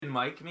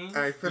mic means?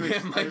 And I finished.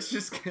 Yeah, Mike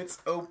just gets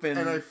open.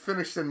 And I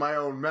finished in my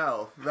own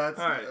mouth. That's.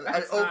 All right,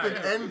 I opened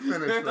right. and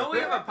finished. Don't we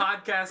have a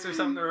podcast or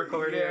something to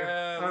record here?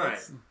 Yeah. All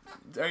right.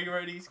 Are you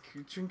ready?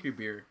 Drink your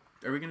beer.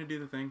 Are we gonna do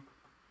the thing?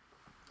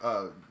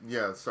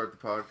 Yeah. Start the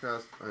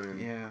podcast. I mean.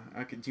 Yeah.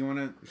 Okay. Do you want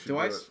to?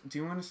 Do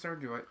you want to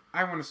start?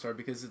 I want to start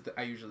because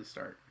I usually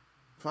start.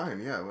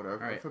 Fine. Yeah. Whatever.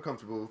 Right. I feel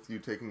comfortable with you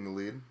taking the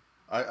lead.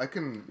 I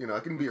can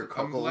be your I'm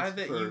cuckold glad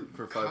that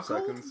for 5 cuckold?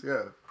 seconds.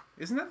 Yeah.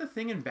 Isn't that the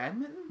thing in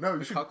badminton? No,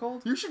 the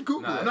cuckold. You should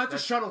Google No, it. Not the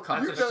that's-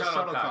 shuttlecock. that's The a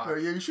shuttlecock.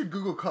 Yeah, you should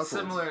Google cuckold.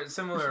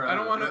 Similar. I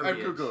don't want to.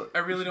 verbiage. Google it. I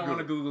really You should don't want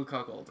to Google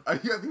cuckold. I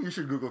think you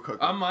should Google cuckold.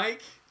 I'm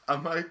Mike,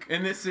 I'm Mike.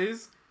 and this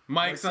is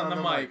Mike's on the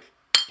mic.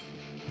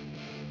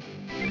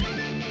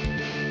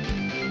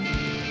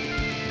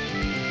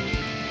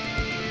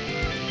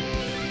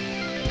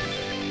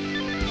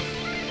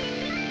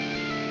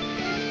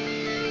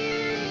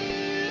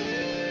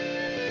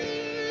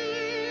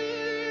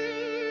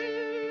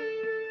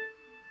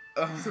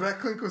 So that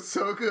clink was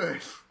so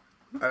good.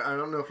 I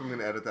don't know if I'm going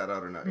to edit that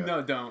out or not yet.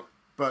 No, don't.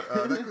 But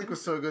that clink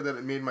was so good that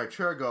it made my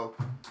chair go.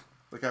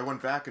 Like I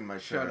went back in my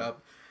chair. Shut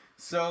up.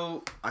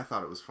 So, I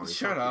thought it was funny.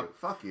 shut Fuck up. You.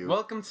 Fuck you.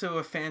 Welcome to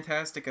a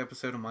fantastic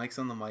episode of Mike's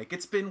on the Mic.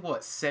 It's been,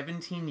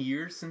 17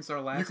 years since our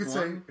last one? You could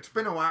say, it's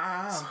been a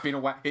while. It's been a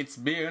while. It's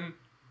been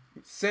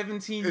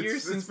 17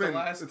 years since the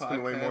last podcast. It's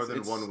been way more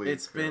than 1 week.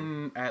 It's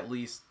been at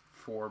least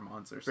 4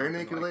 months or something.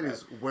 Bare Naked like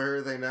Ladies, that. where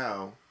are they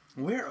now?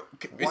 Where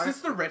Why- is this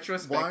the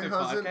retrospective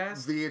Why hasn't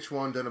podcast?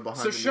 VH1 done a behind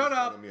So the shut scenes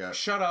up, on them yet?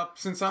 shut up.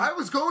 Since I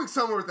was going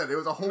somewhere with that. It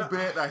was a whole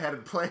bit. I had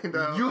it planned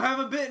out. you have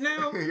a bit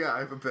now. Yeah, I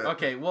have a bit.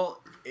 Okay,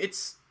 well,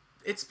 it's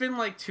been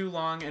like too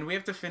long, and we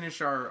have to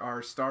finish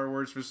our Star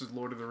Wars versus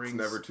Lord of the Rings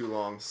It's never too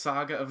long.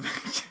 saga of.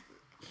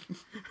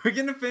 We're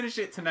gonna finish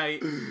it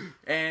tonight,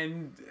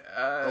 and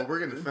We're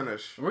gonna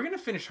finish. we're gonna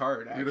finish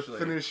hard. We're Actually, gonna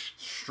finish.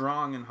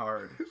 strong and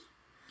hard.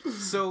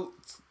 So,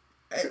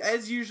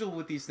 as usual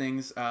with these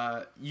things,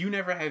 you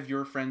never have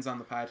your friends on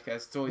the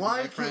podcast. It's always Why my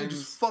can't you friends.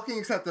 just fucking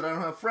accept that I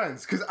don't have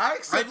friends? Because I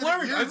accepted I've it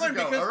learned years ago,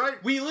 because all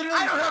right? we literally.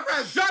 I don't have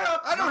friends. Shut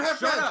up! I don't have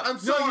Shut friends. up. I'm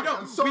sorry. No, you don't.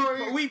 I'm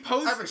sorry. We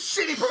post. I have a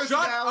shitty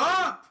personality. Shut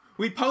up!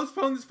 We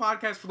postponed this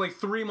podcast for like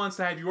 3 months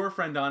to have your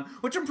friend on,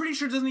 which I'm pretty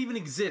sure doesn't even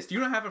exist. You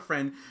don't have a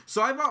friend,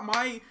 so I brought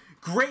my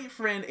great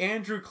friend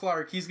Andrew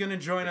Clark. He's gonna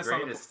join us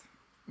Greatest.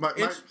 My,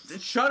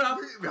 Shut up!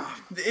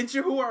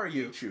 Intro. Who are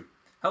you?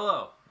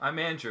 Hello, I'm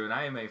Andrew, and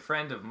I am a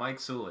friend of Mike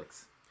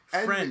Sulik's.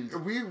 And Friend.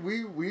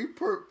 We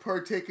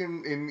partake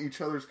in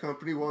each other's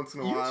company once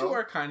in a You while. two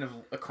are kind of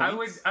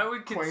acquaintances. I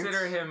would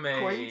consider him a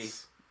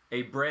Quaints.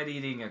 bread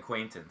eating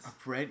acquaintance.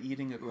 Bread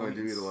eating Well, I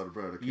acquaintance. do eat a lot of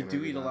bread. I You can't do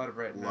argue eat a that. lot of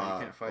bread. No, you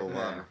can't fight a that.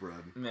 lot of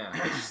bread. Yeah.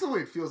 It's just the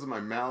way it feels in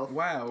my mouth.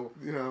 Wow.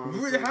 You know.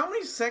 Really, how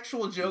many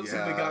sexual jokes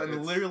have we Yeah, gotten?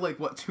 it's- Literally,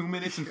 2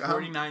 minutes and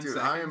 49 Dude,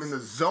 seconds? I am in the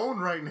zone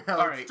right now. All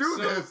Let's right, do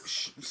so,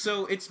 this.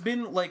 So it's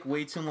been like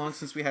way too long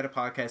since we had a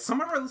podcast. Some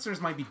of our listeners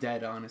might be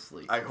dead,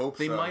 honestly. I hope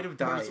they so. might have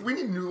died. We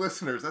need new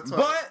listeners. That's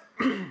why.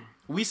 But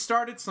we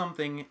started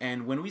something,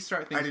 and when we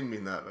start things, I didn't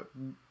mean that.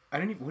 I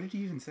don't even. What did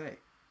you even say?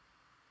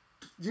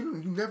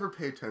 You never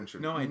pay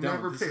attention. No, I You don't.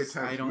 Never This pay is- I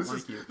attention. don't this like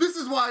is, you. This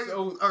is why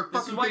So, our This is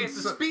fucking why you thing have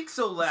to sucks. speak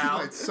so This is why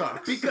loud. it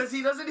sucks. Because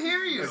he doesn't hear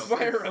you. That's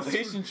why our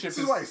relationship This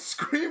is why I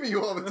scream at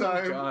you all the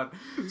time. Oh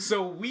God.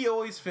 So we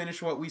always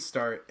finish what we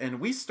start, and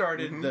we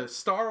started Mm-hmm. the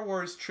Star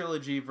Wars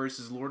trilogy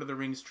versus Lord of the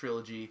Rings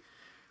trilogy.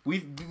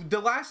 The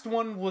last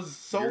one was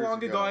so Years long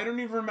ago. ago. I don't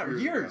even remember.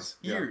 Years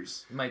ago. Yeah.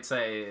 Years. You might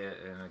say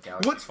in a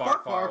galaxy What's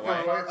far, far, away.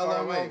 far, far, a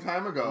long, away. long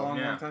time ago. Long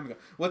Yeah. time ago.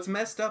 What's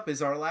messed up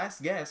is our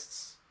last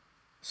guests.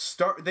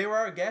 They were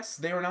our guests.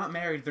 They were not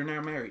married. They're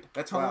now married.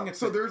 That's how long Wow. it's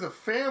So been. there's a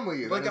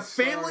family. Like that a has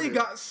family started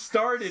got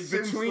started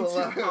since between the two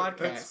last- podcasts.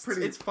 That's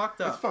pretty, It's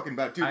fucked up. That's fucking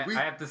bad, dude. I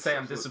have to say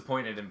I'm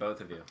disappointed in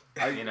both of you.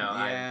 You know,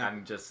 Yeah.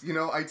 I'm just... You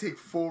know, I take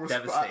full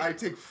Devastated. I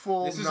take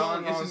full This is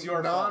non-Ron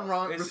your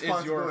fault. This is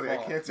your responsibility. I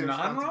fault. can't say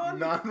Non-Ron?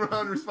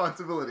 non-Ron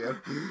responsibility.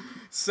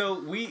 So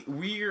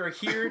we are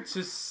here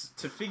to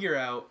figure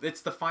out.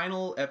 It's the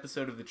final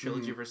episode of the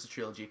trilogy versus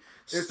trilogy.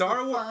 It's Star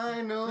the Wars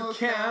final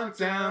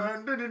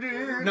countdown.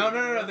 countdown.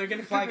 No. They're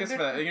gonna flag us for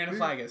that. They're gonna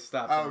flag us.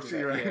 Stop. Oh, Don't do shit,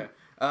 that. right.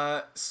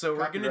 Yeah. So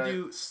we're gonna Copyright.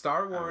 do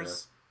Star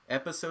Wars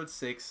Episode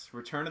 6,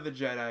 Return of the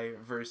Jedi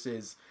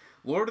versus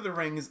Lord of the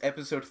Rings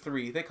Episode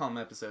 3. They call them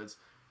episodes.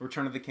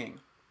 Return of the King.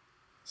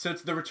 So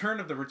it's the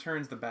return of the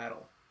returns, the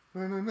battle.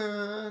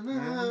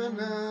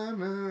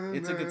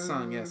 It's a good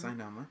song. Yes, I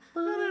know.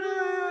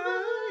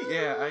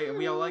 Yeah,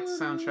 we all like the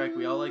soundtrack.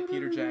 We all like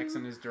Peter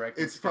Jackson as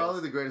directing. It's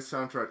probably the greatest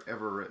soundtrack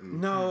ever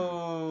written.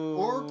 No.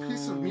 Or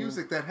piece of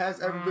music that has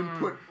ever been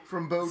put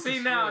from bow to See,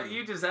 string. now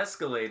you just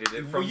escalated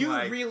it from you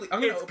like, really- I'm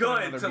gonna it's open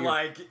good another to beer.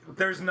 like,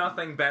 there's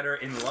nothing better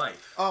in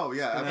life. Oh,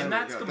 yeah. Absolutely. And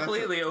that's yeah,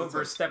 completely it,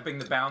 overstepping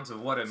the bounds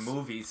of what a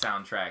movie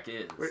soundtrack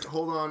is. Wait,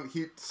 hold on.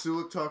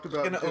 Sulik talked about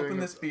I'm gonna doing open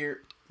a- this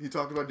beer. He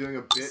talked about doing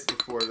a bit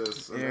before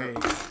this. and There you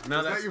that- go.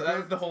 No, that your that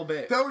was bit? the whole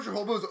bit. That was your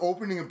whole was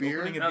opening a beer?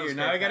 Opening a That beer. was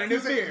Now I got a new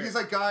He's like, beer. he's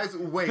like, guys,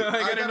 wait. I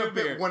got a new bit.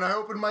 beer. When I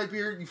opened my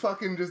beer, you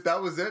fucking just, that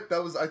was it?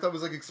 I thought it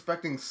was like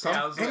expecting something,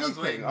 I was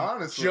anything, waiting.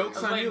 honestly. Jokes I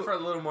was on waiting you. for a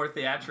little more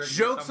theatrics.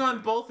 Jokes on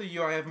both of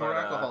you. I have more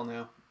But, alcohol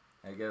now.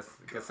 I guess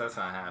that's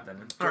not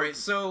happening. All right,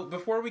 so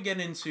before we get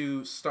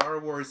into Star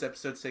Wars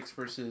Episode 6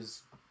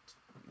 versus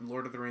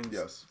Lord of the Rings,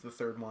 Yes. the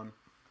third one.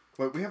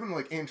 But we haven't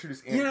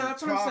introduced. Yeah,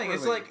 that's what I'm saying.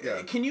 It's properly. like,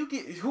 Yeah. can you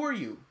get? Who are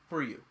you? Who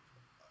are you?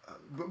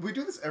 But we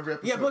do this every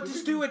episode. Yeah, but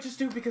just do it. Just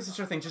do it because it's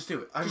your thing. Just do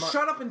it. Just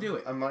shut up and do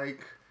it. I'm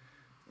Mike.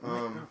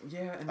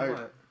 Yeah, and I,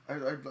 what?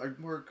 I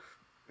work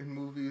in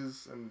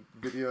movies and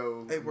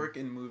video. I work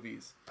in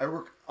movies. I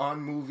work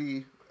on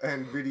movie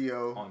and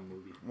video. On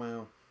movie.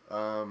 Wow.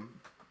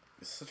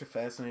 It's such a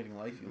fascinating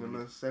life you I'm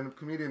lead. a stand-up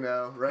comedian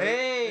now, right?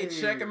 Hey,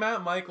 check him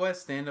out, Mike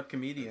West, stand-up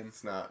comedian.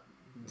 It's not.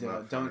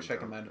 Don't funny,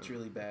 check him out. It's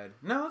really bad.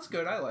 No, it's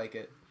good. I like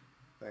it.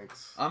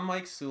 Thanks. I'm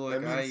Mike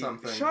Sulik. That means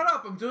something. Shut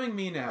up! I'm doing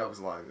me now. I was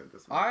lying at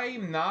this.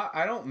 I'm not.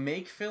 I don't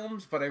make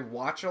films, but I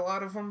watch a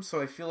lot of them, so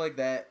I feel like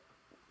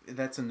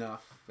that's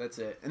enough. That's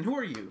it. And who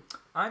are you?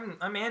 I'm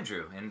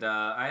Andrew, and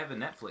I have a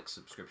Netflix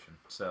subscription.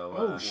 So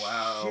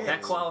wow. shit.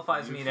 that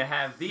qualifies me to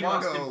have the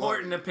Fuck. most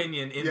important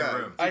opinion in the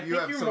room. I You think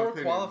have you're some more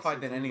opinions.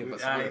 qualified than any of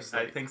us. I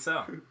honestly. think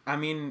so. I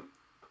mean,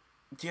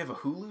 do you have a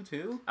Hulu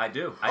too? I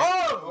do.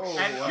 Oh,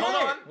 And wow.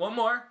 hold on, one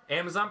more.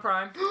 Amazon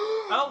Prime.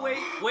 Oh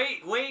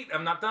wait!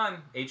 I'm not done.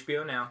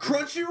 HBO now.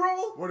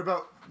 Crunchyroll. What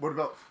about?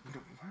 What?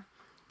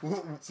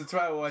 So that's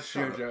why I watch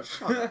Shut JoJo. up,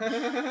 shut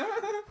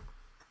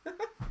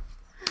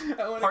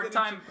I wanna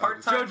Part-time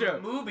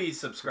JoJo. movie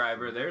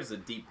subscriber. There's a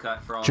deep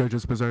cut for all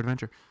JoJo's Bizarre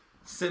Adventure.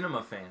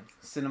 cinema fans.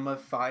 Cinema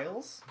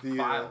Files. The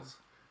Files.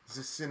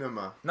 the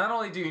cinema. Not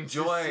only do you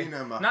enjoy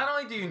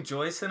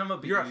cinema. cinema,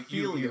 but You're a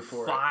you philia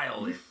for it.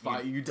 file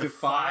it. You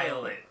defile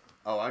defile it.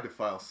 Oh, I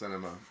defile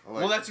cinema.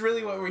 Well, that's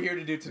really what we're here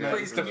to do tonight.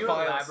 Please, is can you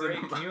defile elaborate?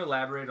 cinema. Can you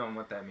elaborate on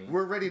what that means?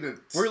 We're ready to.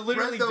 We're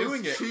literally spread those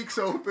doing it. cheeks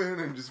open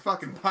and just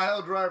fucking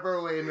pile drive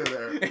our way into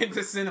there.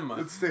 Into cinema.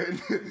 It's the,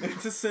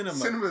 Into cinema.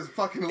 Cinema's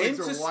fucking legs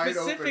Into are wide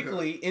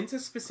specifically.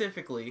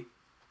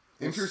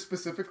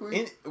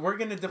 Interspecifically? We're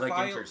gonna defile.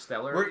 Like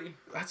Interstellar?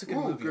 That's a good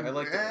Ooh, movie. good- I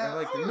like that. I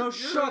like yeah, that. No, yeah.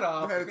 shut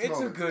up. It had its It's a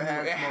moments. good It had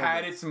movie. It its had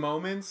moments. its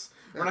moments.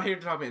 We're Yeah. not here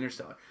to talk about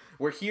Interstellar.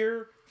 We're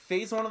here,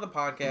 phase 1 of the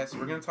podcast.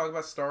 We're gonna talk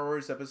about Star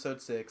Wars Episode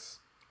 6,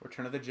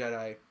 Return of the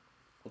Jedi.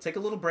 We'll take a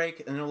little break,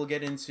 and then we'll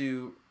get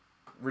into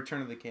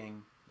Return of the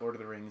King, Lord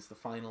of the Rings, the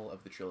final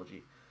of the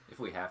trilogy. If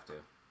we have to.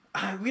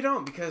 We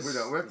don't, because... We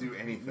don't have to do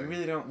anything. We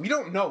really don't. We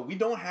don't know. We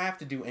don't have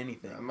to do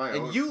anything. I'm my And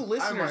own, you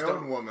listeners I'm my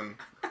don't... own woman.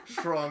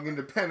 Strong,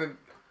 independent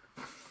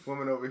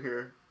woman over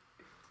here.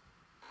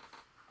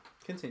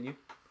 Continue.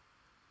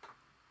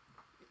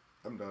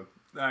 I'm done.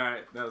 All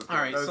right. That was All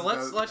right, That so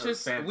was- let's that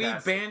was just... We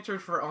fantastic.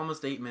 bantered for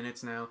almost 8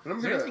 minutes now. And I'm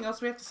Is there gonna- anything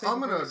else we have to say I'm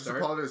before gonna we just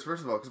start? apologize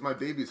first of all because my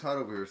baby's hot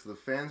over here, so the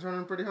fan's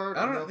running pretty hard.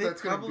 I don't know. if They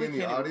that's gonna be probably in the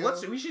can't.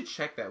 audio. We should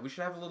check that. We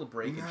should have a little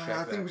break and Nah, check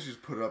I think that. we should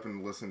just put it up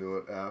and listen to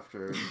it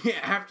after. Yeah,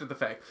 after the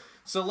fact.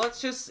 So let's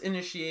just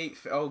initiate.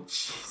 Oh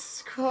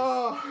Jesus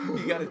Christ! Oh,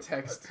 You got a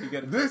text. You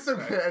got a this text. I'm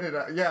back. gonna edit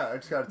out. Yeah, I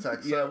just got a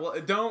text. Yeah. Well,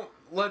 don't.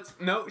 Let's.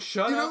 No.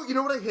 Shut up. You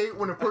know what I hate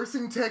when a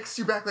person texts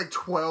you back like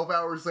 12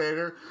 hours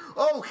later.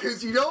 Oh,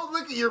 because you don't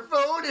look at your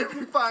phone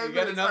every 5 You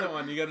got minutes. another Like,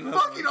 one. You got another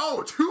Fucking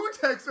one. 2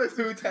 text messages.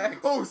 2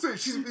 texts. Oh, so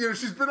she's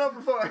been off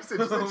her phone. I said,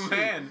 Oh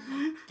man,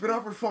 been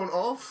off her phone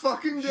all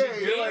fucking day.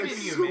 She's I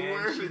gaming you,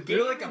 swear. man. She's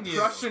you're like a gaming you.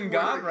 Prussian Swear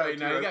god to right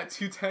God, now. You dude. got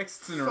 2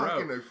 texts in a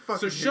Fucking- row. I So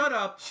fucking shut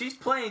up. She's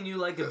playing you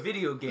like a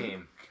video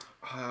game.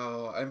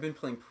 Oh, I've been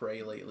playing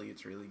Prey lately.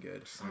 It's really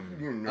good.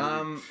 You're a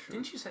nerd.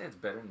 Didn't you say it's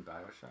better than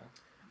Bioshock?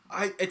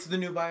 It's the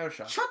new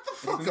Bioshock. Shut the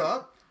fuck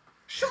up.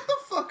 Shut the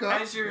fuck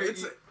up. As your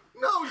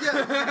No,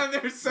 yeah.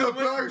 There's so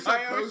The much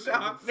Bioshock poster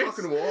on Bioshock. the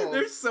fucking wall.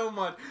 There's so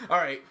much. All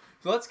right,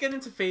 so let's get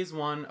into phase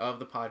 1 of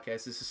the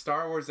podcast. This is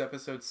Star Wars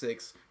Episode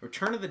 6,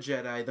 Return of the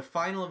Jedi, the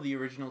final of the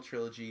original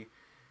trilogy.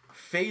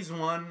 Phase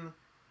 1.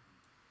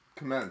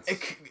 Commence.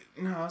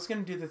 No, I was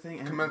gonna do the thing.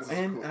 And, Commence is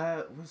and cool.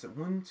 what was it?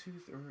 1, 2,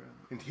 3.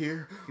 And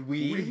here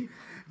We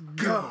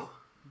go.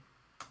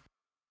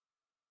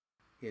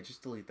 Yeah,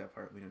 just delete that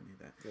part. We don't need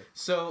that. Yeah.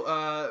 So,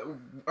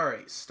 all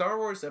right. Star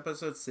Wars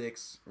Episode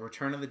 6,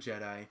 Return of the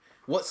Jedi.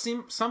 What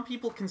some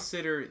people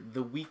consider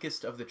the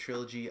weakest of the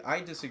trilogy.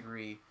 I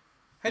disagree.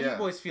 How do you Yeah.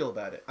 boys feel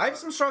about it? I have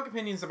some strong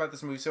opinions about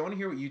this movie, so I want to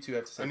hear what you two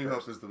have to say A New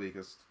first. Hope is the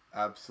weakest.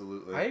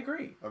 Absolutely. I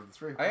agree. Of the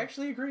 3. I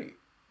actually agree.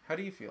 How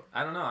do you feel?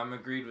 I don't know. I'm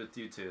agreed with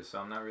you too, so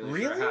I'm not really,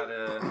 Really? sure how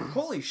to.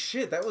 Holy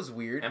shit, that was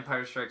weird.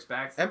 Empire Strikes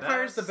Back.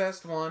 Empire's the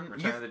best one.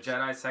 Return of the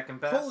Jedi second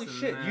best. Holy and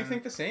shit, you then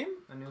think the same?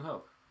 A New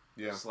Hope.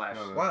 Yeah. Slash.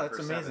 No, no. Wow, that's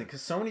For amazing. 7.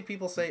 Because so many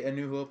people say A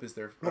New Hope is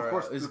their Well, of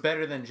course, is the-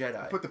 better than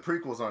Jedi. Put the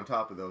prequels on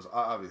top of those,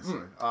 obviously.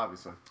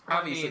 Obviously.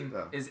 Obviously. I mean,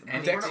 Yeah. is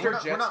anything... Dexter we're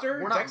not-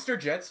 Jetster? we're not- Dexter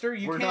Jetster?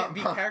 You we're can't not-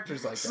 beat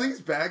characters like that.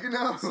 Sleaze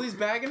Baganow? Sleaze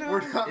Baganow?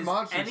 We're not Is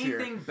monsters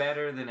anything here.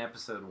 better than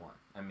Episode 1?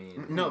 I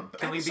mean... No,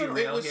 Can we be episode-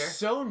 real it was here?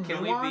 so Can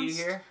nuanced, we be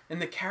here?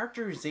 and the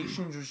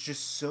characterization was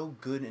just so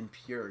good and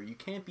pure. You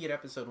can't beat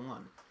Episode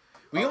 1.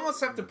 We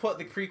almost have to put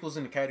the prequels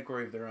in a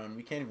category of their own.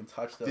 We can't even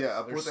touch those. Yeah,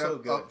 They're up, so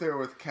good. up there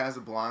with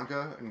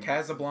Casablanca. And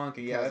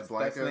Casablanca, yeah, that's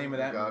the name of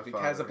that movie.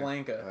 Godfather,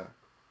 Casablanca.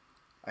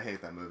 yeah. I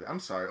hate that movie. I'm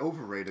sorry,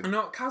 overrated.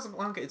 No,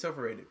 Casablanca, it's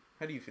overrated.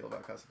 How do you feel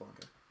about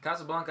Casablanca?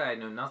 Casablanca, I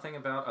know nothing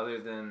about other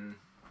than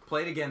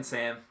Play it again,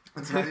 Sam.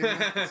 It's not even,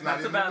 it's not That's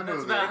even about in the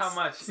that's movie. about how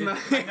much. not-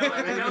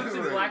 I know it's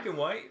in black and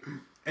white.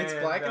 It's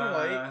black and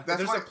white. That's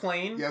There's why- a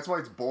plane. Yeah, that's why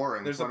it's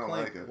boring. There's That's a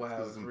why I plane. don't like it. Wow,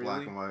 'cause it's in really?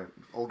 black and white.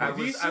 Old I Have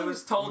you was, seen- I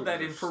was told that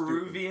in movies are stupid.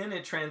 Peruvian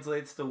it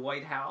translates to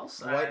White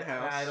House. White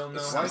House. I don't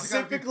know. Why does it gotta be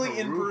Specifically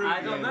in Peruvian? Peruvian.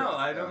 I don't know.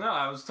 I don't Yeah. know.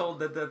 I was told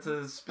that that's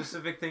a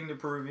specific thing to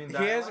Peruvian He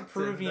dialect. has a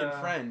Peruvian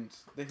and, friend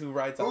who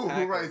rides Oh, alpacas.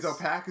 who rides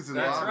alpacas and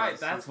That's llamas? right.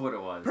 That's what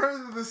it was.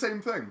 Apparently they're the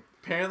same thing.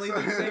 Apparently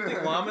the same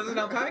thing. Llamas and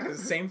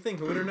alpacas, same thing.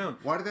 Who would have known?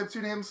 Why do they have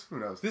two names? Who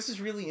knows? This is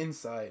really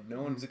inside.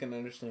 No one's gonna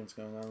understand what's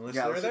going on unless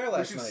Yeah, they were there we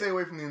last should night. stay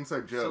away from the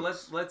inside So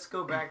joke. let's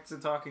go back to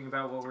talking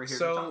about what we're here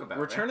to talk So, about.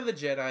 Return of the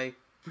Jedi.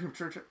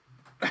 Churchill.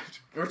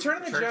 Return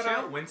of the Churchill,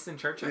 Jedi. Winston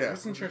Churchill. Yeah.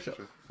 Winston Churchill.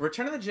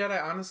 Return of the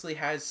Jedi honestly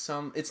has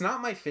some. It's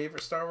not my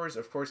favorite Star Wars.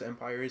 Of course,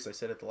 Empire is. I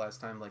said it the last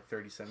time like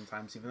 37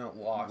 times, even though it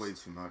lost. Way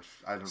too much.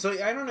 I don't. So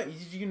I don't know.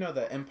 Did you know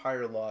that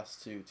Empire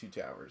lost to Two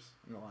Towers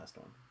in the last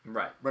one?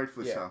 Right.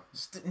 Rightfully so.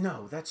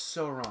 No, that's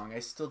so wrong. I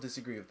still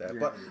disagree with that. You're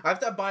But an idiot. I have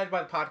to abide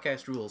by the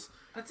podcast rules.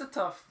 That's a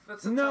tough.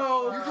 That's a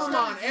No, tough, come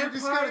gotta- on, you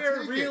just gotta Empire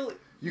take it. really.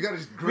 You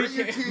gotta grit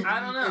your can't- teeth I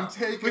don't know. and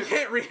take We it.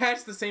 can't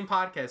rehash the same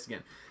podcast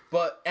again.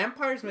 But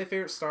Empire's my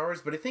favorite Star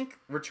Wars, but I think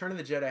Return of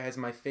the Jedi has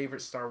my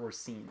favorite Star Wars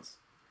scenes.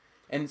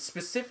 And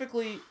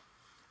specifically,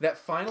 that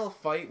final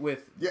fight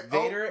with Yeah,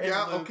 Vader and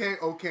yeah, Luke.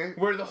 okay.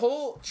 Where the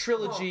whole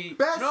trilogy...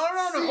 Best no,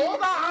 scene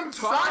hold on! in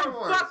Star I'm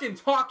Wars. fucking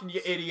talking,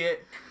 you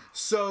idiot!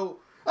 So...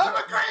 I'm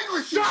agreeing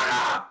with you! Shut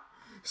up!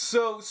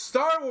 So,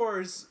 Star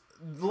Wars,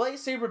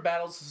 lightsaber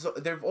battles,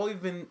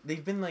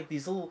 they've been like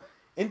these little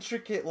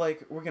intricate,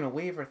 like, we're gonna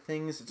wave our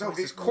things. It's No, always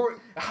this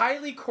it-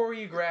 highly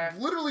choreographed.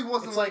 Literally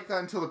wasn't It's like like- that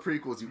until the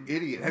prequels, you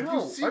idiot. Have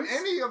No, you seen I'm-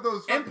 any of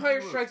those fucking Empire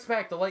movies? Strikes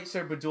Back, the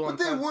lightsaber duel But in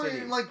they Cloud weren't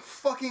City. like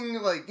fucking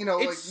like, you know,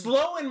 It's like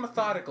slow and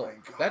methodical. Oh my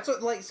God. That's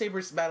what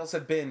lightsaber battles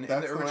have been that's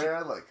in the the way original.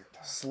 I like it.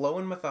 Slow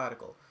and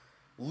methodical.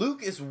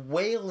 Luke is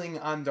wailing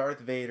on Darth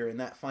Vader in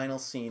that final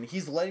scene.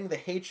 He's letting the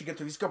hatred get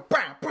through. He's going,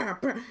 bam, bam,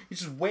 bam.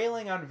 He's just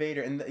wailing on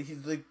Vader, and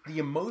he's like the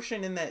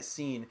emotion in that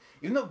scene.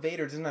 Even though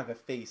Vader doesn't have a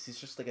face, he's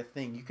just like a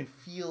thing. You can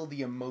feel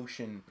the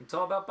emotion. It's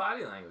all about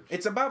body language.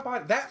 It's about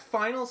body. That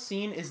final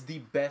scene is the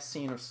best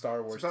scene of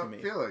Star Wars It's to about me.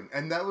 feeling,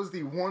 and that was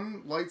the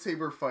one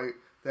lightsaber fight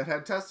that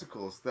had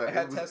testicles. That It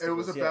had was,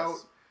 testicles, It was about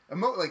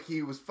yes. like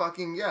he was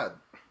fucking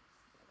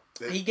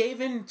He gave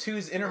in to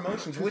his inner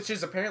emotions, which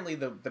is apparently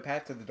the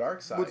path to the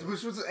dark side.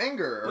 which was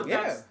anger. But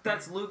Yeah.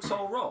 that's Luke's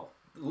whole role.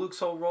 Luke's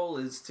whole role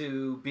is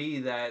to be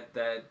that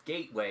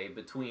gateway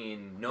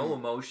between no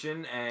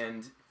emotion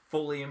and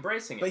fully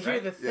embracing it. But here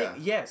right? the thing, Yeah.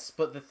 yes,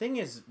 but the thing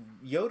is,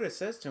 Yoda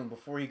says to him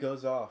before he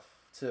goes off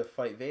to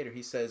fight Vader,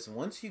 he says,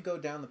 "Once you go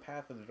down the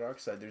path of the dark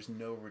side, there's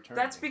no return."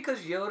 That's because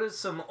Yoda's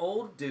some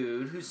old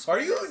dude who's. Are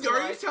you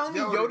telling me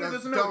Yoda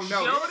doesn't know don't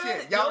know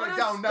shit? shit. Yoda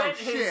don't know spent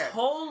his shit.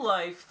 whole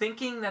life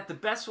thinking that the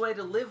best way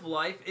to live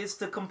life is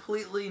to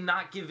completely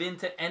not give in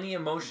to any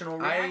emotional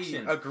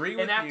reactions. I agree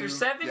with And after you.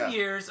 7 Yeah.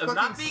 years of Fucking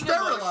not being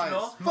sterilized.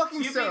 emotional,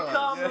 Fucking you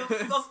sterilized. become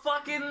Yes. a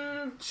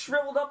fucking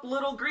shriveled up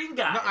little green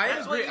guy. No, I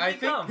That's what agree. you I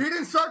think become. He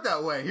didn't start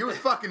that way. He was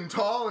fucking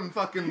tall and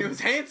fucking. He was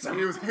handsome.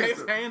 He was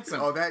handsome.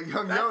 Oh, that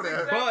young That's Yoda.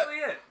 exactly But-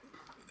 it.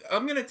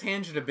 I'm gonna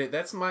tangent a bit.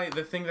 That's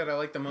the thing that I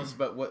like the most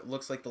about what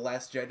looks like the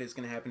Last Jedi is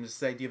gonna happen. Is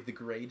the idea of the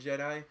gray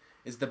Jedi,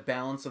 is the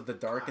balance of the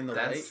dark and the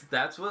light.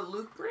 That's what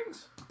Luke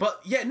brings.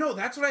 But yeah, no,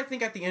 that's what I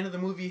think at the end of the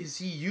movie is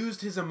he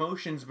used his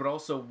emotions, but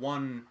also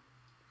won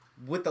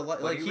with the light.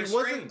 But Like he he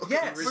restrained. wasn't. He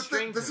Yes,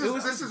 restrained this It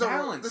was is this a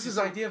balance, this his is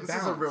a, idea of this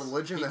is a balance.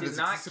 religion He that did has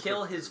not existed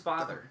kill for- his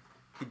father.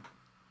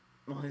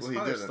 well, his Well, he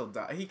father didn't. still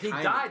died. He He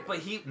kinda died, did. but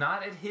he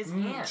not at his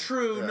hand.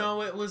 True. Yeah.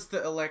 No, it was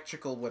the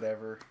electrical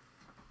whatever,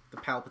 the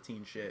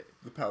Palpatine shit.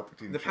 The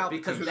Palpatine. The shit. Palpatine.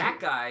 Because that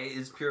guy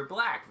is pure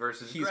black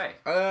versus He's gray.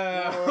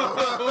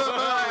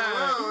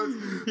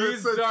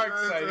 He's That's dark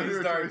such- side. that's He's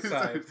such- dark he's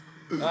side.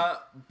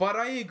 But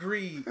I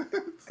agree,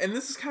 and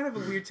this is kind of a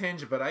weird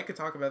tangent, but I could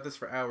talk about this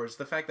for hours.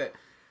 The fact that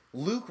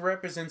Luke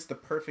represents the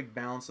perfect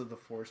balance of the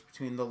Force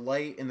between the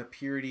light and the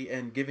purity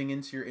and giving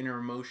into your inner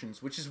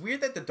emotions, which is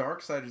weird that the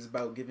dark side is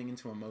about giving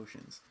into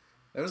emotions.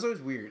 That was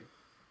always weird.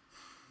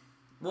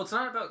 Well, it's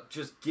not about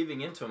just giving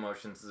into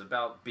emotions. It's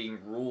about being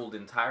ruled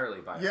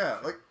entirely by Yeah,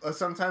 emotion. like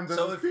sometimes that's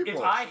So just if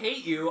people. I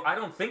hate you, I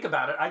don't think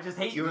about it. I just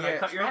hate you and I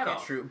cut your head okay,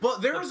 off. true.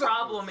 But there The was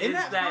problem in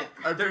is that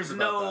I've there's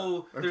dreamed about no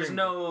that. I've there's dreamed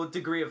no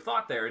degree of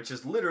thought there. It's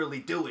just literally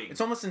doing.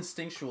 it's almost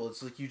instinctual.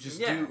 It's like you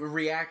just Yeah. do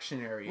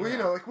reactionary. Well, you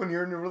know, like when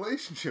you're in a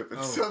relationship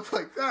and stuff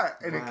like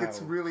that, and it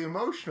gets Wow. really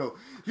emotional.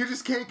 You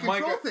just can't control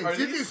Micah, things. are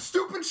You do these-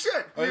 stupid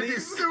shit. are You do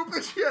these-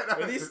 stupid shit.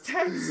 Are these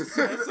texts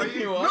messing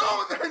you up?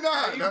 No, they're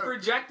not. Are you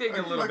projecting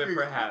a little bit, Fucking-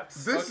 perhaps?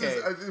 This Okay.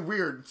 is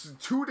weird. It's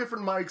two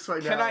different mics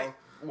right Can now. I?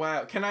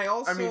 Wow. Can I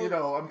also? I mean, you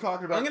know, I'm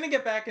talking about. I'm gonna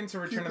get back into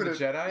Return of the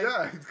keeping it- Jedi.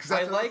 Yeah, because that's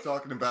I what like I'm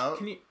talking about.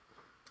 Can you?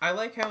 I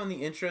like how in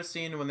the intro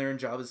scene when they're in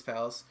Jabba's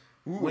palace,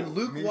 Ooh, when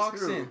Luke me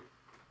walks too. in,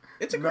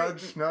 it's a Nudge,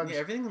 great nudge. Yeah,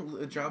 everything in You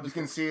Jabba's.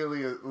 can see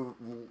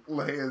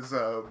Leia's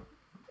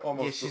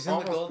almost. Yeah, she's in the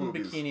almost golden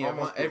boobies. bikini.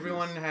 Almost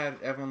Everyone boobies.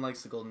 everyone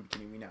likes the golden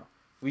bikini. We know.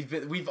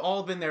 We've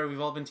all been there. We've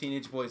all been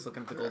teenage boys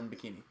looking at the golden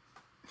bikini.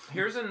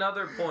 Here's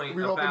another point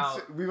We've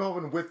about all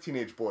been with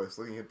teenage boys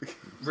looking at the games.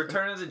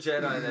 Return of the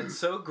Jedi that's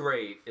so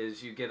great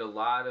is you get a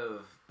lot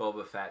of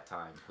Boba Fett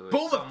time. Who is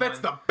Boba Fett's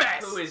the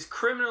best! Who is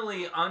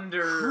criminally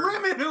under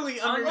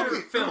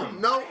Okay,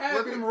 film. no,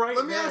 have him right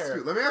let me there. ask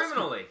you.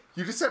 Criminally.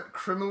 You just said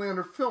criminally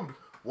underfilmed.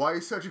 Why is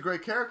he such a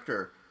great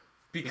character?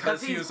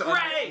 Because he he's was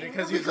great!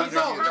 because he was Because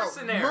under- he's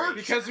a mercenary.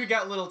 because we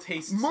got little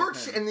tastes.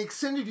 Merch of him. in the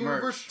extended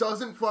universe Merch.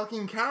 doesn't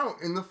fucking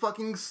count in the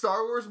fucking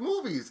Star Wars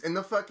movies, in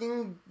the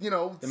fucking, The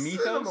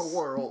mythos? cinema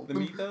world. The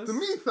mythos? The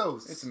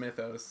mythos. It's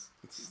mythos.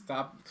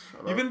 Stop.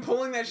 Shut You've up. been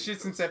pulling that shit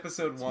since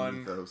episode It's 1.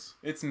 mythos.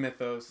 It's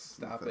mythos.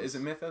 Stop it. Mythos. Is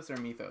it mythos or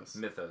mythos?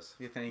 Mythos.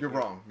 Yeah, thank You're you.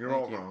 wrong. You're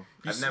Thank all you. wrong.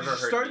 You I've never heard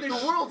started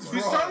mythos. The world's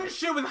You wrong. started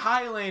shit with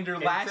Highlander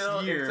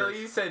last year. Until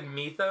you said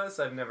mythos,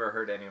 I've never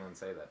heard anyone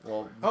say that.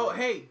 Well, Oh,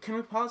 hey, can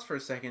we pause for a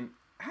second?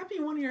 Happy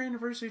 1-year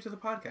anniversary to the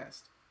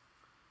podcast.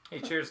 Hey,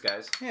 cheers,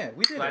 guys. Yeah,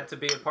 we did Glad it. to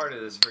be a part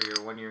of this for your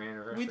 1-year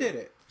anniversary. We did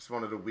it. just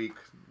wanted a week.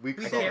 We I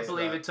did can't it.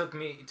 believe it took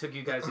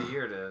you guys a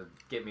year to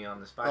get me on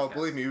this podcast. Oh,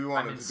 believe me, we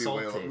wanted I'm to be way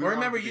insulted. we Well,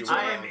 remember, wanted to you be two way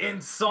I am longer. You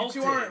insulted.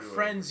 two aren't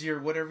friends. You're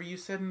whatever you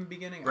said in the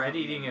beginning. Bread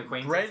eating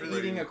acquaintances. Bread Bread eating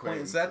eating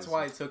acquaintance. That's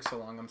why it took so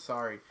long. I'm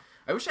sorry.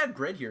 I wish I had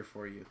bread here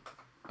for you.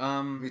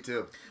 Me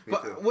too. Me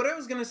But too. what I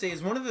was gonna say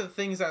is one of the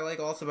things I like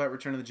also about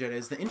Return of the Jedi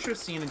is the intro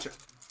scene.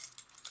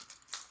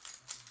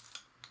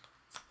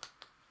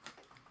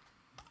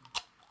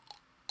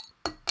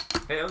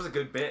 Hey, that was a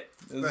good bit.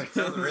 Thanks.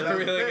 That was a really That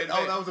was a really bit. good Oh,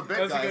 bit. that was a bit,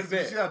 That was a guys. good Did you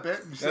bit. see that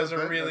bit? Did you see That was that a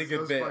bit? really good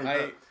That was bit. funny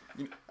I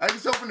I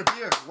just opened a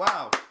beer.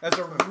 Wow. That's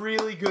a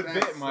really good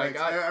Thanks, bit, Mike.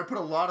 thanks. I put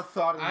a lot of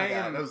thought into I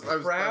that. am I was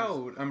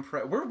proud. I'm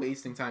proud. We're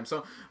wasting time.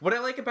 So, what I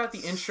like about the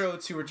intro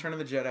to Return of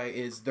the Jedi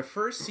is the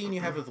first scene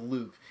you have with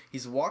Luke.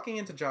 He's walking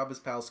into Jabba's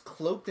palace,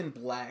 cloaked in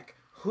black,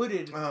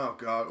 hooded. Oh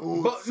god.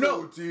 Oh, But it's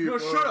so deep. no,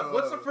 shut up.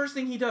 What's the first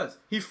thing he does?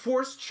 He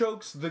force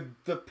chokes the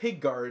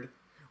pig guard,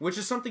 which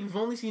is something you've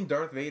only seen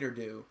Darth Vader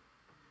do.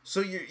 So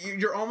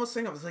you're almost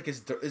saying, I was like,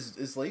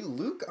 is like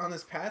Luke on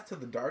this path to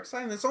the dark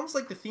side? And it's almost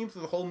like the theme for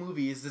the whole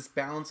movie is this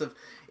balance of,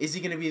 is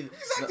he going to be... He's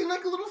acting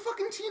like a little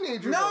fucking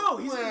teenager. No, though.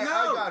 he's When no.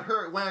 I got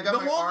hurt. When I got The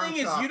my whole arm thing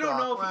is chopped you don't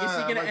know off. if is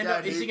he going to My end up,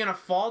 dad is he hate- going to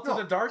fall to No.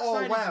 the dark side?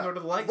 Is he going to go to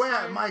the light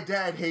side? My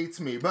dad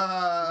hates me.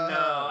 But No,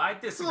 I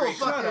disagree.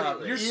 Little fucking Shut up.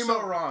 You're completely.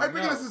 so wrong. I think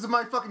No. this is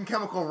my fucking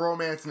chemical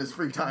romance in his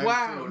free time.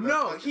 Wow, too.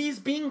 no, That's- he's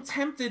being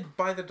tempted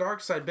by the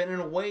dark side, but in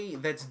a way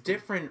that's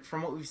different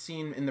from what we've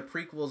seen in the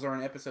prequels or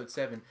in Episode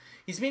 7.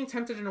 He's being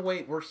tempted in a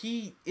way where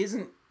he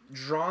isn't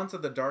drawn to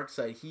the dark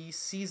side. He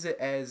sees it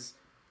as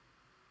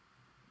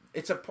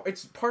it's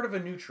part of a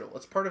neutral.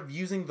 It's part of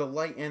using the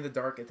light and the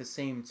dark at the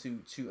same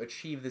to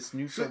achieve this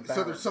neutral balance.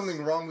 So there's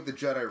something wrong with the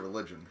Jedi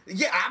religion.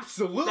 Yeah,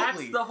 absolutely.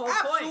 That's the whole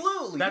point.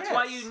 Absolutely. That's yes.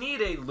 why you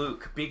need a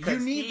Luke, because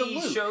You need the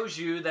he Luke. shows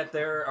you that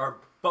there are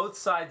both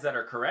sides that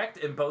are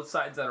correct and both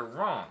sides that are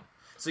wrong.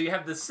 So you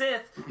have the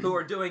Sith who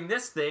are doing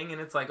this thing,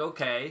 and it's like,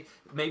 okay,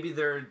 maybe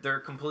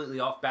they're completely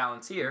off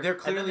balance here. They're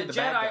clearly and then the the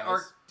bad Jedi guys.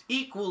 are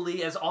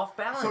equally as off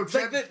balance. So It's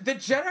like the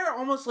Jedi are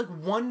almost like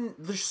one.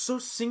 They're so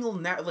single,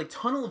 like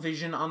tunnel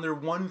vision on their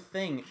one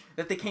thing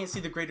that they can't see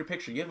the greater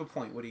picture. You have a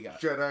point. What do you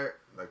got? Jedi.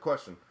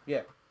 Question.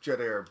 Yeah.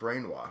 Jedi are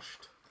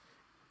brainwashed.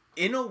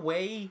 In a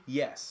way,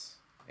 yes.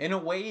 In a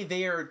way,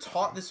 they are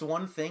taught this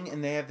one thing,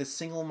 and they have this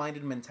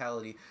single-minded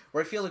mentality.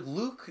 Where I feel like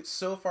Luke,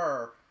 so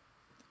far,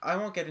 I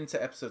won't get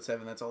into Episode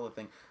 7. That's all the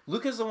thing.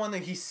 Luke is the one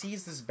that he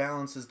sees this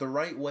balance as the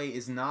right way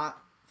is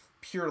not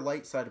pure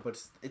light side,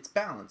 but it's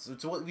balance.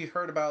 It's what we've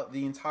heard about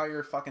the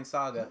entire fucking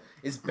saga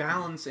is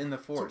balance in the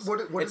Force. So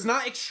what it's is-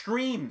 not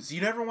extremes.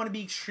 You never want to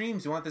be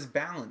extremes. You want this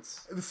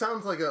balance. It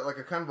sounds like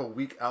a kind of a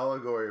weak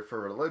allegory for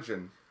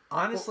religion.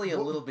 Honestly, a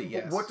little bit,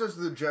 yes. What does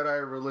the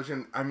Jedi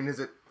religion? I mean, is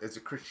it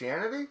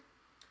Christianity?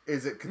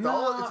 Is it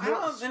No, Catholicism? I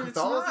don't- and it's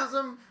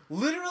Catholicism?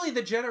 Literally,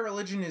 the Jedi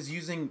religion is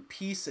using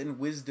peace and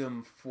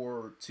wisdom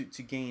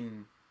to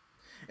gain.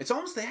 It's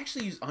almost they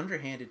actually use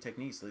underhanded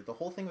techniques. Like the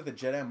whole thing with the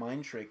Jedi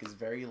mind trick is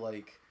very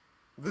like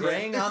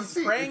preying on It's a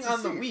the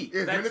deceit. weak.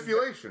 It's That's-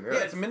 manipulation. yeah, it's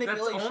That's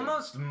manipulation.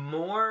 almost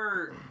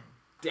more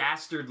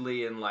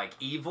dastardly and like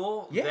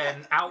evil Yeah.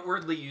 than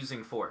outwardly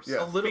using force.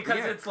 Yeah. A little because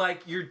yeah. it's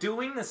like you're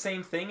doing the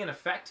same thing in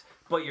effect,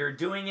 but you're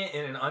doing it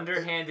in an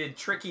underhanded,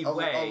 tricky A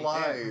way.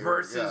 lie,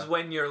 versus yeah.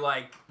 when you're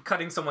like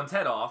cutting someone's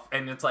head off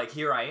and it's like,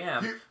 here I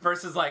am.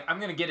 Versus like, I'm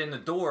gonna get in the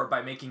door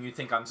by making you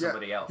think I'm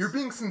somebody else. You're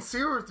being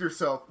sincere with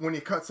yourself when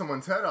you cut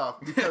someone's head off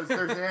because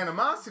there's an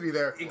animosity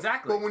there.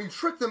 Exactly. But when you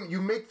trick them,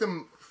 you make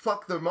them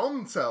fuck their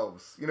own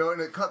selves, and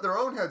it cut their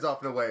own heads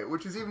off in a way,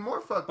 which is even more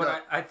fucked But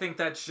up. I think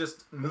that's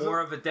just more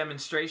of a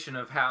demonstration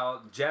of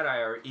how Jedi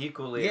are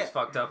equally Yeah. as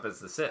fucked up as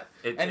the Sith.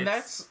 And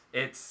that's-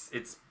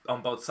 it's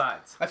on both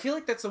sides. I feel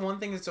like that's the one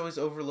thing that's always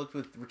overlooked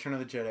with Return of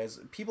the Jedi. Is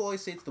people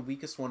always say it's the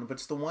weakest one, but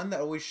it's the one that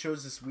always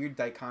shows this weird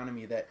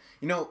dichotomy that,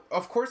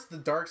 of course the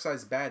dark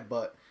side's bad,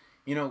 but,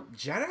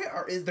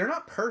 Jedi they're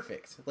not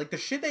perfect. Like, the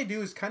shit they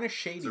do is kind of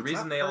shady. It's the It's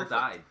reason not they all perfect.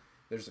 died.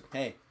 There's,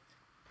 hey,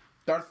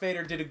 Darth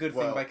Vader did a good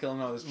thing by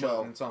killing all his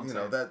children.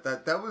 Well,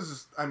 that was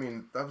just,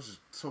 that was just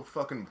so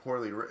fucking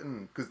poorly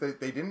written because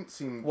they didn't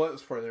seem. What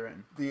was poorly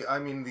written? The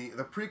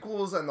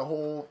prequels and the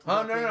whole.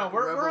 Oh no,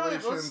 we're on.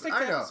 Revelations. Let's stick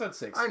to episode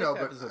 6. I know,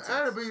 but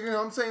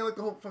I'm saying like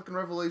the whole fucking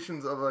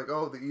revelations of like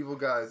the evil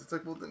guys. It's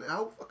like, well, then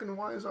how fucking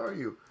wise are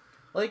you?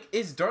 Like,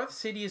 is Darth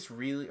Sidious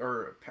really,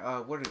 or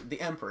the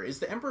Emperor? Is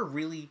the Emperor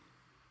really?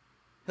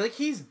 Like,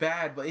 he's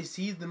bad, but is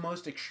he the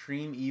most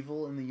extreme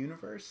evil in the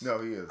universe?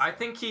 No, he is. I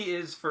think he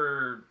is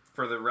for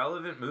the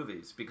relevant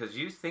movies, because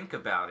you think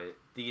about it,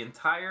 the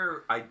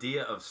entire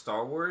idea of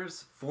Star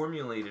Wars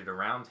formulated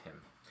around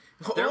him.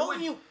 There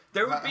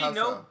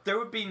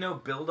would be no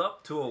build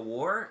up to a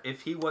war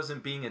if he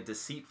wasn't being a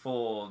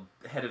deceitful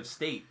head of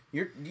state.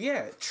 True.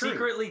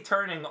 Secretly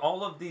turning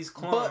all of these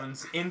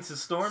clones into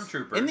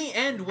stormtroopers. In the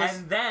end,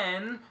 and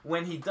then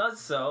when he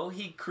does so,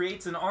 he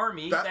creates an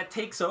army that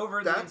takes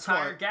over the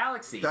entire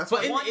galaxy. In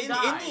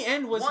the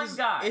end,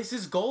 is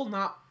his goal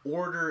not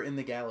order in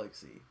the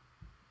galaxy?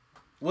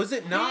 Was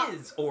it not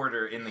his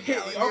order in the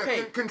galaxy?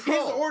 Okay,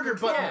 control. His order,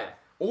 but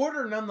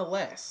order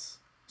nonetheless.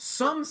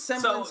 Some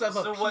semblance of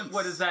a peace.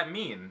 What does that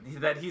mean?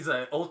 That he's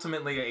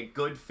ultimately a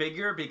good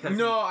figure because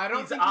I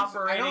don't think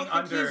operating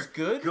under he's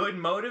good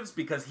motives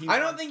because he. I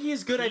don't think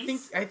he's good.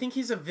 I think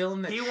he's a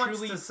villain that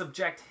wants to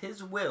subject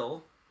his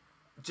will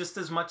just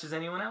as much as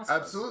anyone else.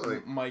 Absolutely,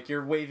 does. Mike,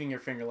 you're waving your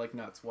finger like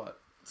nuts. What?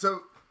 So,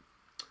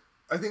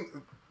 I think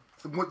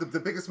what the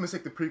biggest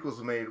mistake the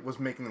prequels made was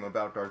making them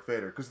about Darth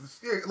Vader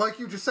because, like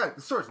you just said,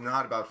 the story's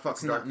not about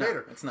fucking Darth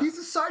Vader. It's not. He's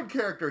a side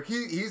character.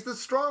 He's the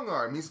strong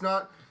arm. He's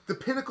not the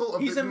pinnacle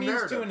of the narrative. He's a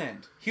means to an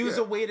end. He was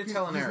a way to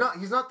tell a narrative.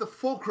 He's not the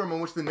fulcrum on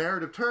which the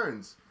narrative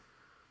turns.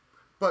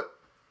 But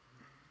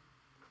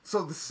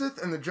so the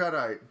Sith and the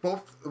Jedi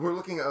both, we're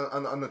looking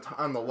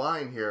on the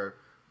line here.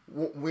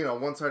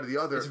 One side or the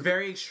other. It's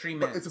very extreme.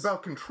 But it's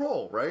about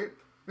control, right?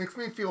 Makes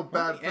me feel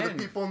bad for the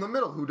people in the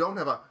middle who don't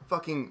have a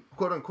fucking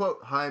quote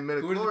unquote high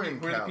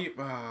midichlorian count.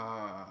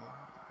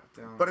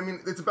 But I mean,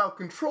 it's about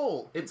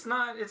control. It's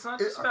not just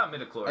about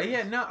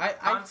midichlorians.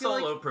 I feel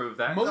Solo like proved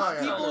that.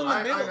 Most people in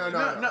the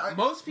middle.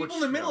 Most people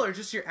in the middle are are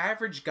just your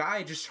average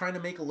guy just trying to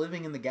make a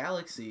living in the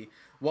galaxy,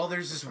 while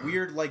there's this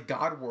weird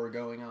God war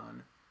going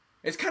on.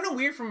 It's kind of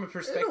weird from a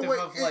perspective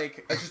of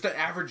just an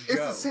average Joe.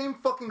 It's the same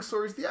fucking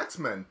story as the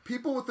X-Men.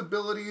 People with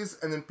abilities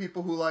and then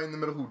people who lie in the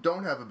middle who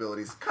don't have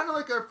abilities. Kind of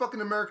like our fucking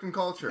American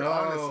culture,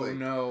 honestly. Oh,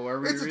 no. Are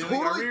we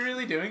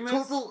really doing this?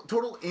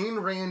 Total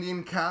Ayn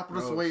Randian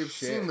capitalist way of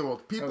seeing the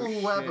world. People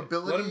who have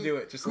abilities, let him do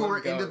it. Just who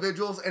are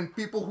individuals, and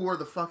people who are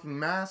the fucking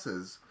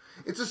masses.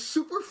 It's a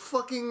super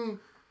fucking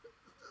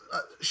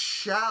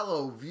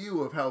shallow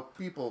view of how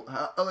people...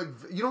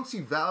 you don't see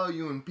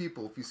value in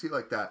people if you see it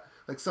like that.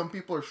 Like, some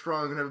people are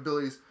strong and have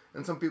abilities,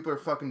 and some people are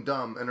fucking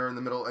dumb and are in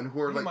the middle, and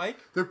who are Mike?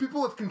 There are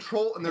people with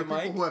control, and there are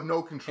people who have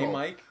no control. Hey,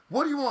 Mike?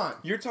 What do you want?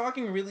 You're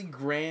talking really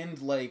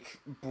grand,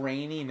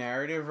 brainy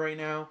narrative right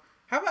now.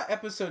 How about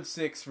Episode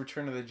 6,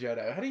 Return of the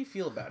Jedi? How do you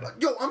feel about it?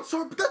 Yo, I'm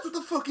sorry, but that's what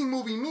the fucking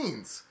movie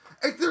means.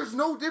 There's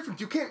no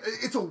difference. You can't...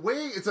 It's a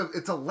way... It's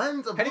a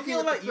lens of... How do you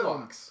feel about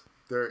Ewoks?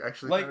 They're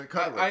actually kind of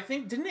cuddly. I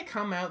think, didn't it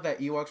come out that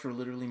Ewoks were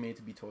literally made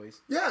to be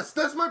toys? Yes,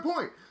 that's my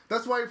point.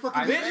 That's why I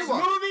fucking This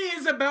movie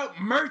is about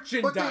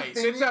merchandise.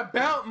 It's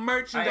about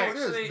merchandise.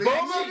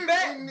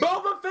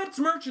 Boba Fett's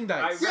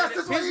merchandise.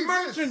 That's why his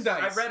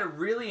merchandise. I read a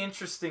really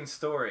interesting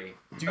story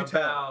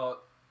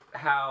about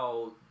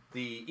how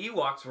the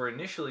Ewoks were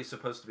initially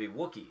supposed to be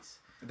Wookiees.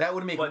 That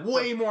would make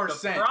way more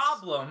sense. The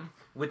problem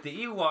with the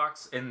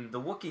Ewoks and the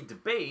Wookiee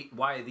debate,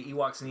 why the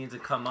Ewoks needed to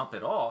come up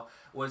at all,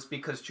 was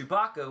because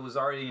Chewbacca was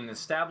already an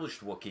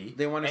established Wookiee.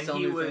 They want to sell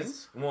new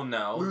things? Well,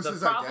 no. Lose the his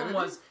problem identity?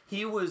 was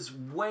he was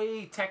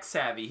way tech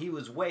savvy. He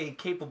was way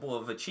capable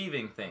of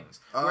achieving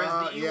things.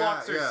 Whereas the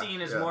Ewoks are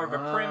seen as more of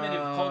a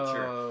primitive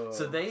culture.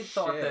 So they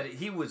thought that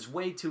he was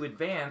way too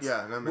advanced.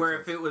 Where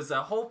if it was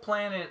a whole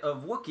planet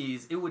of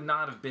Wookiees, it would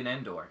not have been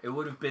Endor. It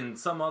would have been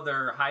some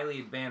other highly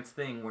advanced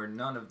thing where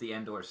none of the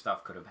Endor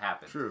stuff could have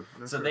happened. True.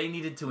 They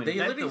needed to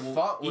invent the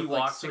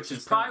Ewoks, which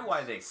is probably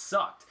why they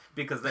sucked.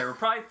 Because they were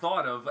probably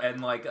thought of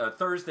and a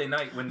Thursday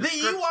night when the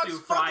scripts Ewoks due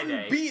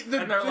Friday,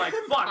 and they're like,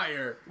 "Fuck!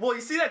 Well, you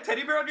see that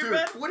teddy bear on your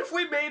bed? What if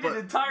we made an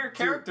entire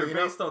character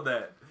based on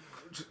that?"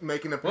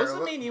 Making a parallel.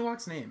 What's the main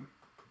Ewok's name?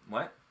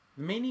 What?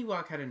 The main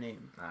Ewok had a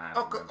name. I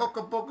don't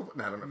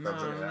know.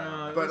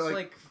 No, but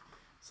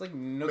it's like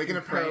making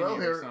a parallel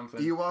here.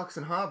 Ewoks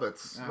and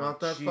hobbits.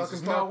 Not that fucking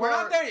far. No, we're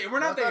not there yet. We're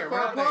not there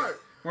yet.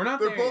 We're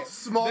not They're there both yet.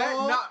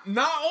 small.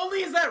 Not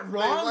only is that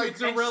wrong, it's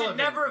irrelevant. Should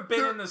never have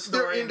been in the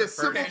story. They're into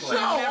simple.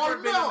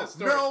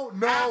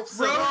 No.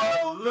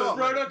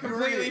 Frodo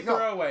completely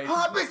throwaway.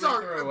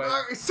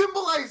 Hobbits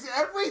symbolize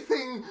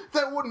everything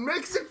that what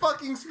makes it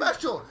fucking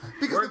special.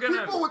 Because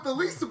people with the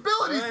least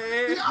abilities,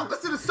 the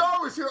opposite of Star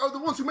Wars here, are the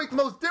ones who make the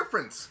most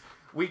difference.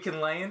 We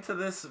can lay into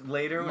this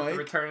later with the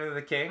Return of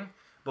the King.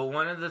 But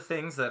one of the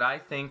things that I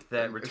think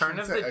that Return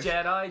of the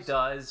Jedi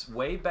does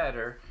way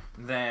better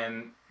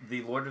than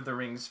the Lord of the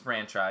Rings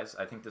franchise,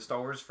 I think the Star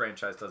Wars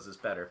franchise does this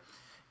better,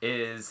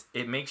 is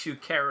it makes you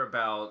care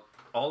about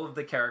all of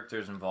the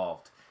characters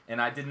involved.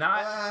 and I did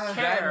not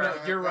care.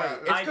 You're right.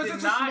 It's because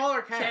it's a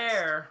smaller cast.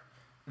 Care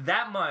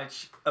that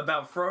much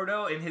about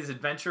Frodo and his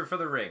adventure for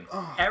the ring.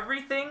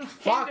 Everything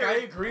hindered. I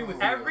agree with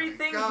you.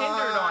 Everything hindered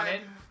on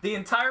it. The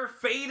entire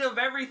fate of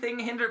everything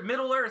hindered.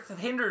 Middle Earth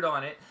hindered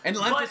on it.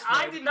 But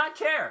I did not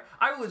care.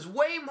 I was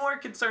way more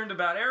concerned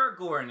about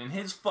Aragorn and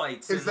his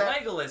fights,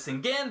 Legolas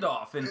and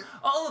Gandalf, and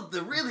all of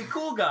the really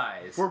cool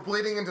guys. We're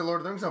bleeding into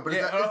Lord of the Rings now, but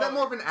is that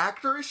more of an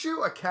actor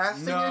issue, a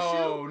casting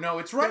issue? No,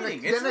 it's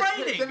writing. It's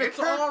writing. It's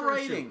all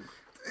writing.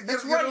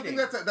 It's writing. You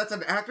don't think that's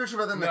an actor issue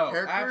rather than a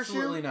character issue? No,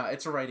 absolutely not.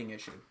 It's a writing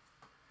issue.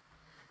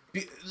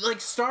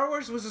 Like, Star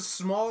Wars was a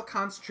small,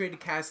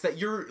 concentrated cast that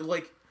you're,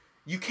 like...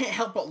 You can't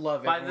help but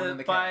love everyone in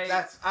the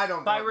cast.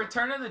 By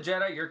Return of the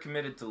Jedi, you're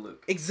committed to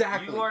Luke.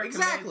 Exactly. You are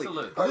committed to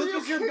Luke. Luke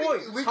is your boy.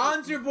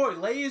 Han's your boy.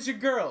 Leia is your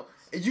girl.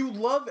 You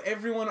love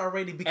everyone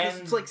already because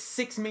it's like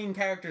 6 main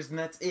characters and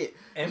that's it.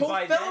 And whole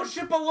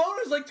Fellowship alone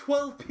is like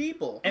 12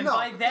 people. And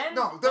by then...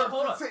 hold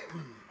on.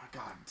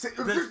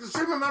 There's the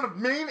same amount of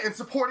main and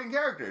supporting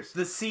characters.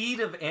 The seed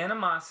of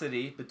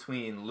animosity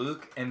between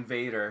Luke and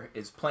Vader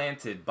is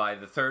planted by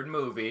the third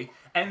movie,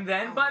 and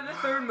then by the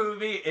third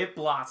movie, it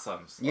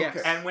blossoms. Yes.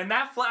 Okay. And when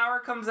that flower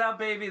comes out,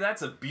 baby,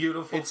 that's a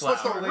beautiful flower.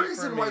 It's the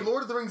reason why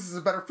Lord of the Rings is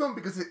a better film,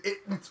 because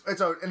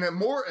it's a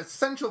more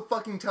essential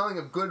fucking telling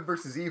of good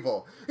versus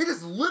evil. It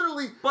is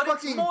literally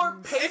it's more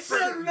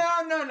paper. No.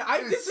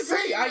 I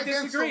disagree. I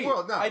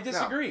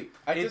disagree.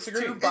 It's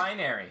too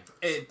binary.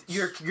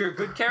 You're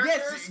good characters.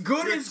 Yes,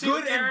 good is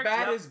good and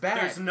bad is bad.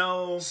 There's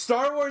no...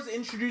 Star Wars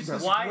introduced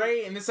this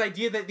gray and this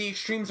idea that the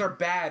extremes are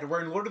bad, where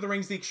in Lord of the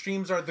Rings the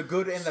extremes are the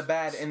good and the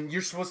bad, and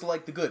you're supposed to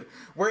like the good.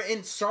 Where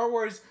in Star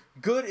Wars,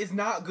 good is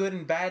not good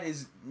and bad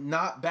is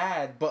not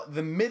bad, but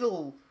the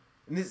middle,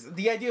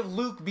 the idea of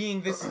Luke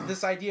being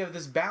this idea of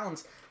this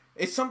balance,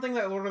 it's something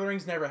that Lord of the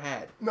Rings never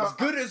had. No,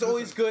 good is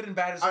always good and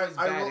bad is always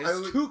bad.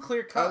 It's too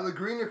clear cut. I'll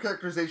agree in your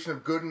characterization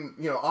of good and,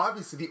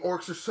 obviously the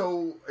orcs are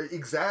so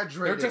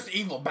exaggerated. They're just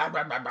evil. Bah,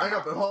 bah, bah, bah. I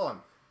know, but hold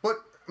on. But,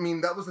 I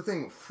mean, that was the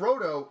thing.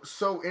 Frodo,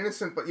 so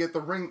innocent, but yet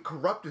the ring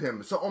corrupted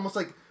him. So almost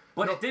like...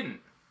 But it didn't.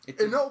 But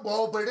it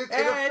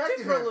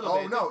affected him.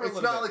 Oh, no,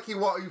 it's not like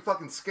you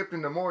fucking skipped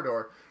into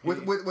Mordor with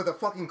a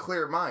fucking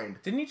clear mind.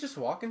 Didn't he just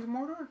walk into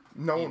Mordor?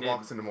 No one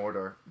walks into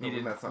Mordor.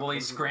 Well, he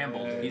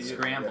scrambled. He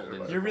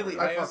scrambled. You're really...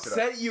 I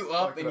set you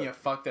up and you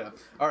fucked it up.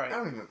 All right.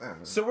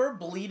 So we're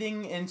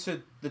bleeding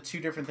into the two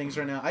different things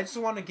right now. I just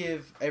want to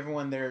give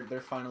everyone their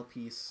final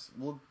piece.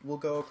 We'll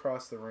go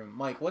across the room.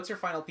 Mike, what's your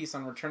final piece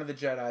on Return of the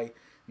Jedi?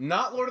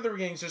 Not Lord of the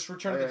Rings, just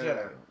Return of the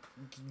Jedi.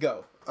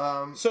 Go.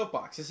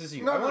 Soapbox, this is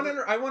you. I want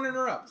to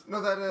interrupt.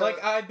 No, that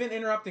like I've been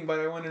interrupting, but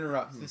I want to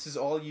interrupt. This is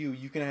all you.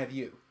 You can have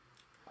you.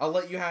 I'll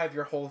let you have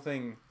your whole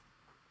thing.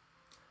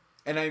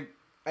 And I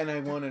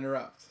won't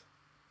interrupt.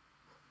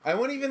 I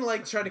won't even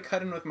try to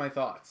cut in with my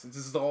thoughts. This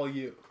is all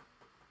you.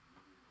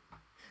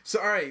 So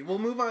all right, we'll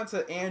move on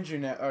to Andrew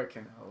now.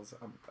 Okay,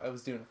 I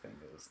was doing a thing.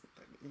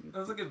 That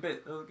was a good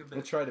bit.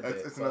 We'll try to bit.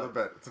 It's another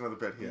bit. It's another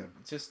bit here.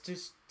 Just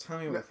tell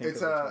me what you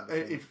think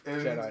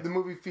of the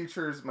movie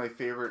features my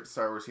favorite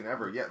Star Wars scene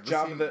ever. Yeah,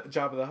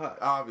 Jabba the Hutt.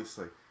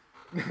 Obviously.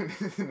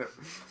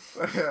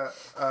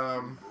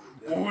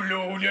 Oh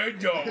no, the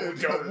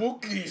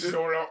Wookiees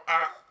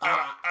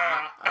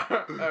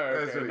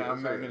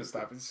I'm not gonna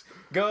stop.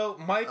 Go,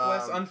 Mike.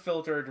 Less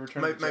unfiltered.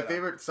 Return. My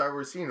favorite Star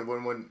Wars scene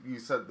when you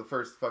said the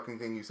first fucking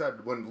thing you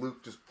said when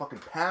Luke just fucking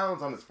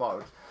pounds on his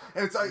father,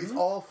 and it's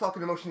all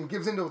fucking emotion. He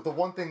gives into the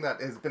one thing that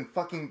has been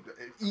fucking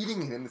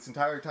eating him this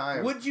entire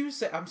time. Would you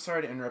say? I'm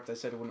sorry to interrupt. I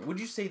said it. Would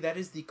you say that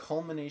is the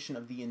culmination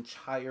of the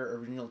entire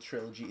original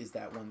trilogy? Is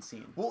that one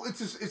scene? Well,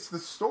 it's the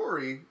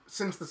story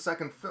since the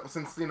second film,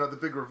 since the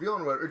big reveal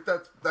and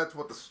whatever. That's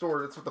what the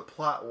story. That's what the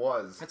plot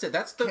was. That's it.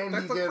 That's the. Can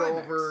that's he the get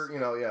climax.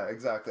 over? Yeah,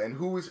 exactly. And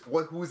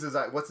what's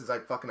his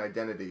fucking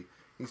identity?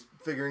 He's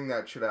figuring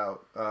that shit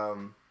out.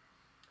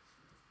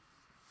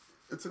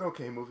 It's an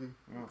okay movie.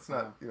 It's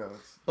not,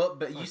 it's.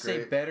 But you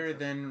say better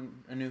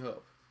than A New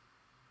Hope.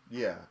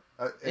 Yeah.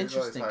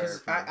 Interesting,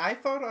 because I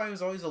thought I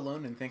was always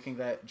alone in thinking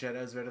that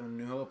Jedi is better than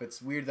New Hope.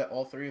 It's weird that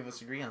all three of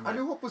us agree on that. A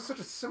New Hope was such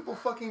a simple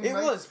fucking. It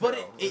was, but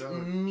it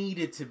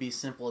needed to be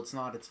simple. It's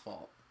not its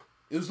fault.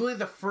 It was really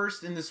the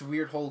first in this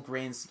weird whole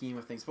grand scheme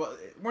of things. But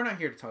we're not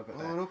here to talk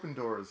about that. It opened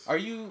doors. Do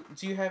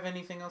you have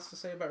anything else to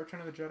say about Return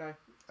of the Jedi?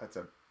 That's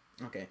it.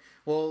 Okay.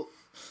 Well,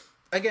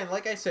 again,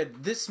 like I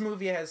said, this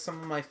movie has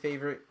some of my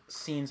favorite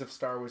scenes of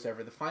Star Wars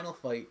ever. The final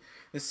fight,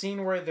 the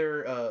scene where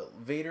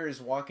Vader is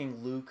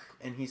walking Luke,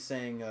 and he's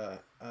saying,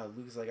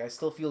 Luke's like, "I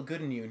still feel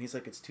good in you," and he's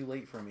like, "It's too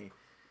late for me."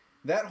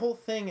 That whole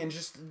thing, and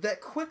just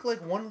that quick,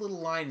 one little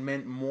line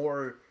meant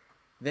more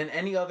than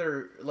any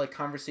other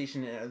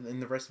conversation in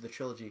the rest of the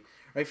trilogy.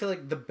 I feel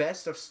like the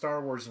best of Star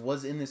Wars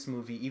was in this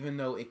movie, even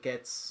though it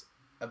gets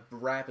a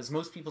rap, as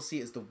most people see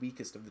it as the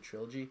weakest of the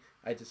trilogy.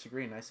 I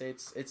disagree, and I say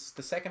it's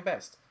the second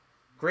best.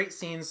 Great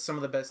scenes, some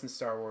of the best in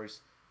Star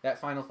Wars. That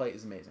final fight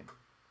is amazing.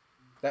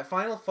 That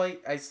final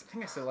fight, I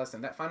think I said last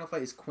time, that final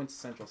fight is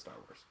quintessential Star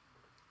Wars.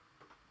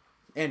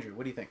 Andrew,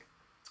 what do you think?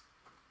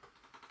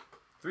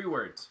 3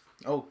 words.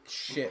 Oh,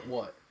 shit,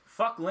 what?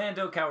 Fuck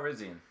Lando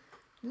Calrissian.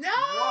 No!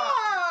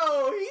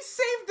 What? He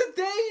saved the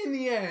day in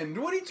the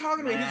end. What are you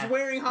talking about? He's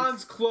wearing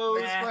Han's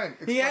clothes.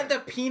 He had the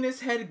penis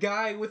head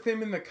guy with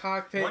him in the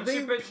cockpit. Once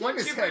you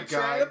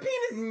betray the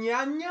penis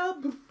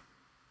nyanyub.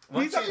 He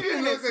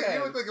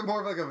looked like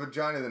more of like a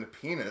vagina than a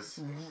penis.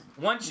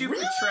 Once you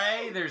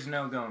betray, there's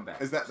no going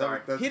back. Is that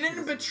he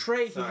didn't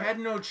betray. He had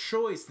no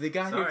choice. They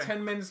got here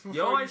 10 minutes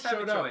before he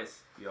showed up.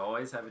 You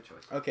always have a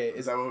choice. Okay,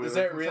 is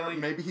that really?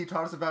 Maybe he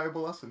taught us a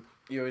valuable lesson.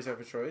 You always have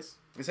a choice?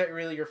 Is that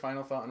really your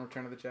final thought on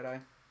Return of the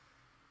Jedi?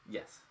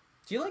 Yes.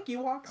 Do you like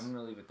Ewoks? I'm going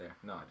to leave it there.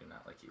 No, I do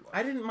not like Ewoks.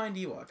 I didn't mind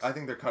Ewoks. I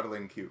think they're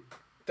cuddling cute.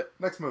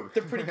 Next movie.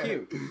 They're pretty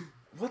cute.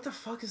 What the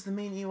fuck is the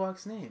main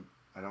Ewok's name?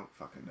 I don't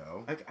fucking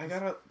know. I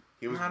gotta...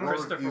 He was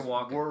Christopher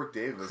Walken. Warwick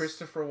Davis.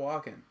 Christopher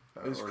Walken.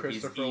 It was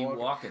Christopher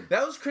Walken.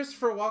 That was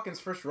Christopher Walken's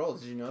first role.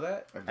 Did you know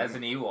that? As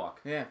an Ewok.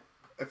 Yeah.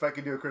 If I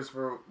could do a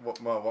Christopher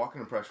Walken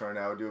impression right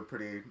now, I would do a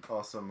pretty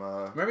awesome...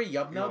 Remember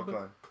Yub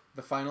Nub?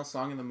 The final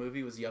song in the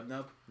movie was Yub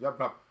Nub? Yub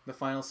Nub. The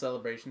final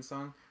celebration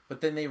song. But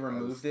then they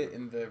removed it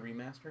in the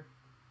remaster.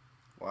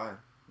 Why?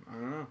 I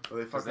don't know. Well,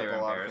 they fucked up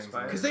a lot of things.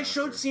 Because they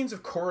showed scenes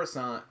of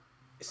Coruscant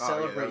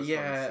celebrate.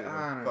 Yeah, I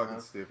don't fucking know.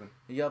 stupid.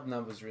 Yub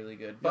Nub was really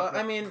good. But,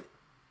 I mean,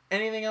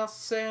 anything else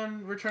to say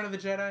on Return of the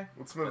Jedi?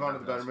 Let's move on to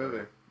the better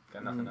movie.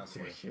 Got nothing else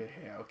for you.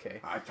 Yeah,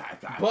 okay.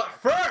 But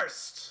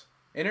first,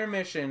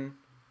 intermission.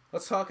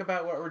 Let's talk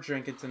about what we're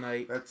drinking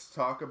tonight. Let's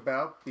talk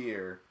about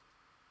beer.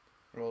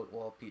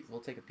 We'll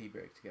take a pee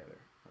break together.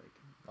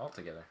 All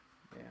together.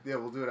 Yeah,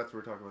 we'll do it after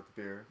we talk about the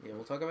beer. Yeah,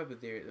 we'll talk about the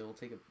beer. We'll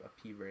take a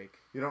pee break.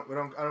 I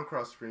don't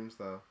cross streams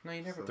though. No,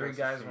 you never. So 3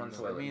 guys, 1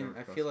 toilet. I mean,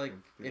 I feel like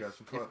if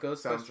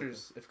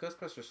Ghostbusters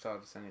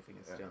taught us anything,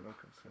 it's don't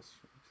cross.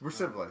 We're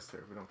civilized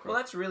here. We don't cross. Well,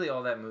 that's really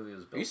all that movie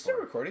was built for. Are you still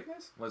recording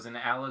this? Was an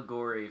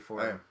allegory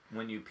for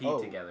when you pee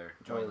together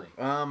jointly.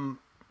 So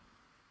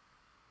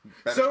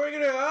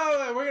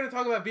we're gonna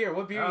talk about beer.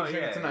 What beer are you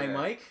drinking tonight,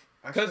 Mike?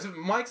 Because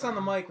Mike's on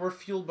the mic. We're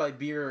fueled by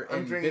beer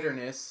and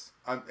bitterness.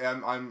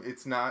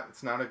 It's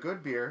not a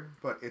good beer,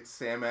 but it's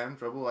Sam Adams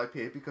Rebel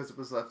IPA because it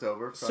was left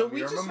over. So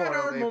we just had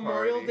our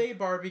Memorial Day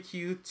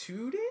barbecue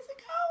 2 days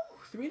ago,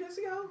 3 days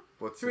ago.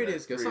 What's 3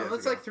 days ago?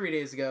 It's like 3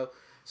 days ago.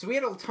 So we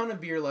had a ton of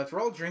beer left. We're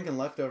all drinking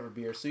leftover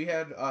beer. So you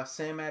had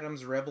Sam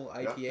Adams Rebel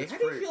IPA. How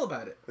do you feel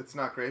about it? It's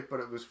not great, but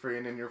it was free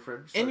and in your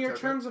fridge. So in your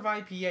terms of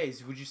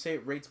IPAs, would you say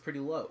it rates pretty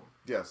low?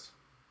 Yes.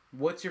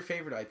 What's your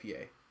favorite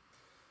IPA?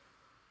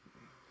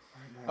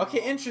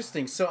 Okay,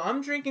 interesting. So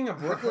I'm drinking a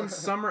Brooklyn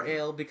Summer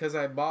Ale because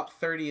I bought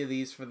 30 of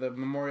these for the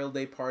Memorial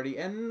Day party,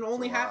 and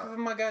only half of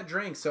them I got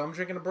drinks. So I'm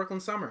drinking a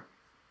Brooklyn Summer.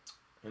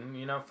 And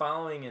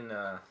following in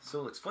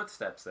Sulik's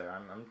footsteps, there,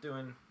 I'm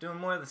doing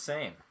more of the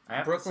same. I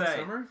have Brooklyn to say,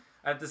 Summer.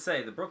 I have to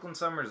say the Brooklyn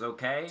Summer is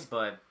okay,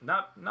 but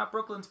not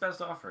Brooklyn's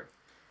best offering.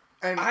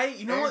 And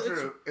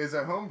Andrew is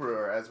a home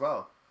brewer as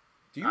well.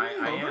 Do you really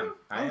homebrew?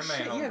 I am a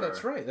home brewer. Yeah,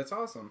 that's right. That's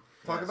awesome.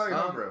 Talk about your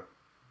homebrew.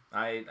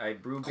 I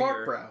brew Clark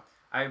beer. Brow.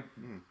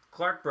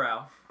 Clark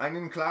Brow.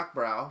 Einen Clark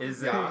Brow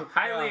is a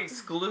highly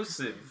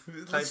exclusive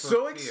type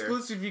so of beer.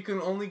 Exclusive you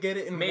can only get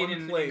it in Made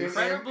one place.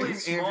 Incredibly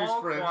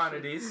small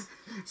quantities.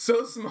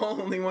 So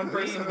small, only one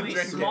person can we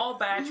drink small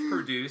batch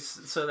produce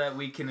so that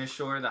we can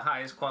assure the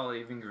highest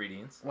quality of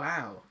ingredients.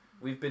 Wow.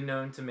 We've been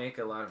known to make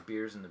a lot of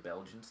beers in the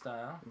Belgian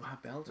style. Wow,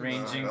 Belgian.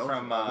 Ranging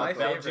from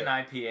Belgian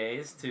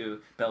IPAs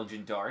to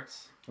Belgian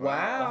darts.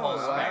 Wow. The whole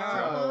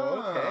spectrum.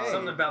 Okay.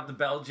 Something about the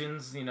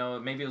Belgians,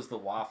 maybe it was the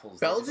waffles.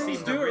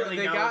 Belgians do really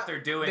know what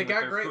they're doing with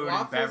their great food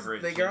waffles, and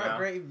beverage. They got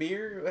great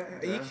beer.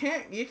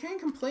 Yeah. You can't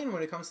complain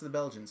when it comes to the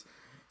Belgians.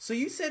 So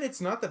you said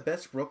it's not the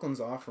best Brooklyn's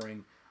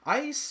offering.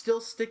 I still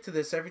stick to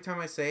this every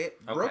time I say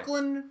it. Okay.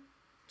 Brooklyn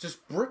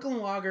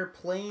Lager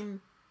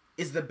plain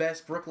is the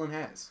best Brooklyn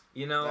has.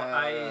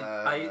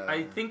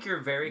 I think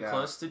you're very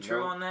close to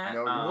true on that.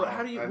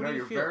 How do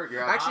you feel?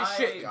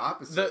 Actually,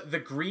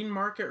 the Green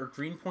Market or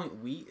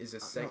Greenpoint Wheat is a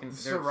second.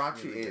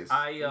 Sriracha Ace.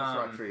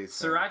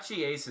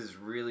 Sriracha Ace is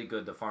really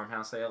good. The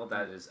farmhouse ale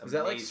that is amazing. Is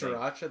that like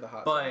Sriracha, the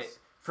hot sauce? But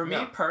for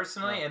me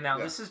personally, and now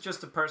this is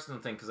just a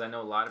personal thing because I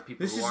know a lot of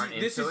people who aren't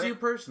into it. This is you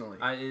personally.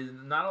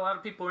 Not a lot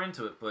of people are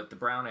into it, but the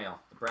brown ale.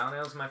 The brown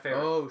ale is my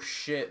favorite. Oh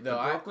shit! The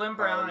Brooklyn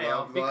brown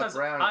ale because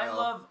I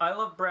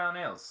love brown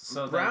ales.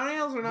 So brown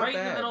ales are not right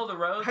bad. In the middle of the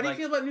road. How do you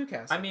feel about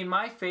Newcastle? I mean,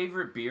 my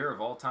favorite beer of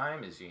all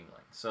time is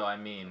Yuengling. So I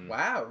mean,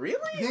 wow,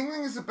 really?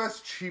 Yuengling is the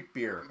best cheap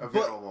beer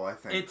available. I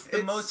think it's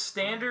the most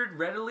standard,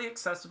 readily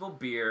accessible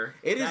beer.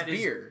 It is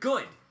beer.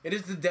 Good. It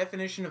is the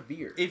definition of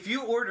beer. If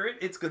you order it,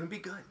 it's gonna be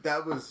good.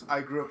 I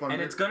grew up on, and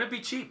it's gonna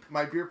be cheap.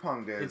 My beer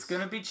pong days. It's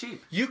gonna be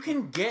cheap. You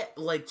can get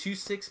like 2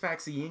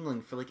 6-packs of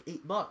Yuengling for like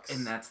 $8,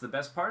 and that's the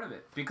best part of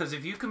it. Because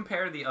if you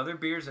compare the other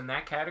beers in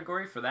that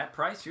category for that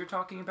price, you're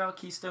talking about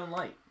Keystone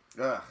Light.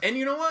 And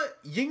you know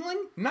what?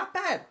 Yuengling, not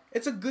bad.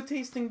 It's a good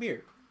tasting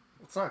beer.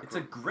 It's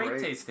a great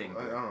tasting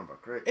beer. I don't know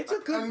about great. It's a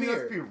good beer.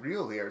 Let's be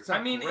real here. It's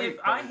not great, if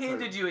I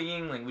handed you a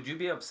Yingling, would you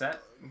be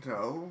upset?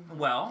 No.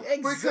 Well,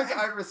 because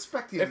I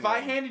respect you. If I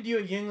handed you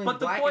a Yingling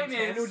Black and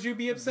Tan, would you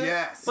be upset?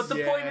 Yes. But the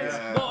point is,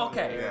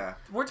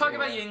 we're talking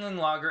about Yingling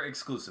Lager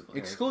exclusively.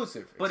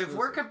 Exclusive. But if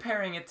we're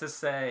comparing it to,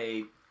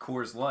 say,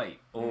 Coors Light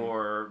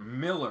or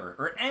Miller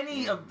or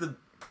any of the...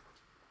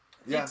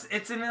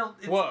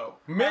 Whoa.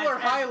 Miller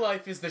High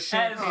Life is the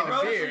champagne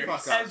of beer.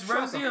 As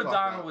Rosie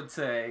O'Donnell would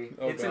say,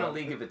 it's in a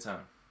league of its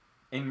own.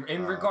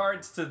 In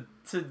regards to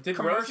did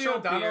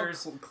commercial Rosie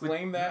beers,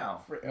 claim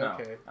that? No,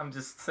 okay. I'm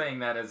just saying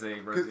that as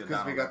a Rosie O'Donnell.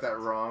 Because we got that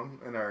wrong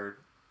in our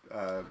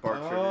bar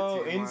trivia team.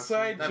 Oh,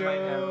 inside joke.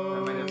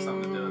 That might have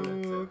something to do with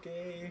it too.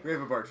 Okay. We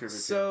have a bar trivia team.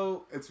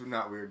 So it's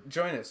not weird.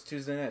 Join us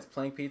Tuesday nights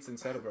playing pizza in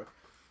Saddlebrook.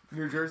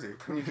 New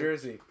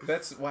Jersey.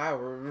 That's wow.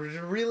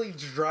 We're really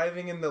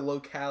driving in the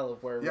locale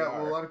of where we are. Yeah,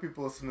 well, a lot of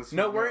people listen to this.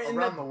 No, we're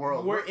around the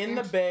world. We're in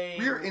the Bay.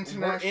 We are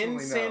internationally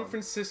We're in San known.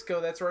 Francisco.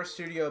 That's where our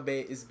studio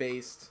is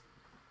based.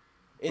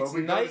 It's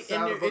we night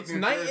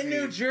in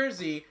New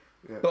Jersey.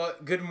 Yeah.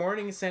 But good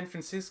morning, San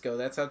Francisco.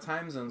 That's how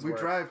time zones work. We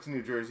drive to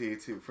New Jersey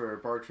for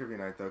bar trivia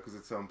night though, because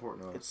it's so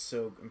important to us. It's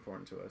so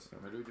important to us.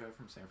 Where do we drive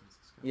from? San Francisco.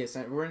 Yes,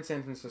 we're in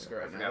San Francisco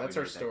right now. That's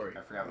our story.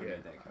 I forgot we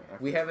made that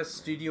commute. We have a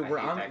studio. We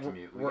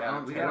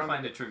gotta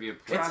find a trivia.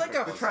 It's like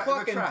a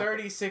fucking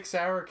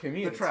 36-hour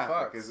commute. The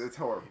traffic it's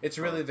horrible. It's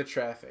really the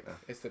traffic. Yeah.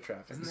 It's the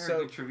traffic. Isn't there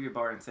a good trivia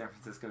bar in San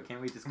Francisco? Can't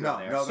we just go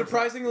there? No.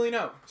 Surprisingly,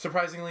 no.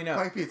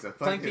 Plank Pizza,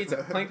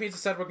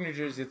 Saddlebrook, New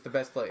Jersey. It's the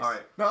best place. All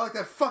right. Not like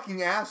that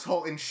fucking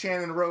asshole in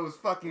Shannon Rose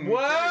fucking.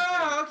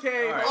 Whoa.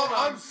 Okay. Right. Oh,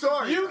 I'm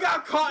sorry. You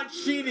got caught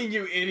cheating,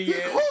 you idiot.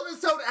 You called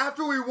us out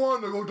after we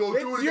won. Don't do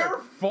it again. It's your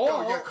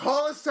fault. No, you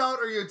call us out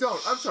or you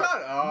don't. I'm sorry.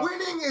 Shut up.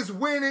 Winning is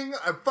winning.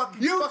 Fuck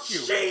you. Fuck you.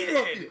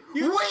 Cheated.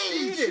 You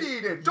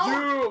cheated.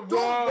 Don't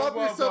rub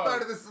yourself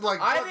out of this.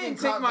 I didn't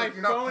take my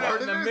phone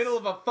out in the middle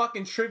of a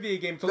fucking trivia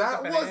game to look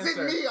up an answer. That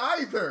wasn't me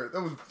either.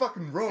 That was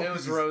fucking Rose. It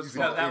was Rose.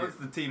 No, that was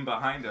the team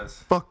behind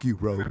us. Fuck you,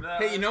 Rose.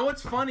 Hey, you know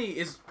what's funny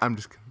is I'm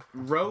just kidding.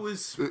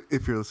 Rose.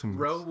 If you're listening,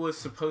 Rose was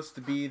supposed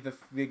to be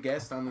the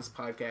guest on this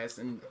podcast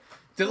and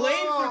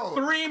delayed for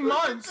 3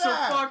 months. So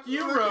fuck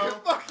you, Ro.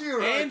 Fuck you,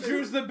 Ro.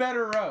 Andrew's the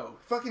better Ro.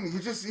 Fucking,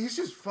 he's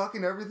just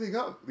fucking everything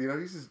up. You know,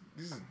 he's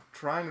just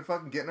trying to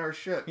fucking get in our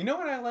shit. You know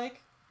what I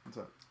like? What's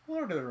up?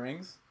 Lord of the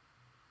Rings.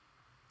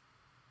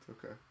 It's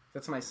okay.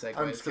 That's my segue.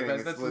 I'm just kidding.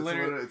 It's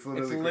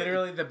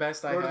literally the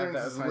best I have.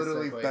 It's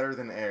literally better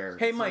than Air.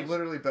 Hey, Mike.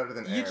 Literally better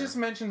than Air. You just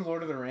mentioned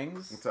Lord of the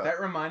Rings. What's up? That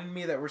reminded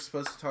me that we're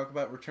supposed to talk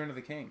about Return of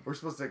the King. We're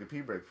supposed to take a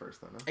pee break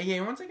first, though. No? Hey, yeah,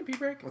 you want to take a pee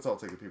break? Let's all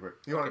take a pee break.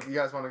 You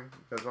guys want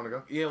to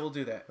go? Yeah, we'll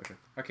do that. Okay.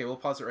 Okay, we'll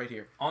pause it right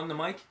here. On the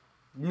mic?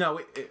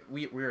 No,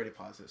 we already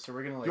paused it, so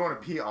we're gonna. You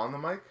want to pee on the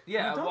mic?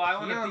 Yeah, No, I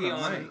want to pee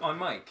on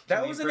mic.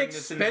 That was an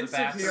expensive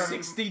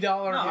 $60.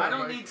 No, I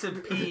don't need to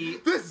pee.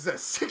 This is a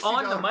 $60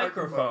 on the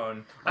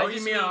microphone. Oh, I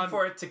just mean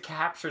for it to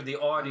capture the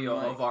audio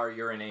of our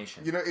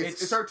urination. You know,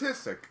 it's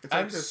artistic.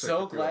 I'm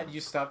so glad you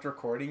stopped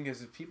recording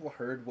because if people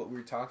heard what we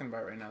were talking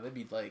about right now, they'd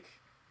be like,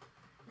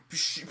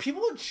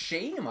 people would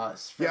shame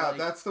us. For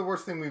that's the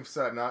worst thing we've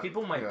said. Not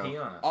people might pee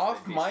on us.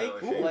 Off mic,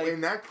 so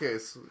in that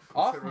case.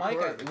 Off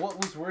mic,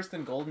 what was worse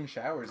than golden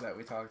showers that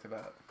we talked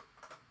about?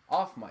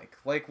 Off mic,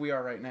 like we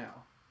are right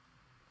now.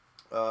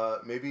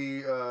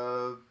 Maybe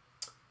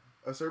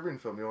a Serbian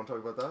film. You want to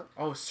talk about that?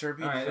 Oh,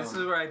 Serbian film. This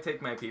is where I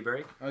take my pee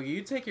break. Okay,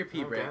 you take your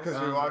pee break. Because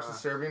we watched the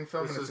Serbian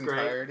film in its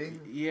entirety.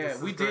 Yeah,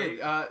 we did.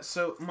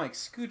 So, Mike,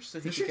 scooch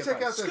so he can get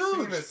check out that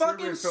Scooch,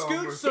 fucking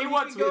Scooch so he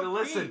wants me to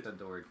listen.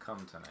 The word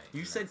come tonight.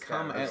 You said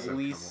come at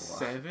least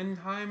 7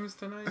 times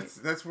tonight?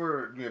 That's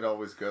where it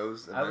always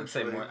goes. I would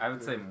say more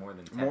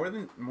than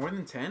 10. More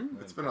than 10?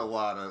 It's been a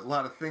lot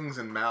of things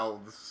in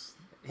mouths.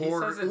 He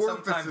says it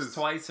sometimes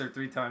twice or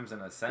 3 times in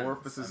a sentence.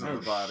 Orifices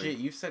of the body. Shit,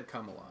 you've said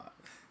come a lot.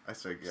 I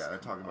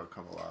talk about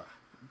cum a lot.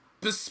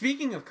 But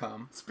speaking of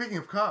cum,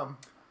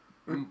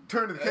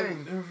 Return of the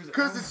King,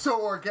 because it's so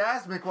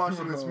orgasmic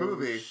watching this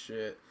movie.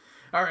 Shit.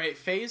 All right,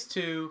 Phase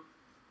 2,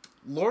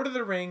 Lord of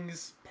the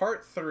Rings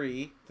Part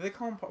 3. Do they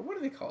call them? What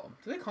do they call them?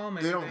 Do they call them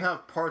anything? They don't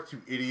have parts,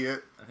 you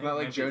idiot. I think not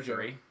like JoJo.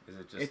 3. Is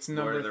it just it's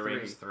Lord of the 3.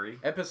 Rings 3?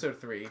 Episode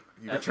 3.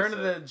 You Return of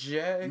the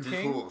King.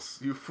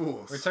 You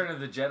fools. Return of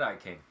the Jedi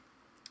King.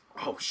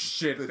 Oh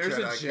shit! If there's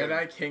a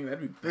Jedi King,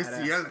 that'd be badass. It's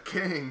the Yellow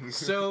King.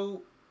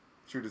 So.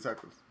 True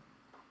Detective.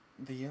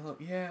 The Yellow,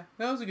 yeah,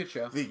 that was a good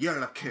show. The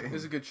Yellow King. It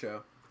was a good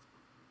show.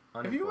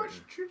 Have you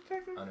watched True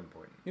Detective?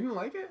 Unimportant. You didn't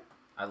like it?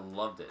 I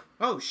loved it.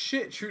 Oh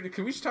shit!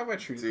 Can we just talk about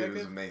True Detective? Dude, it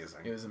was amazing.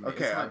 It was amazing.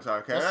 Okay, I'm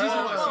sorry. Okay.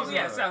 Well,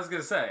 yes, I was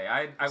gonna say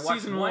I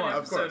watched season one one.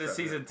 episode of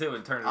season 2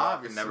 and turned it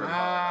off and never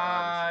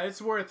followed.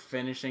 It's worth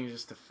finishing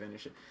just to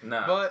finish it.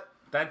 No, but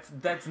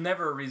that's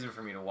never a reason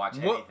for me to watch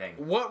anything.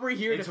 What we're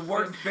here it's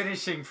worth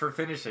finishing for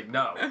finishing.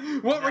 No.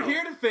 What we're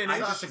here to finish. I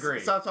disagree.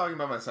 Stop talking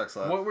about my sex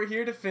life. What we're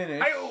here to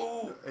finish.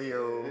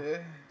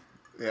 Ayo.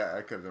 Yeah,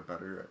 I could have done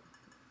better. Right?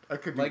 I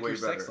could do way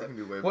better. I can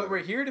do way better. What we're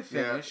here to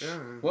finish. Yeah.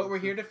 What we're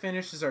here to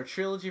finish is our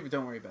trilogy. But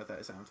don't worry about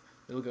that sound.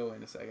 It'll go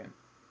in a second.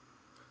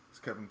 Is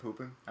Kevin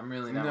pooping? I'm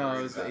really not.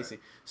 No, it's the AC.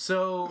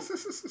 So,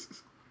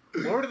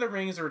 Lord of the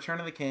Rings: The Return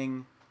of the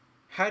King.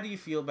 How do you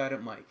feel about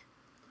it, Mike?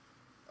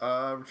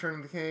 Return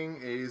of the King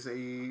is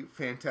a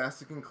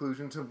fantastic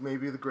conclusion to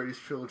maybe the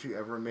greatest trilogy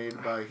ever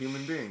made by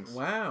human beings.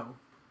 Wow.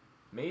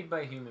 Made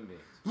by human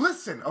beings.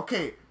 Listen,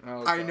 okay,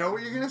 I know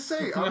what you're going to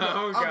say. I'm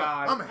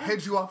going to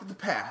head you off at the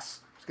pass.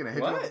 Just going to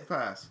head you off at the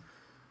pass.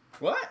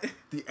 What?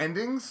 The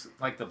endings?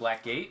 Like the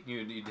Black Gate?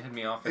 You'd head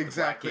me off at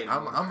exactly. the Black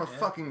Gate. I'm going to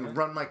fucking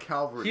run my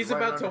cavalry. He's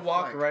about to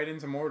walk right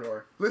into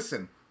Mordor.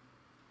 Listen.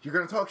 You're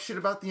gonna talk shit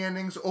about the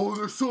endings. Oh,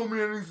 there's so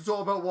many endings. It's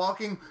all about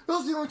walking.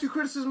 Those are the only two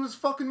criticisms of this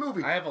fucking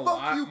movie. I have a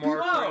lot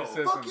more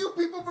criticism. Fuck you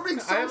people for being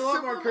so simple. I have a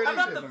lot more criticism.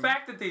 How about the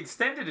fact that the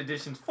extended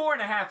edition's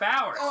 4.5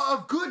 hours?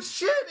 Of good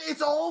shit.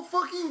 It's all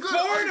fucking good.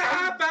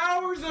 4.5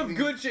 hours of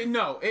good shit.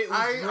 No, it was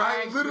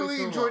I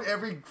literally enjoyed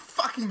every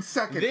fucking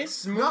second.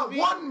 This movie.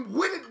 Not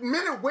one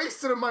minute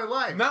wasted of my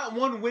life. Not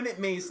one minute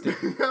wasted.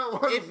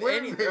 Not one minute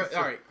wasted.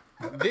 All right.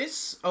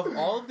 This, of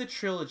all of the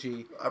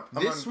trilogy, I'm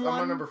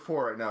on number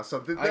 4 right now, so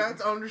that's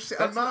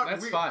understandable.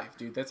 That's 5,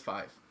 dude. That's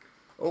 5.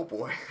 Oh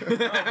boy. Oh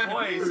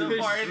boy, so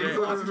far it is.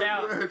 Let's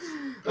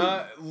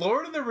count.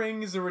 Lord of the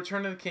Rings: The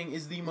Return of the King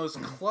is the most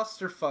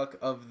clusterfuck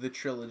of the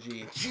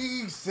trilogy.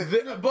 Jesus.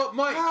 But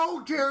Mike,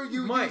 how dare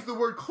you use the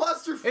word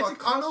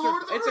clusterfuck on the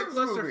Lord of the Rings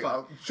movie?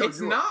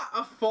 It's not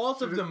a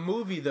fault of the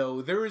movie,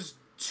 though. There is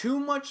too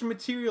much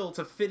material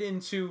to fit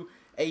into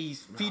a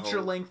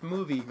feature-length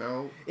movie.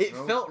 It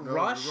felt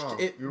rushed.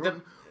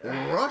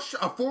 Rush?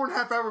 A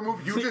 4.5-hour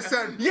movie? You just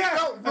said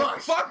felt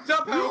rushed. Fucked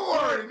up. You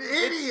are an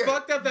idiot. It's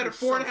fucked up that a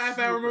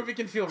 4.5-hour movie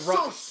can feel rushed.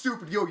 So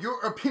stupid. Yo,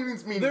 your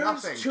opinions mean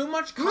nothing. There's too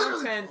much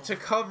content to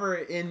cover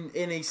in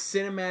a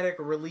cinematic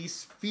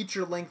release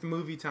feature-length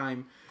movie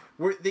time.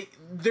 Where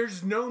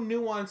there's no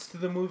nuance to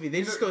the movie.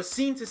 They just go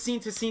scene to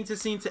scene to scene to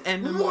scene to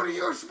end the movie. What are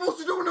you supposed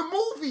to do in a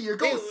movie? You're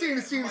going scene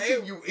to scene to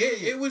scene, you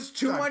idiot. It was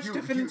too much to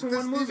fit into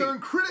one movie. These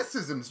aren't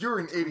criticisms. You're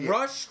an idiot.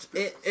 Rushed.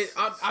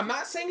 I'm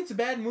not saying it's a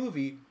bad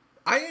movie.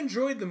 I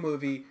enjoyed the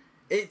movie.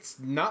 It's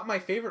not my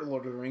favorite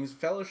Lord of the Rings.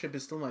 Fellowship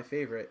is still my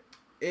favorite.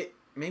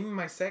 Maybe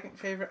my second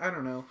favorite. I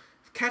don't know.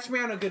 Catch Me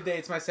on a Good Day.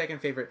 It's my second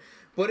favorite.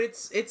 But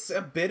it's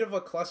a bit of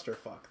a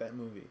clusterfuck, that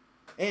movie.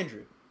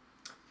 Andrew.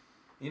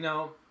 You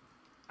know,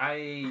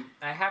 I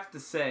have to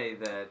say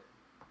that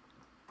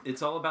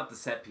it's all about the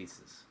set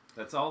pieces.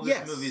 That's all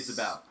this movie is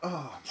about.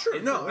 Oh,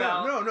 sure.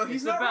 No.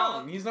 He's not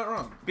wrong. He's not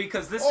wrong.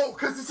 Because this. Oh,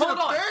 because it's a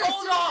fantasy.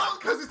 Hold on.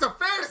 Because it's a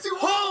fantasy.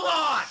 Hold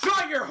on.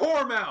 Shut your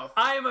whore mouth.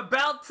 I am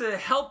about to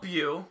help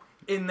you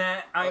in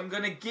that I'm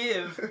going to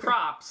give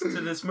props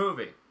to this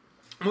movie.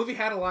 The movie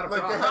had a lot of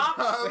props.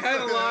 It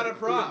had a lot of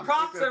props. The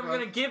props that I'm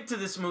going to give to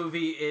this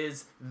movie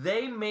is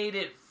they made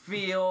it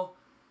feel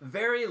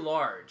very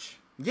large.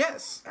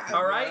 Yes.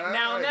 All right.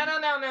 Now.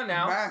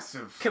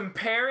 Massive.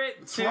 Compare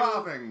it to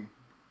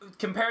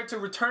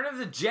Return of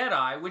the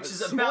Jedi, which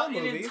is about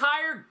an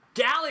entire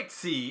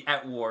galaxy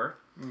at war.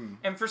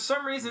 And for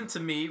some reason, to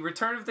me,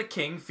 Return of the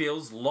King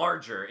feels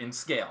larger in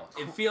scale.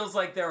 It feels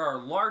like there are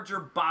larger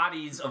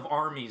bodies of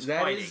armies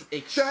fighting. That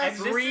is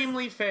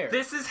extremely fair.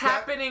 This is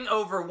happening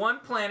over one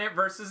planet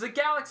versus a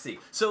galaxy.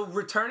 So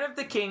Return of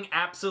the King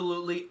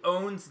absolutely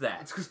owns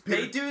that.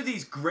 They do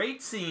these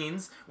great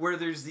scenes where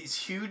there's these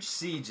huge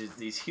sieges,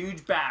 these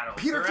huge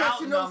battles. Peter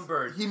Jackson knows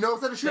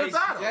how to shoot a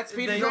battle. That's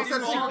Peter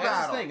Jackson's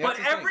thing.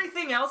 But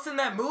everything else in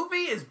that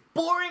movie is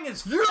boring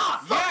as fuck. You're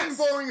fucking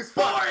boring as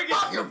fuck.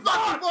 You're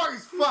fucking boring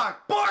as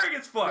fuck. Boring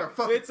as fuck.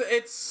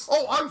 It's.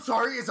 Oh, I'm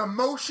sorry. It's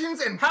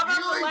emotions and how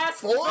about the last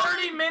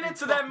 30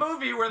 minutes of that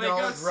movie where they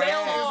go sail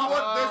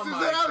off? This is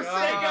what I was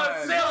saying. They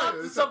go sail off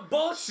to some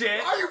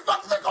bullshit. Are you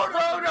fucking going?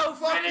 Frodo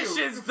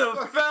finishes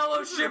the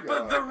Fellowship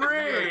of the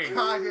Ring.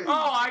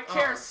 Oh, I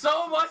care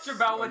so much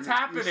about what's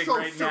happening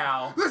right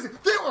now. Listen,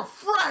 they were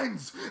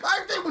friends.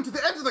 They went to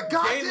the end of the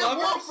goddamn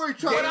world for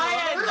each other. But I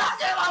had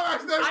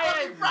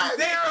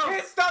zero.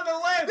 Kissed on the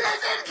lips. They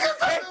didn't kiss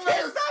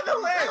on the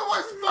lips. It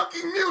was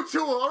fucking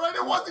mutual, alright?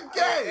 It wasn't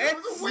gay. It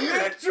was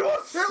weird.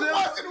 It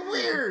wasn't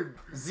weird.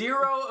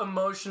 Zero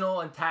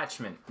emotional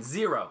attachment.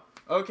 Zero.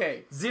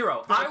 Okay.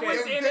 Zero. I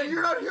was in it.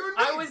 You're not human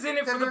being. I was in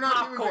it for the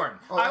popcorn.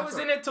 I was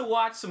in it to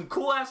watch some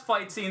cool ass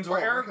fight scenes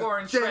where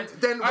Aragorn shreds.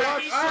 Then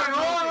watch.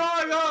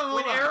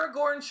 When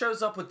Aragorn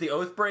shows up with the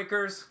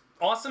Oathbreakers,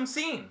 awesome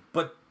scene,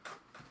 but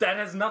that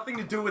has nothing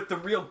to do with the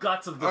real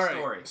guts of the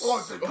story.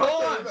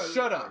 Hold on,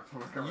 shut up.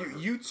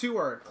 You two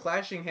are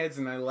clashing heads,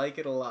 and I like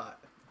it a lot.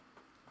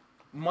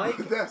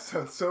 Mike, that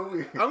sounds so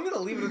weird. I'm gonna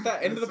leave it at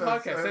that. End of the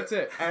podcast. That's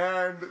it.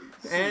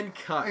 And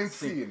cut. And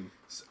scene.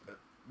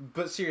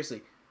 But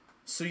seriously,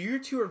 so you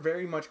two are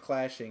very much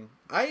clashing.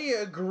 I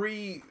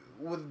agree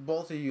with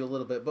both of you a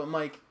little bit, but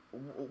Mike,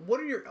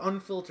 what are your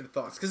unfiltered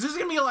thoughts? Because there's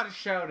gonna be a lot of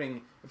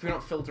shouting if we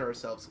don't filter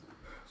ourselves.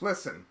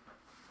 Listen.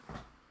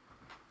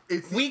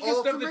 It's the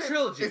weakest of the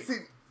trilogy.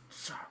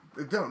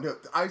 No,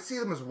 I see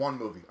them as one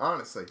movie,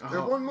 honestly.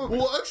 They're one movie.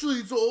 Well, actually,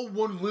 it's all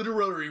one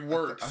literary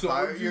work. I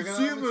thought you were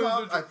going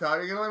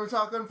to let me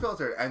talk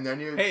unfiltered, and then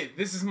you... Hey,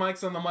 this is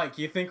Mike's on the mic.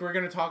 You think we're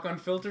going to talk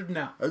unfiltered?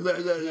 No.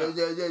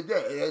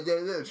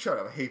 Shut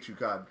up, I hate you,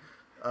 God.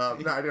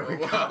 No, I don't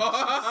hate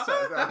God.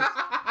 So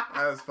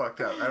that was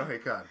fucked up. I don't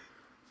hate God.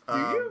 Do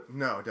you?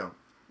 No, I don't.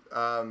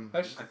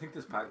 I think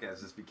this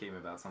podcast just became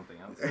about something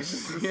else. It's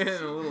just Yeah,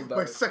 a little dark.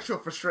 my sexual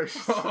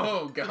frustrations.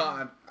 Oh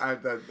God! I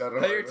don't know.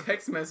 How your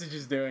text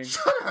messages doing?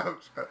 Shut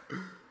up.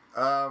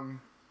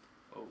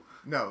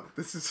 No,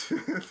 this is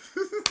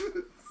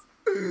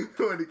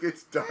when it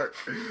gets dark,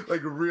 like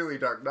really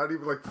dark, not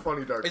even like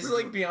funny dark. It's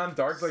like beyond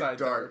dark it's like side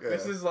dark. yeah.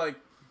 This is like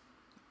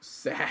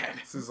sad.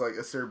 This is like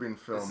a Serbian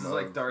film. This is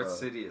like Darth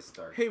Sidious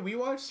dark. Hey, we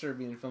watched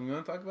Serbian film. You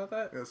want to talk about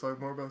that? Yeah, let's talk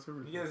more about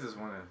Serbian. You guys just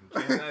want to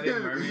jam that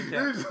in wherever you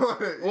can.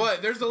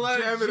 What? There's a lot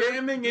of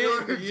jamming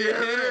in.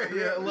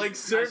 Yeah, like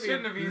Serbian. I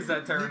shouldn't have used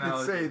that You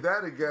terminology. could say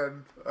that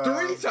again.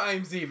 3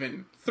 times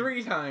even.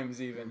 3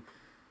 times even.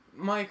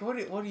 Mike, what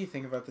do you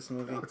think about this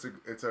movie? No,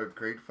 it's a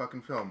great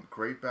fucking film.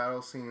 Great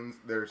battle scenes.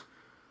 There's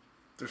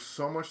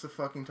so much to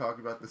fucking talk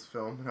about this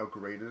film and how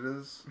great it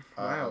is.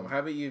 Wow. How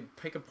about you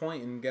pick a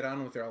point and get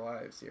on with our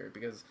lives here?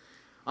 Because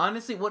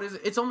honestly, what is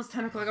it? It's almost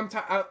 10 o'clock. I'm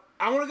tired.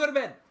 I want to go to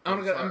bed.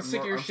 I'm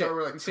sick of your shit.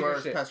 We're like 2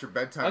 hours past your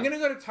bedtime. I'm gonna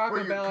go to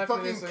Taco Bell after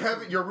fucking this.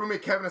 Kevin, your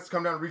roommate Kevin has to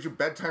come down and read you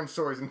bedtime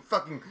stories and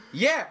fucking.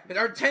 Yeah,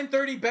 our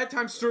 10:30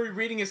 bedtime story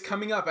reading is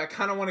coming up. I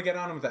kind of want to get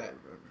on with that.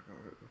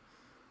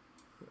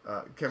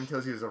 Kevin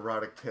tells you his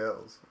erotic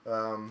tales.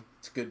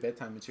 It's good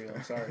bedtime material.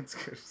 I'm sorry. It's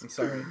good. I'm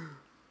sorry.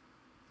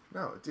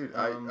 No, dude,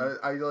 I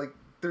like.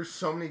 There's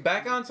so many.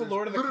 Back on to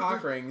Lord of the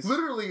Cock Rings.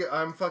 Literally,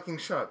 I'm fucking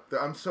shut.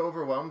 I'm so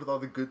overwhelmed with all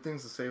the good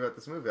things to say about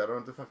this movie. I don't know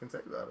what to fucking say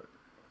about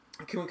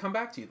it. Can we come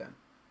back to you then?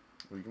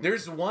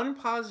 There's one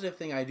positive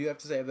thing I do have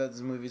to say about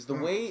this movie is the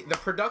way the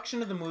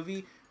production of the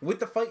movie with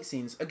the fight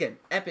scenes. Again,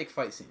 epic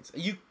fight scenes.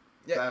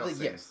 Battle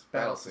scenes.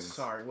 Battle scenes.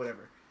 Sorry,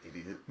 whatever.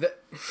 Idiot.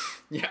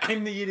 Yeah,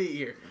 I'm the idiot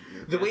here.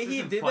 The way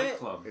he did Fight that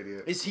Club.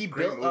 is he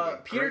Great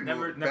built. Peter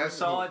Never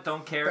saw it.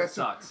 Don't care. It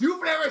sucks.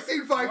 You've never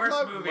seen Fight Worst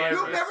Club. movie You've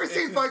ever. never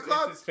seen Fight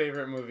Club. It's his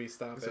favorite movie.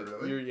 Stop Is it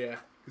really? Yeah.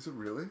 Is it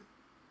really?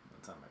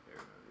 It's not my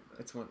favorite movie, but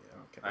It's one.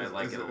 Okay. I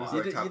like it a lot.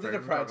 You did a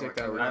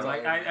project on it.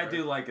 I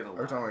do like it a Are we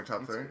lot. talking like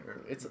top 3?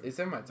 It's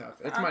in my top.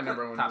 It's my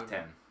number one. Top movie.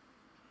 10.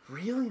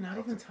 Really? Not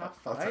even top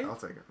 5? I'll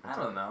take it. I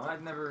don't know.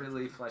 I've never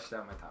really fleshed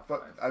out my top 5.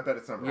 But I bet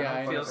it's number Yeah, one.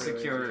 I feel don't really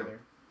secure. either.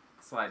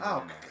 Slide Oh,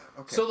 it in there.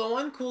 okay. So the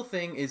one cool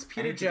thing is I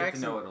Peter need to get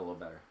Jackson, to know it a little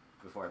better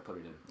before I put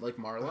it in. like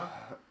Marla.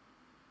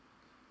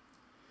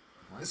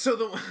 What? So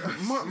the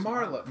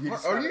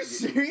Marla. Are you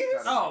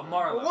serious? Oh,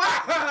 Marla.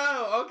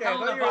 Wow. Okay. I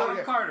Helena thought you were-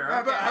 Bonham Carter.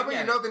 How Okay, about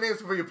you know the names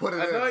before you put it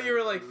in? I thought you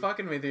were like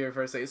fucking with you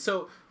for a second.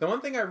 So the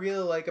one thing I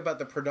really like about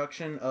the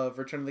production of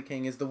Return of the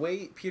King is the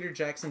way Peter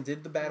Jackson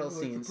did the battle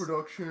scenes. The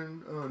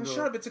production.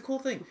 Shut up! It's a cool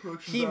thing.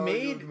 He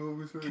made.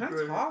 Can I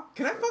great. talk?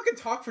 Can I fucking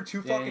talk for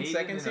 2 fucking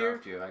seconds here?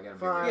 You. I gotta be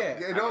Fine. real. Yeah.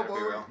 Yeah, I no, gotta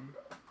be real.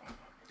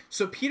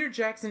 So Peter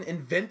Jackson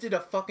invented a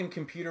fucking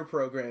computer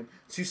program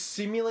to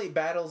simulate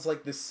battles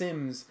like The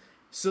Sims.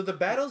 So the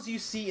battles you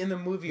see in the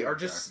movie are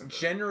just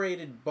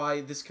generated by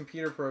this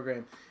computer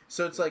program.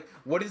 So it's like,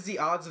 what is the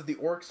odds of the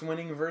orcs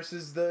winning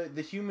versus the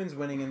humans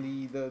winning and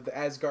the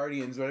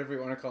Asgardians, whatever you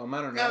want to call them?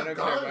 I don't know.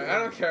 I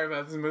don't care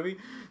about this movie.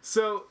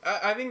 So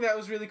I think that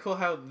was really cool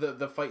how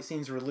the fight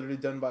scenes were literally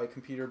done by a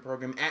computer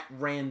program at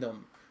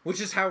random. Which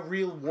is how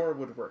real war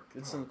would work.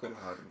 It's something cool.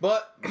 God.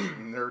 But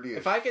nerdy.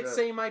 if I could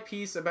say my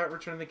piece about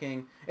Return of the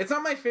King, it's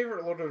not my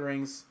favorite Lord of the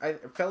Rings.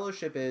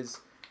 Fellowship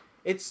is.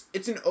 It's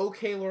an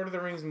okay Lord of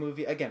the Rings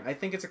movie. Again, I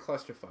think it's a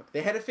clusterfuck.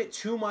 They had to fit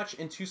too much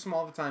in too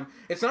small of a time.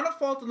 It's not a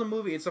fault of the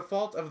movie. It's a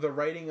fault of the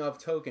writing of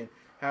Tolkien.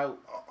 How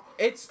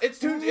it's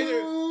too.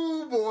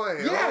 Oh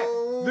boy. Yeah.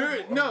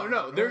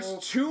 Oh, There's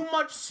too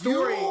much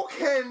story. You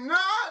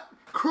cannot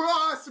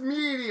cross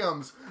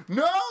mediums.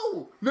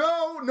 No.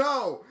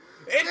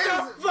 It's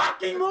a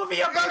fucking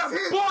movie about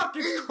a book.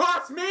 It's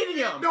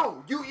cross-medium.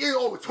 No,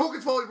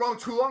 Tolkien's fault. Wrong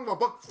too long ago.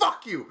 But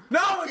fuck you. No,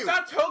 fuck it's you.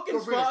 not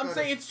Tolkien's fault. I'm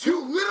saying it's too.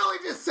 You literally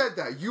just said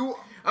that.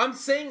 I'm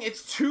saying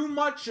it's too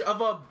much of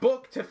a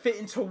book to fit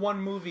into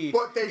one movie.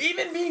 But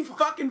even being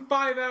fucking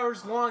 5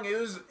 hours long, it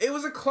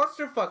was a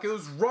clusterfuck. It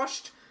was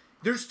rushed.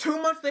 There's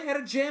too much they had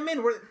to jam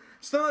in.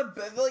 It's not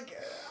like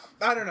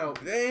I don't know.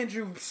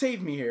 Andrew,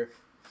 save me here.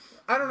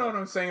 I don't know what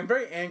I'm saying. I'm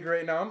very angry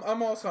right now.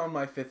 I'm also on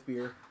my 5th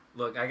beer.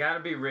 Look, I gotta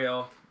be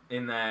real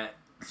in that.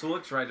 So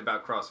what's right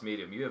about cross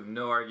medium? You have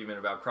no argument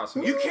about cross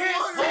medium. You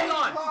can't say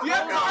on. You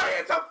have no idea.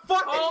 It's a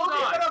fucking movie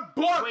about a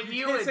book. When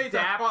you can't say it's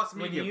a cross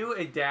when medium. you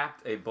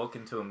adapt a book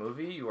into a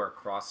movie, you are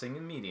crossing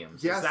in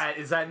mediums. Yes.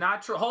 Is that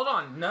not true? Hold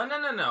on. No.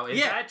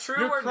 Is that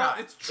true or not?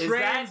 It's is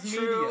that transmedia.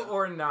 true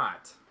or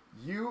not?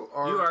 You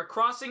are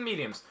crossing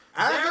mediums.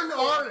 As an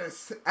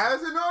artist,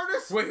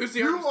 wait, who's the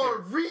you artist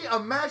are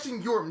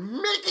reimagining. You're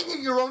making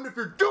it your own if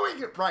you're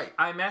doing it right.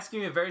 I'm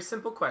asking you a very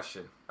simple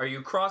question. Are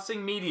you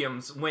crossing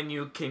mediums when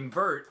you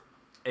convert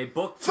a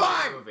book to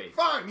a movie?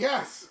 Fine,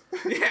 yes.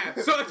 Yeah,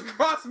 so it's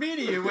cross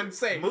media. You wouldn't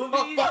say Movies-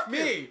 Oh, fuck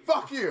me.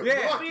 Fuck you.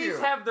 Yeah. Fuck Movies you.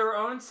 have their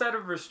own set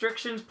of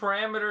restrictions,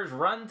 parameters,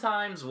 run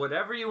times,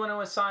 whatever you want to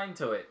assign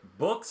to it.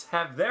 Books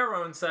have their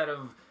own set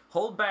of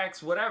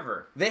holdbacks,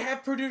 whatever. They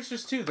have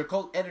producers too. They're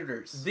called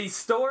editors. The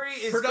story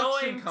is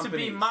Production going to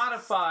be companies.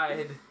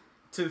 modified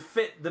to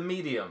fit the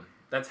medium.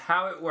 That's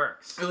how it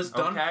works. It was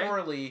done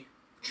poorly,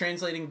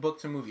 translating book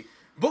to movie.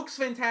 Book's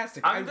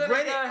fantastic. I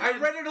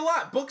read it a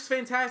lot. Book's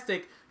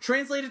fantastic.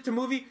 Translated to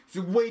movie,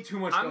 there's way too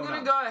much going on. I'm going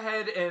to go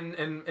ahead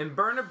and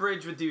burn a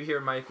bridge with you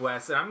here, Mike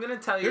West, and I'm going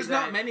to tell you there's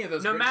not many of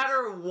those no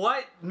matter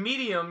what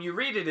medium you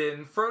read it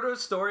in,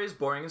 Frodo's story is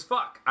boring as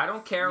fuck. I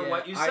don't care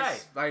what you say.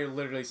 I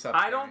literally stopped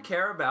I don't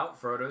care about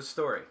Frodo's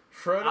story.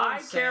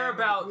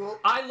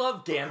 I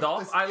love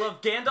Gandalf. I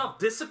love Gandalf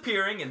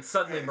disappearing and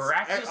suddenly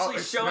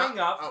miraculously showing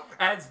up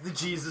as the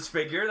Jesus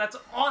figure. That's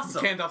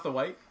awesome. Gandalf the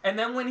White. And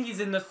then when he's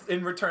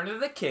in Return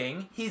of the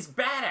King, he's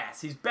badass.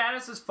 He's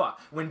badass as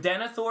fuck. When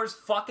Denethor's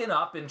fucking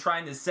up and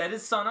trying to set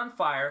his son on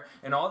fire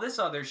and all this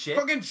other shit,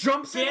 fucking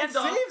jumps in and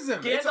saves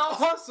him. It's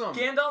awesome.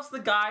 Gandalf's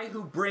the guy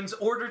who brings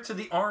order to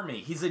the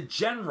army. He's a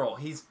general.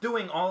 He's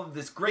doing all of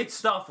this great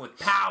stuff with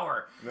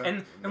power.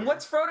 And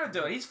what's Frodo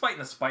doing? He's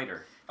fighting a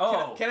spider.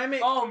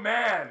 Oh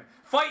man,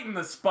 fighting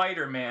the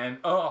spider, man.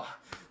 Oh,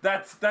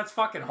 that's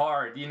fucking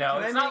hard. You know,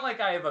 it's not like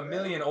I have a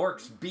million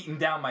orcs beating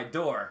down my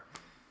door.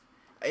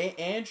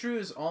 Andrew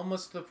is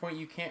almost to the point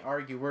you can't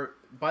argue. Where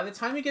by the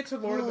time you get to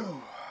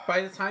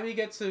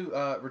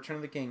Return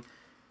of the King,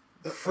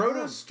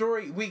 Frodo's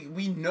story,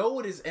 we know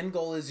what his end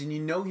goal is, and you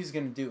know he's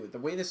gonna do it. The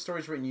way this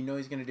story's written, you know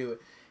he's gonna do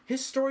it.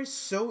 His story's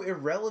so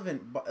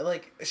irrelevant, but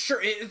like, sure,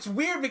 it's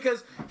weird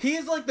because he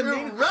is like the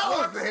main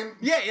crux.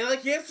 Yeah,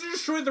 like he has to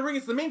destroy the ring.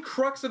 It's the main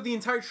crux of the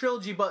entire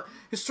trilogy, but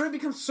his story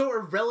becomes so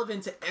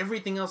irrelevant to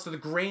everything else, to the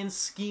grand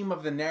scheme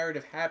of the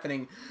narrative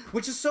happening,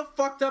 which is so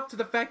fucked up to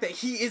the fact that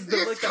he is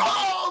It's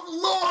called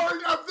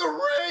Lord of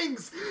the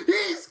Rings.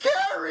 He's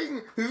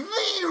carrying the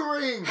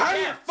ring. How do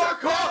you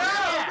fuck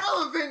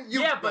irrelevant?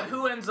 But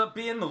who ends up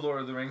being the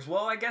Lord of the Rings?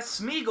 Well, I guess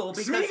Smeagol,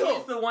 because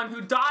he's the one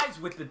who dies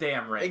with the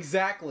damn ring.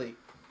 Exactly.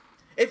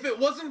 If it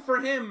wasn't for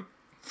him,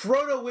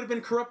 Frodo would have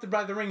been corrupted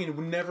by the ring and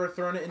would never have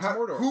thrown it into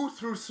Mordor. Who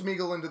threw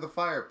Smeagol into the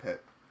fire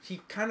pit? He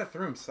kind of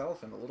threw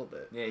himself in a little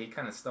bit. Yeah, he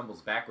kind of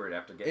stumbles backward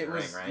after getting the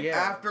ring, right? Yeah.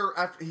 After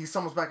he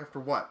stumbles back after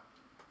what?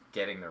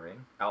 Getting the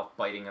ring. Out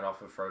biting it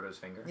off of Frodo's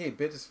finger. Yeah, he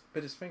bit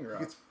his finger off.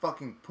 He gets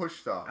fucking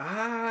pushed off.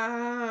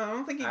 I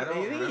don't think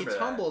he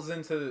tumbles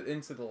into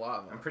the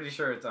lava. I'm pretty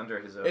sure it's under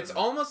his own. It's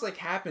almost like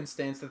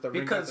happenstance that the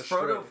ring got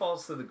destroyed. Frodo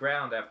falls to the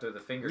ground after the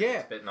finger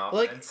gets bitten off.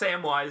 Like, and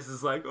Samwise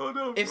is like, oh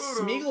no, if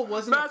Smeagol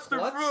wasn't Master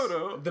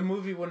Frodo, the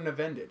movie wouldn't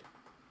have ended.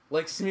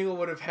 Like, Smeagol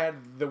would have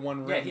had the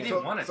one ring. Yeah, he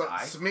didn't want to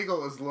die.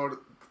 Smeagol is Lord...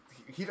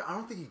 I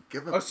don't think he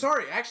gave a... Oh,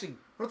 sorry, actually...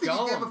 I don't think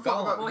he gave a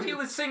fuck about... Well, he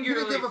was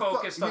singularly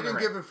focused on the ring.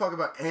 He didn't give a fuck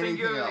about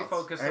anything else.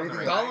 Focused on the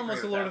ring. Gollum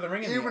was the Lord of the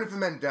Ring. Even if it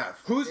meant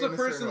death. Who's the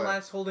person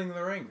last holding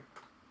the ring?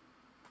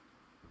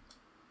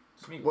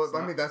 Well,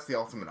 I mean, that's the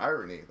ultimate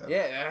irony. Though.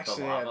 Yeah,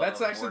 actually,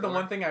 that's actually the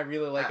one thing I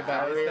really like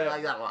about it. I really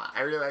like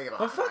it a lot.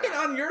 But fucking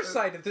on your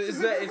side is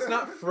that it's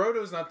not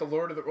Frodo's not the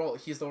Lord of the... Well,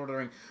 he's the Lord of the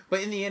Ring. But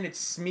in the end,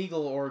 it's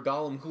Smeagol or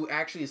Gollum who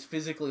actually is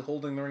physically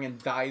holding the ring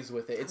and dies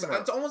with it. It's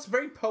almost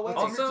very poetic.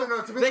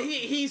 Also,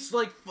 he's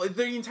like...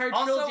 The entire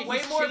trilogy,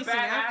 he's chasing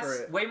after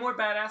it. Way more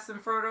badass than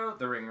Frodo.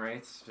 The ring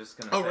wraiths. Just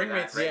gonna say ring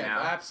wraiths, right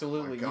now.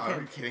 Absolutely. Oh my God,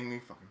 are you kidding me?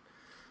 Fucking...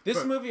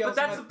 This movie also...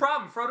 But that's the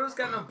problem. Frodo's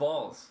got no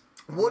balls.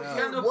 What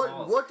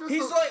does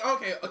he's like,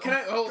 okay, can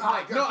I... Oh,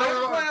 Mike, no,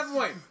 I have a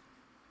point.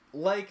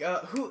 Like,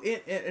 who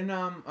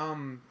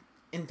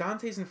in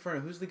Dante's Inferno,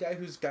 who's the guy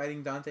who's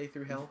guiding Dante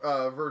through hell?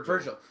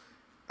 Virgil.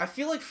 I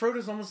feel like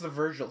Frodo's almost the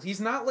Virgil.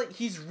 He's not like...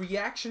 He's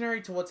reactionary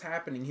to what's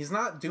happening. He's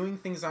not doing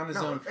things on his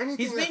own.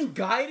 He's being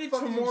guided to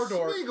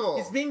Mordor. Smeagol.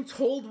 He's being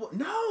told...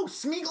 No!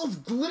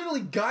 Smeagol's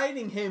literally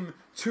guiding him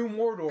to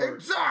Mordor.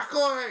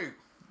 Exactly!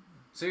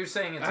 So you're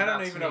saying it's about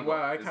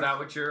Smeagol. Is that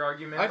what your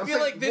argument is? I feel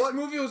like this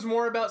movie was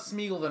more about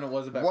Smeagol than it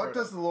was about What Frodo.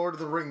 Does the Lord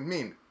of the Ring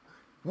mean?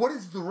 What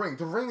is the ring?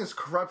 The ring is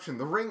corruption.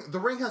 The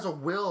ring has a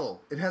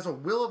will. It has a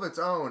will of its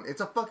own.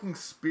 It's a fucking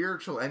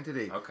spiritual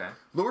entity. Okay.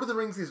 Lord of the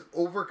Rings is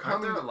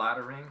overcoming... Aren't there a lot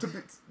of rings?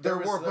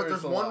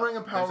 There's one ring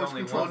of power. There's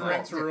only one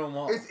ring to ruin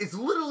all. It's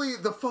literally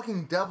the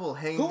fucking devil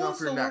hanging off your neck. Who wants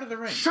the Lord of the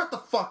Rings? Shut the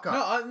fuck up.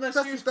 No,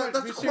 that's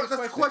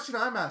the question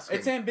I'm asking.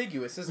 It's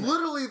ambiguous, isn't it?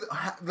 Literally,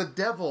 the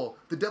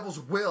devil's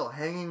will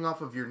hanging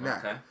off of your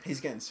neck. Okay. He's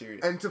getting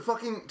serious. And to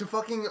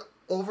fucking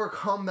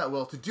overcome that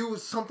will, to do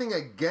something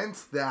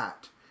against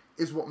that,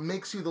 is what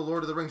makes you the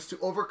Lord of the Rings, to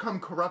overcome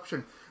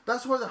corruption.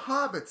 That's why the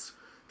hobbits,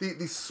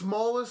 the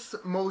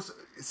smallest, most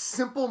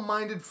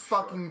simple-minded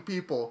fucking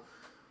people,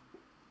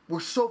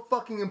 were so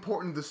fucking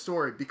important to the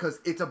story,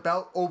 because it's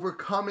about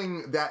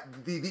overcoming that,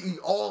 the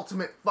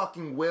ultimate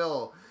fucking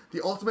will,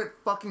 the ultimate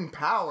fucking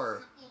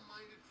power.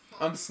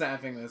 I'm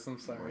snapping this, I'm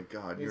sorry. Oh my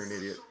God, you're an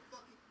idiot.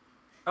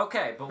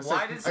 Okay, but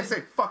I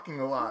say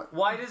fucking a lot.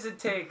 Why does it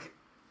take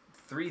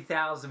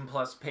 3,000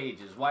 plus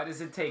pages? Why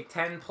does it take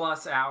 10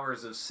 plus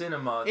hours of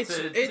cinema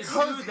to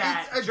do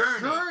that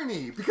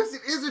journey? Because it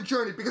is a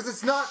journey. Because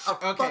it's not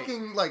a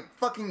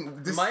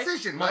fucking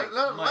decision. Mike,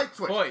 light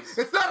switch. Boys,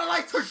 it's not a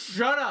light switch.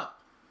 Shut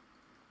up.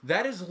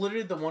 That is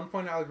literally the one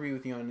point I'll agree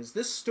with you on. Is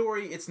this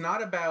story? It's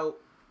not about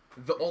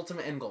the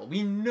ultimate end goal.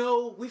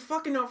 We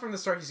fucking know from the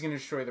start he's going to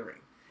destroy the ring.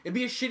 It'd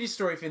be a shitty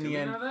story if in the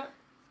end. Know that?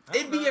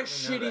 It'd be a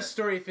shitty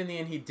story if in the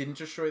end he didn't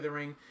destroy the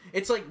ring.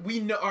 It's like, we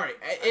know... Alright,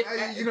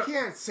 you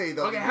can't say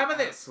though. Okay, how about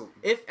this?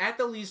 If at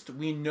the least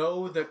we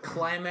know the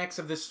climax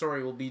of this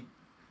story will be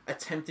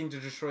attempting to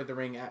destroy the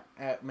ring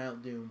at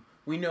Mount Doom.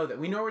 We know that.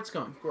 We know where it's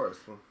going. Of course.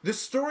 The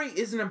story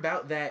isn't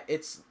about that.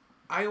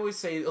 I always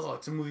say, oh,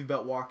 it's a movie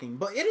about walking.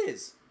 But it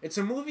is. It's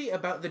a movie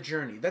about the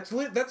journey. That's the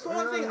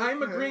one thing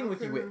I'm agreeing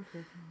with you with.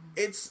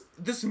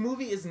 This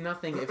movie is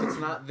nothing if it's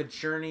not the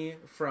journey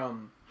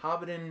from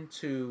Hobbiton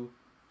to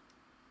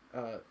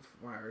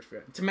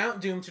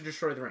Mount Doom to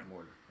destroy the ring.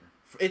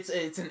 It's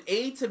an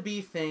A to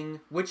B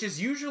thing, which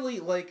is usually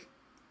like,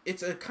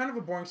 it's a kind of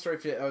a boring story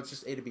if it's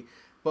just A to B.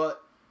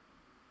 But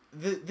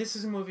this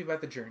is a movie about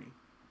the journey.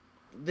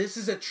 This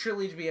is a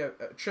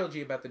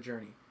trilogy about the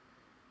journey.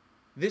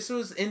 This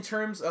was, in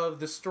terms of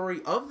the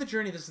story of the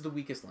journey, this is the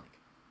weakest link.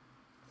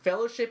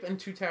 Fellowship and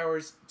Two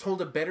Towers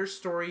told a better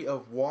story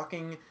of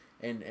walking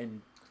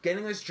and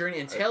getting this journey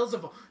and tales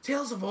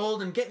of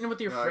old and getting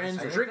with your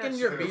friends, drinking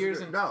your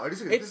beers.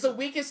 It's the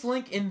weakest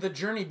link in the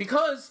journey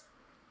because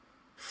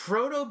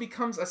Frodo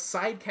becomes a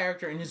side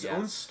character in his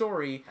own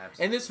story,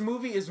 and this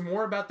movie is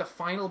more about the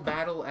final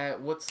battle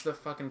at what's the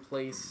fucking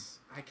place?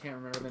 I can't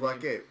remember the name. Black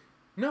Gate.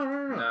 No.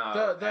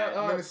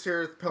 Minas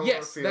Tirith, Pelennor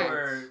yes,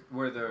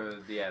 where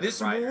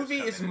this movie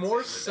is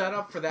more set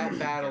up for that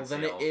battle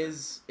than it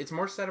is. It's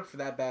more set up for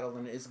that battle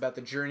than it is about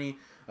the journey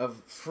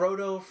of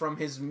Frodo from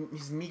his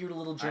meager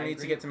little journey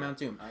to get to Mount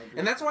Doom,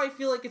 and that's why I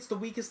feel like it's the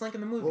weakest link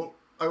in the movie. Well,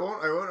 I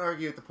won't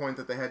argue at the point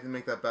that they had to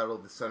make that battle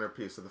the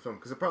centerpiece of the film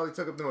because it probably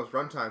took up the most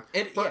runtime.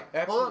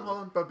 Absolutely. Hold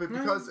on, but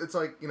because it's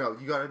like, you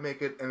got to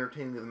make it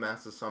entertaining to the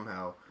masses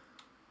somehow.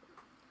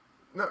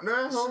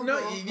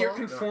 You're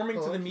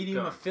conforming to the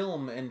medium of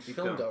film and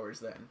film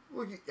goers then.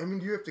 Well,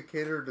 you have to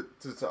cater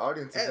to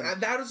audiences.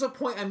 That was a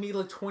point I made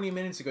like 20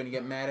 minutes ago and you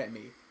get mad at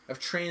me. Of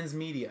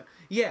transmedia.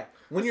 Yeah.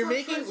 When you're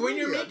making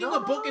a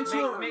book into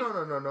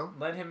No.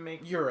 Let him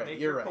make You're right. Make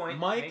You're your right. point,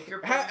 Mike, your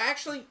point.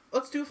 actually,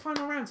 let's do a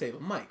final roundtable.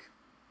 Mike,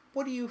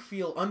 what do you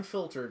feel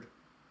unfiltered?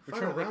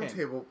 Return of the King.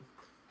 Roundtable.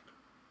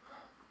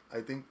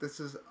 I think this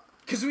is...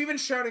 Because we've been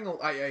shouting...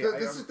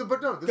 This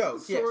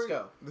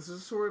is a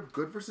story of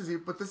good versus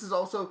evil, but this is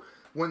also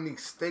when the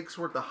stakes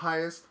were at the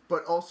highest,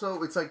 but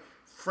also it's like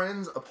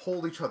friends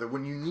uphold each other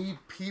when you need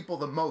people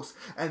the most.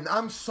 And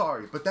I'm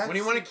sorry, but that... When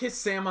you want to kiss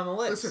Sam on the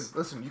lips.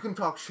 Listen, you can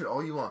talk shit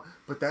all you want,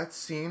 but that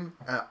scene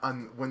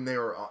when they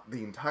were...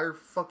 the entire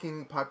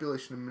fucking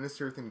population of Minas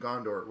Tirith and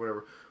Gondor, or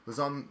whatever, was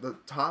on the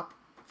top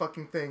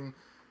fucking thing...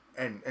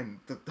 And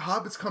the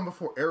hobbits come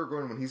before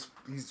Aragorn when he's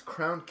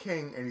crowned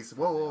king, and he said,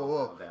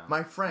 whoa,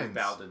 my friends,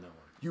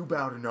 you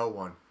bow to no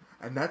one.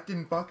 And that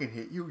didn't fucking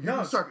hit you.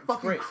 You start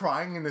fucking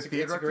crying in the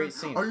theater. It's a great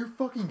scene. Are you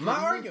fucking kidding me?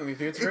 I'm not arguing with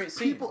you. It's a great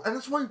scene. And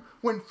that's why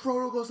when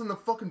Frodo goes on the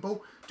fucking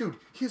boat, dude,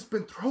 he's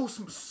been through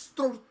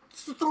so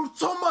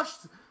much.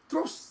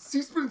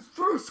 He's been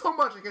through so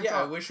much.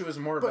 I wish it was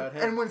more about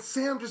him. And when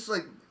Sam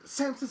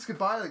says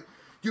goodbye,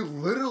 you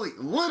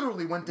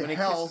literally went to hell. When he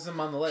kisses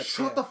him on the lips.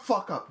 Shut the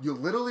fuck up. You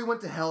literally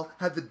went to hell,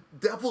 had the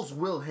devil's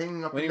will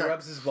hanging up when he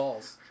rubs his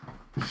balls.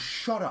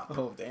 Shut up.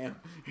 Oh, damn.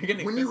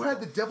 When you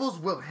had the devil's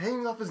will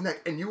hanging off his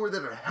neck and you were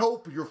there to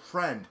help your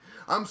friend,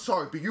 I'm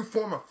sorry, but you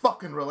form a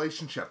fucking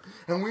relationship.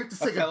 And we have to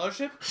say...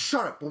 fellowship?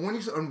 Shut up. But when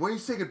you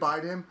say goodbye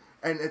to him,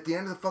 and at the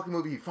end of the fucking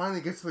movie, he finally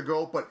gets to the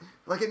girl, but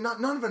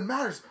none of it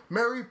matters.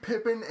 Merry,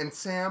 Pippin, and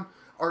Sam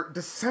are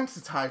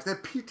desensitized. They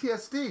have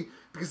PTSD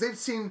because they've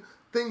seen...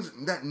 things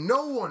that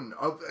no one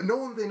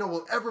they know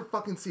will ever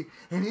fucking see,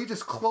 and he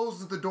just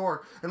closes the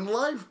door, and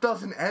life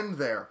doesn't end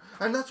there,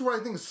 and that's what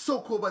I think is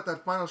so cool about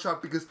that final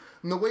shot, because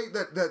in the way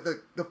that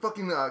the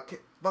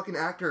fucking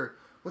actor,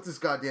 what's his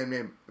goddamn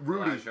name,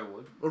 Rudy,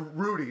 Sam,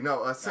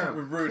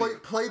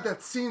 played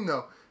that scene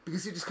though,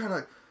 because he just kind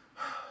of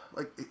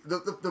like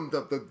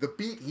the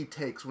beat he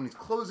takes when he's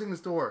closing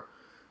his door.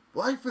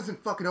 Life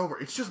isn't fucking over.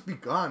 It's just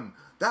begun.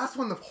 That's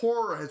when the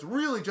horror has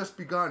really just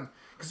begun.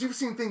 Because you've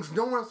seen things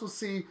no one else will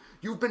see.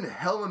 You've been to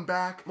hell and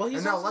back. Well, he's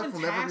and now also life been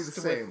will never be the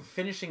tasked same. with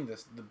finishing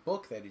the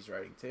book that he's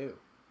writing too.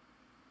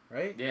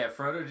 Right? Yeah,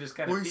 Frodo just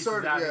kind of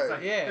pieces out. He's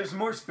like, there's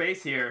more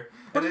space here.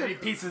 And then he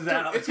pieces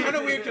out. It's kind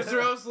of weird because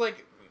they're always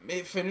like,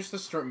 finish the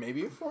story.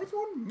 Maybe a fourth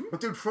one?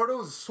 But dude,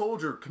 Frodo is a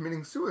soldier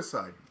committing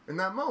suicide in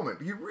that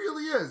moment. He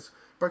really is.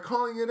 By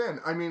calling it in.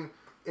 I mean...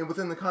 and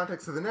within the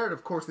context of the narrative,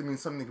 of course, they mean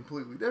something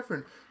completely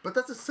different. But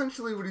that's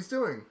essentially what he's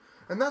doing.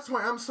 And that's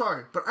why I'm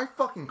sorry, but I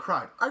fucking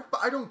cried.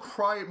 I don't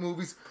cry at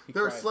movies.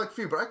 There are a select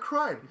few, but I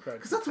cried.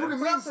 Because that's what it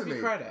means to me.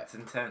 It's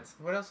intense.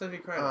 What else have you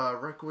cried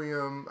at?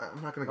 Requiem.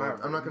 I'm not gonna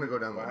go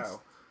down the list.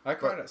 I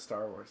cried at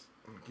Star Wars.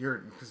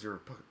 Because you're a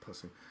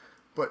pussy.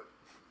 But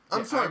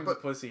I'm sorry,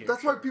 but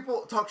that's why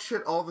people talk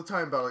shit all the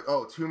time about, like,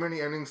 oh, too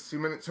many endings, too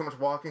much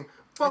walking.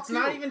 Fuck it's you.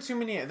 not even too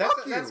many.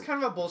 That's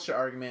kind of a bullshit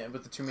argument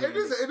with the too many. It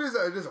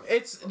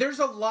is. There's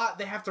a lot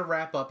they have to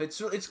wrap up.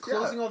 It's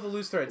closing all the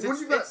loose threads.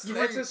 It's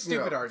a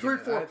stupid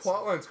argument. 3-4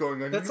 plot lines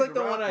going on. That's like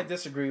the one I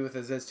disagree with.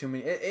 Is there's too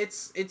many.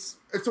 It's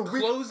a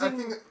weak. I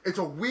think it's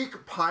a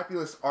weak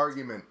populist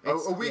argument.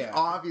 A weak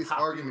obvious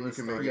argument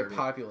you can make. A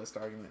populist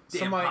argument.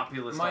 Damn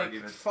populist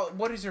argument.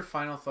 What is your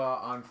final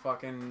thought on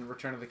fucking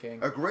Return of the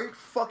King? A great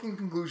fucking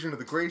conclusion of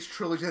the greatest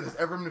trilogy that has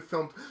ever been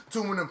filmed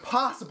to an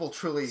impossible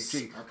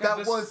trilogy. Okay.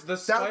 That was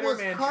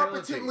competently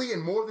trilogy.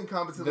 And more than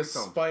competently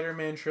filmed. The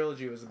Spider-Man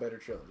trilogy was a better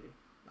trilogy.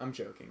 I'm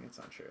joking. It's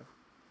not true.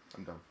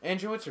 I'm done.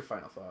 Andrew, what's your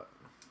final thought?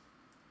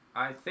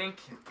 I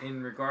think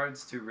in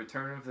regards to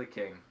Return of the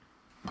King,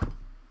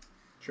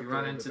 you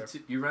run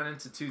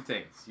into two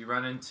things. You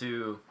run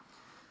into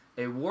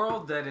a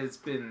world that has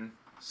been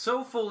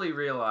so fully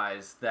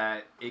realized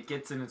that it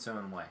gets in its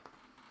own way.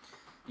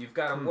 You've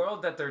got a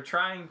world that they're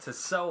trying to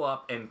sew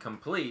up and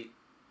complete,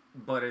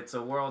 but it's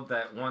a world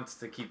that wants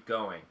to keep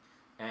going.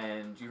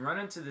 And you run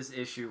into this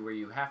issue where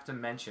you have to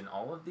mention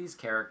all of these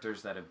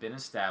characters that have been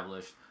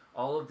established,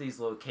 all of these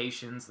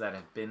locations that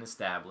have been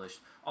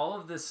established, all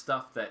of this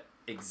stuff that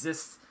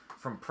exists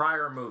from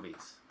prior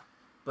movies.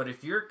 But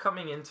if you're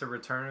coming into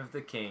Return of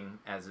the King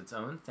as its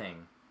own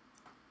thing,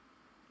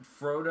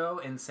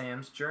 Frodo and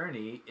Sam's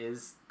journey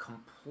is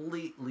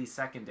completely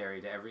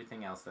secondary to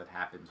everything else that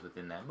happens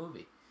within that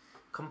movie.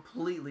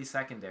 Completely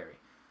secondary.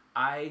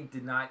 I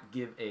did not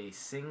give a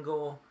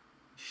single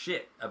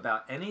shit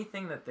about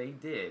anything that they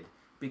did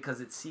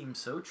because it seemed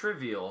so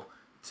trivial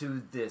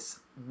to this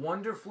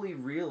wonderfully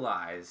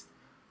realized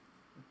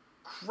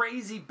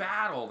crazy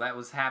battle that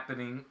was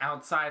happening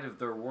outside of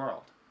their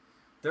world.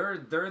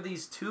 There are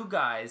these two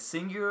guys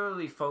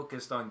singularly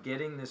focused on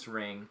getting this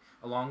ring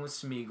along with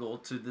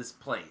Smeagol to this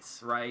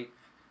place, right?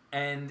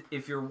 And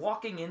if you're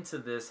walking into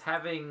this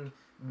having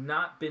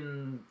not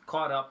been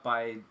caught up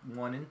by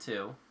 1 and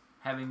 2,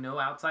 having no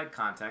outside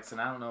context,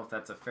 and I don't know if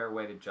that's a fair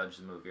way to judge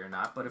the movie or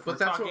not, but if we're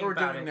talking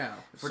about it now,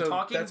 if we're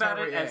talking about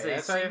it as a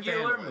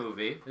singular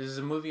movie, this is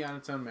a movie on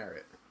its own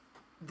merit.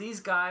 These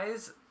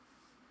guys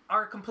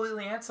are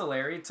completely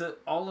ancillary to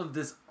all of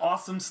this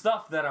awesome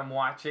stuff that I'm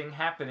watching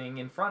happening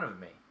in front of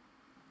me.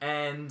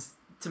 And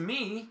to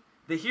me,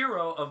 the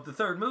hero of the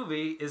third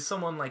movie is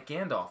someone like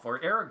Gandalf or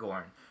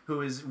Aragorn,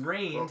 who is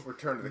reigned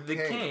Return of the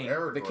King.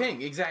 The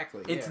King,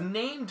 exactly. It's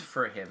named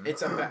for him.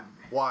 It's about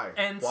why?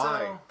 And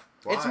why?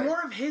 Why? It's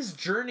more of his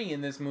journey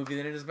in this movie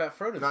than it is about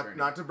Frodo's journey.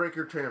 Not to break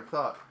your train of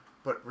thought,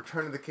 but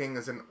Return of the King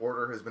as an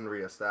order has been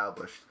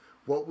reestablished.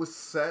 What was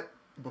set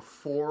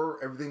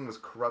before everything was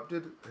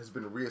corrupted has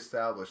been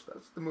reestablished.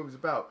 That's what the movie's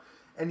about.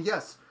 And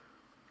yes,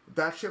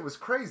 that shit was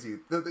crazy.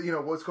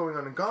 What's going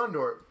on in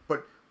Gondor,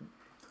 but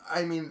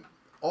I mean,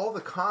 all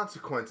the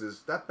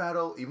consequences, that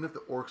battle, even if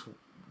the orcs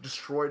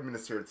destroyed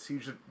Minas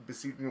Tirith,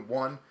 besieging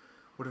one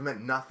would have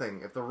meant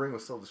nothing if the ring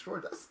was still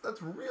destroyed.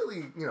 That's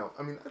really,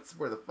 that's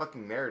where the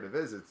fucking narrative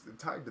is. It's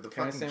tied to the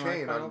fucking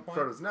chain on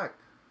Frodo's neck.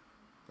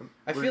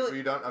 I feel like... Are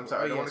you done? I'm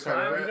sorry. I don't want to cut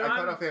I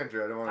cut off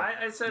Andrew. I don't want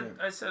to...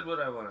 I said what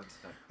I wanted to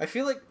say. I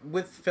feel like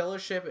with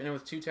Fellowship and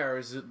with Two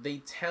Towers, they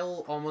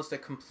tell almost a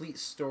complete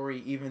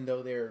story even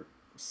though they're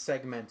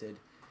segmented.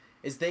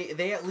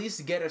 They at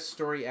least get a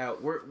story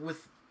out.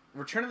 With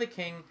Return of the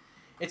King,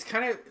 it's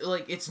kind of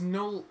like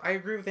I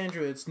agree with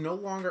Andrew. It's no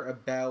longer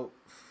about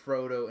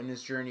Frodo and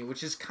his journey,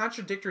 which is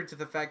contradictory to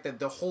the fact that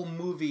the whole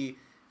movie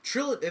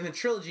and the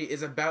trilogy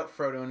is about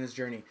Frodo and his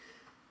journey.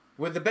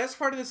 With the best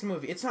part of this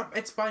movie,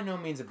 it's by no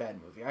means a bad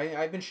movie.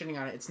 I've been shitting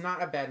on it. It's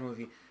not a bad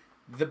movie.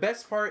 The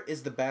best part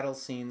is the battle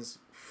scenes.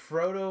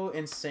 Frodo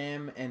and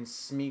Sam and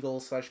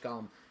Smeagol /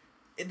 Gollum,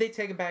 they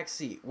take a back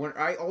seat. When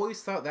I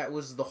always thought that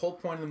was the whole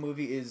point of the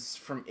movie is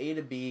from A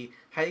to B.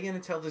 How are you going to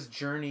tell this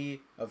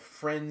journey of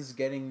friends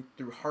getting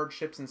through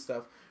hardships and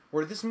stuff?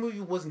 Where this movie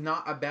was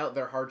not about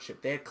their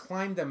hardship. They had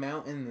climbed a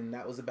mountain and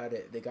that was about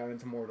it. They got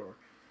into Mordor.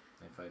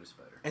 They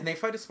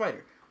fight a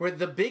spider. Where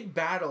the big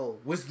battle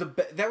was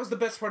that was the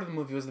best part of the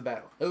movie was the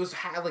battle. It was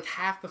like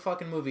half the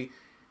fucking movie.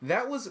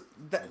 That's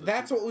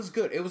what was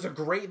good. It was a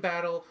great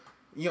battle.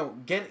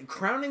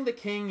 Crowning the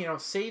king.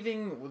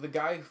 Saving the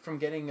guy from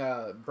getting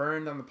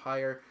burned on the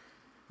pyre.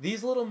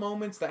 These little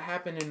moments that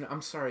happen in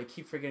I'm sorry, I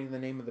keep forgetting the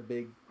name of the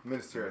big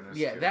Minister.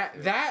 Yeah,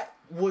 that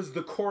was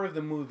the core of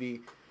the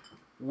movie.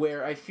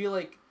 Where I feel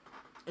like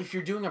if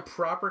you're doing a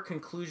proper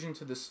conclusion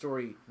to the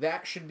story,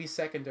 that should be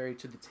secondary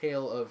to the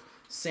tale of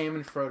Sam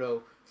and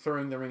Frodo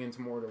throwing the ring into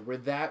Mordor, where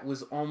that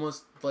was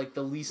almost like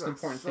the least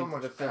important thing for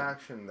the film. So much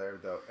action there,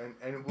 though,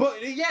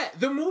 but yeah,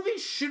 the movie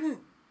shouldn't.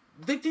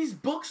 Like these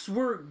books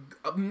were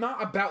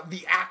not about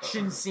the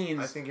action scenes.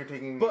 I think you're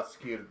taking a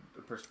skewed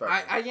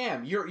perspective. I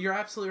am. You're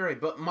absolutely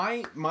right. But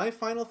my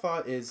final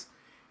thought is,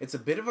 it's a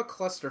bit of a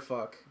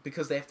clusterfuck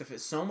because they have to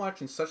fit so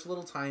much in such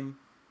little time,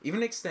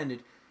 even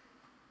extended.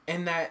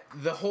 And that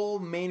the whole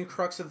main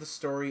crux of the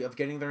story of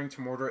getting the ring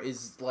to Mordor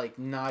is like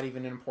not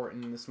even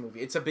important in this movie.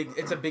 It's a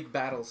big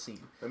battle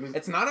scene.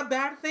 It's not a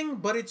bad thing,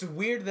 but it's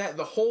weird that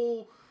the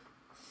whole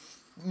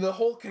the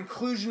whole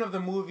conclusion of the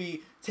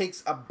movie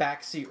takes a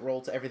backseat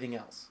role to everything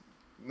else.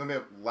 Let me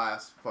have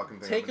last fucking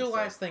thing. Take your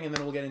last thing and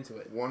then we'll get into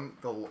it. One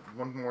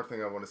more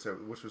thing I want to say,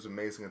 which was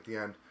amazing at the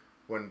end,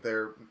 when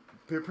they're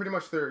pretty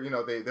much they're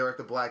at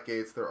the Black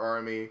Gates, their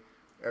army.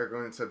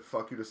 Aragorn said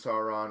 "fuck you" to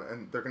Sauron,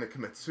 and they're gonna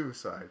commit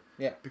suicide.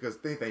 Yeah. Because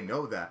they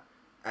know that,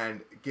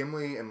 and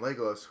Gimli and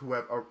Legolas, who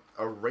have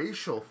a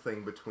racial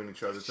thing between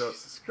each other. So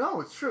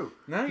no, it's true.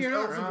 No, you're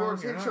not elves wrong. and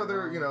dwarves hate each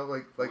other.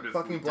 Wrong. Like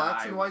fucking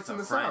blacks and whites in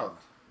the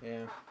South.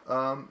 Yeah.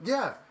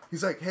 Yeah.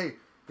 He's like, hey.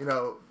 We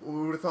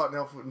would have thought an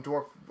elf and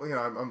dwarf.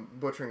 I'm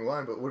butchering the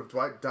line, but would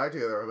have died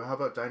together. How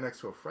about die next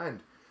to a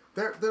friend?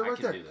 They're right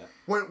there. Do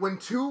that. When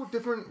two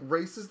different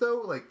races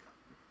though, like,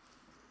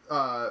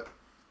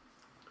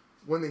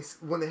 when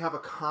they have a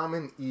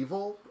common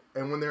evil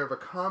and when they have a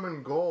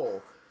common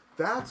goal,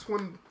 that's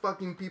when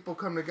fucking people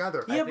come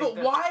together. Yeah, but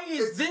why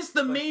is this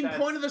the main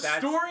point of the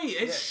story?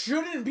 It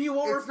shouldn't be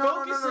what we're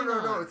focusing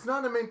on. No, it's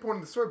not a main point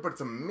of the story, but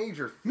it's a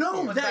major theme.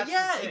 No,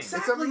 exactly. It's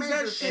a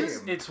major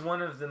theme. It's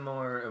one of the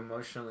more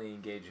emotionally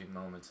engaging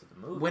moments of the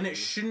movie. When it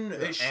shouldn't,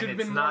 it should have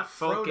been not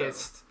more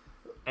focused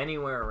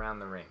anywhere around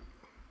the ring.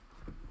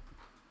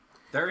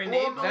 They're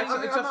enabling.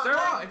 It's a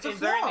flaw. It's a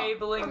flaw. They're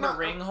enabling the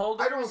ring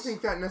holders. I don't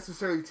think that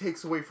necessarily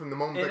takes away from the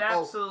moment. It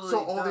absolutely so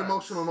all does. the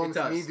emotional moments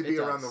need to be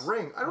around the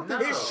ring. I don't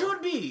think it so.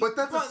 should be. But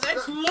that's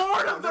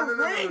Lord of the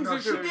Rings.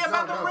 It should be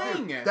about the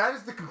ring. That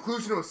is the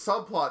conclusion of a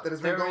subplot that has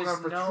been going on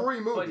for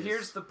 3 movies. But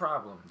here's the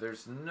problem: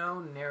 there's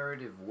no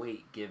narrative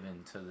weight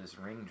given to this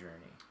ring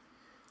journey.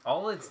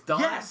 All it's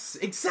done. Yes,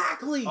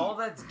 exactly. All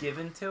that's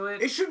given to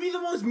it. It should be the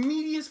most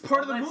meatiest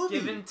part of the movie. All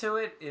that's given to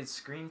it is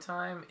screen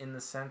time in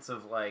the sense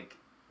of like.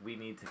 We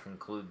need to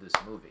conclude this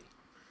movie.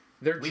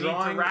 They're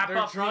drawing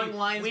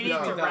lines. We need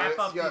to wrap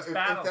up these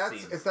battle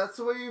scenes. If that's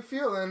the way you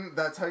feel, then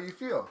that's how you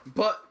feel.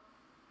 But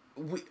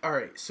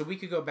alright, so we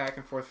could go back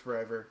and forth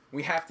forever.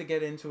 We have to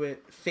get into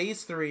it.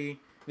 Phase 3.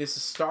 This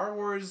is Star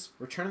Wars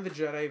Return of the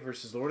Jedi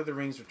versus Lord of the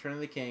Rings Return of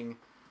the King.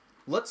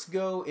 Let's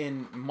go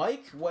in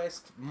Mike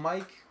West,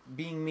 Mike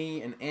being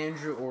me, and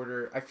Andrew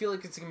order. I feel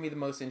like it's going to be the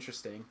most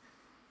interesting.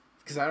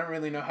 Because I don't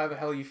really know how the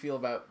hell you feel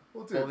about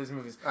all these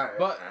movies.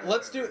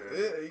 Let's do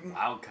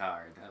wild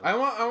card. I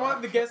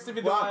want the guest to be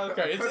the wild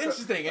card. It's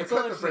interesting. It's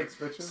all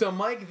interesting. So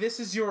Mike, this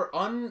is your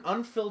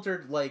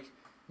unfiltered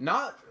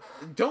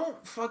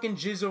don't fucking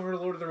jizz over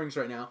Lord of the Rings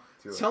right now.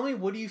 Tell me,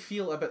 what do you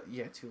feel about...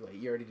 Yeah, too late.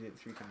 You already did it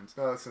 3 times.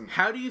 No, listen.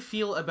 How do you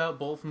feel about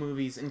both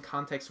movies in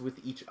context with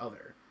each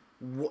other?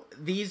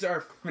 These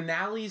are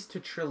finales to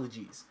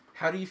trilogies.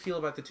 How do you feel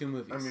about the 2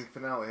 movies? I mean,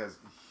 finale has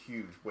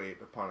huge weight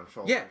upon its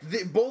shoulders.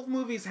 Yeah, both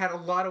movies had a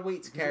lot of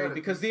weight to carry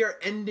because they are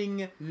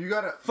ending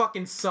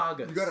fucking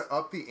sagas. You gotta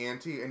up the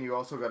ante, and you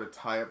also gotta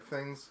tie up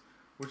things.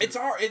 It's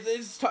hard.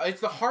 It's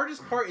the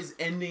hardest part is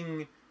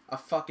ending a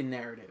fucking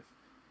narrative,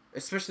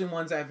 especially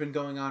ones that have been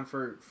going on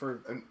for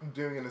and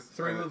doing it in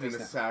 3 movies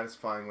in a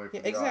satisfying way. For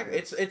the exactly.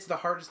 Audience. It's the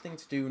hardest thing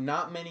to do.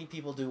 Not many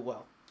people do it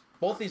well.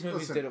 Both these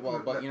movies did it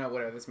well, but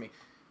whatever. That's me.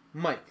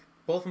 Mike,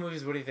 both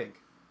movies. What do you think?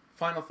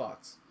 Final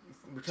thoughts.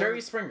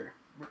 Jerry Springer.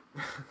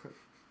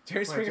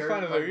 Jerry Springer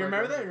Final Thought. You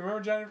remember that? You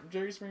remember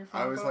Jerry Springer Final Thought?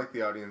 I always like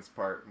the audience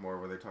part more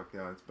where they talk to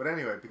the audience. But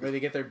anyway, because where they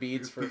get their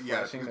beads for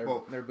flashing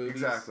their boobies.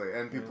 Exactly,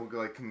 and people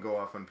can go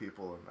off on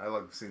people, and I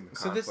love seeing the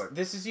conflict. So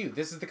this is you.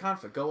 This is the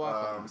conflict. Go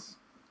off on us.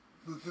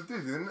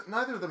 Dude,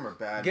 neither of them are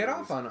bad. Get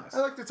off on us. I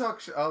like to talk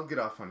shit. I'll get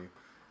off on you.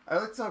 I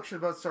like to talk shit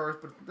about Star Wars,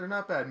 but they're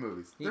not bad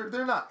movies.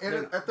 They're not.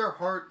 And at their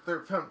heart,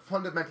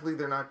 fundamentally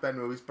they're not bad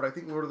movies. But I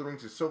think Lord of the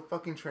Rings is so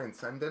fucking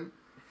transcendent.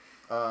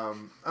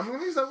 I'm gonna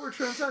use that word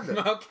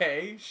transcendent.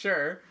 Okay,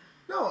 sure.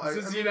 No,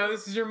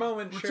 this is your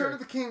moment. Return of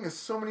the King is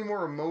so many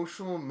more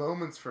emotional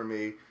moments for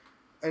me,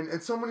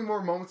 and so many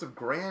more moments of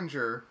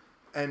grandeur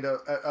and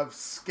of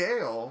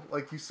scale,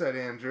 like you said,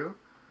 Andrew.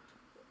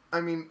 I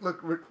mean, look,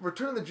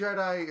 Return of the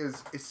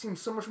Jedi seems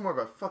so much more of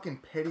a fucking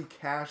petty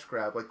cash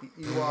grab, like the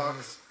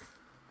Ewoks.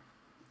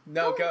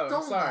 No, go.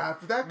 Don't I'm sorry.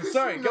 laugh. That I'm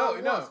sorry. Go.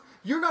 No.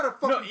 You're not a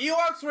fucking... No,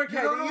 Ewoks were... The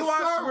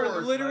Ewoks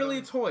were literally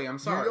a toy. I'm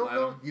sorry.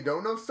 You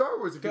don't know Star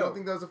Wars if you don't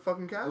think that was a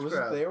fucking cash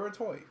grab. They were a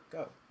toy.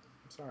 Go.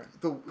 I'm sorry.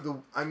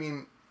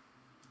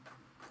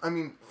 I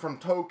mean, from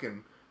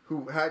Tolkien,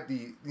 who had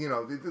the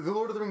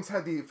Lord of the Rings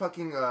had the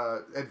fucking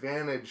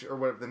advantage or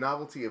whatever, the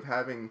novelty of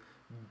having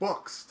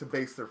books to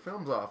base their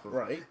films off of.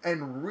 Right.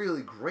 And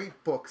really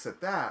great books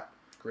at that.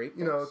 Great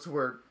books. To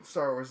where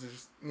Star Wars is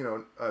just,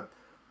 a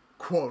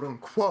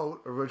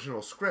quote-unquote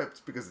original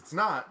script, because it's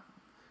not.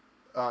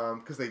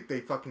 Because they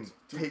fucking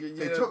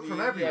took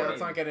from everywhere. Yeah, let's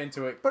not get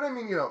into it. But I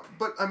mean,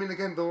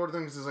 again, the Lord of the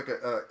Rings is like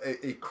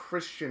a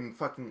Christian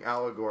fucking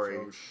allegory.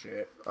 Oh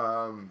shit.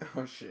 Oh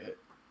shit.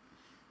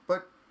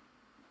 But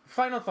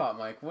final thought,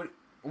 Mike. What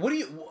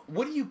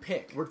do you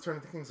pick? Return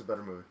of the King's a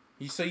better movie.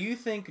 So you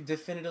think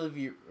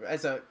definitively,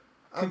 as a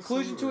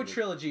conclusion to a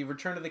trilogy,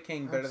 Return of the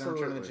King better than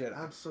Return of the Jedi?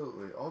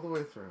 Absolutely, all the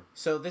way through.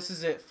 So this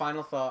is it.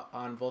 Final thought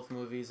on both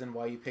movies and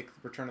why you pick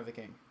Return of the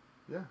King.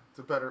 Yeah, it's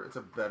a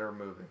better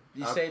movie.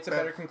 You say it's a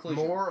better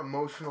conclusion. More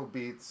emotional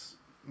beats,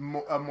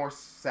 a more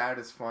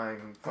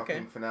satisfying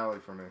fucking finale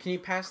for me. Can you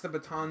pass the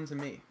baton to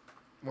me?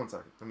 1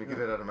 second. Let me get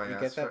it out of my ass. You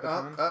get that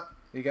baton?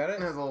 You got it?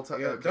 It has a little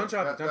okay. Don't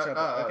drop it.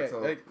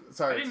 Okay.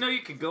 Sorry. I didn't know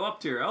you could go up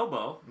to your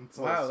elbow.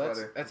 Wow,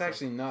 that's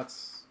actually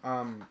nuts.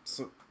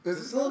 So this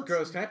is a little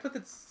gross. Can I put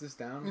this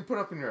down? You put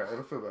it up in your eye.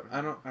 It'll feel better.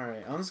 I don't. All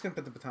right. I'm just gonna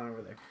put the baton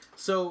over there.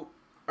 So.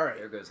 All right.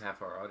 There goes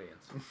half our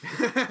audience.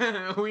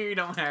 We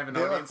don't have an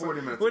audience.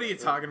 40 minutes what are you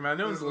talking about?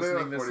 No one's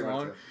listening this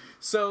long.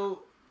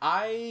 So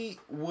I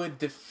would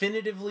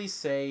definitively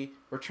say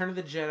Return of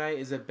the Jedi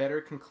is a better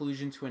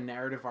conclusion to a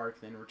narrative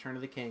arc than Return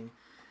of the King,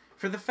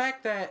 for the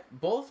fact that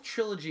both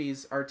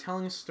trilogies are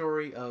telling a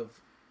story of.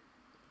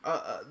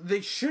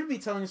 They should be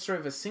telling a story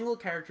of a single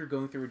character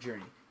going through a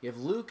journey. You have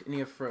Luke and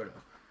you have Frodo.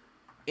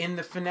 In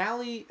the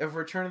finale of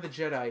Return of the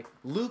Jedi,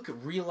 Luke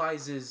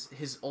realizes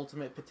his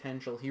ultimate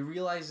potential. He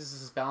realizes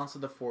his balance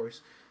of the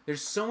Force.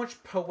 There's so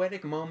much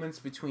poetic moments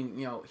between,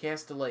 he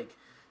has to,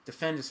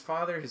 defend his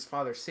father. His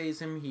father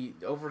saves him. He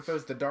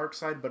overthrows the dark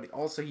side, but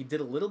also he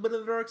did a little bit of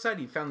the dark side.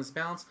 He found this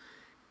balance.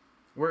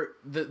 Where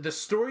the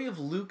story of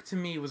Luke, to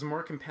me, was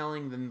more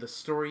compelling than the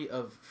story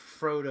of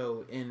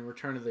Frodo in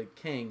Return of the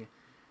King.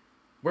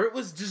 Where it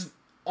was just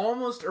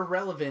almost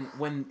irrelevant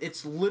when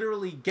it's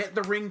literally get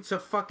the ring to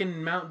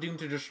fucking Mount Doom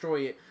to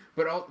destroy it,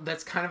 but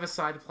that's kind of a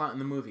side plot in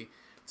the movie.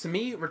 To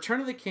me,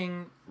 Return of the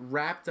King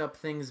wrapped up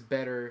things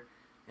better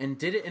and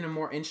did it in a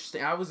more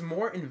interesting... I was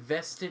more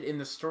invested in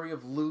the story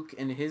of Luke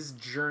and his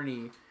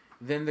journey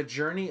than the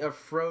journey of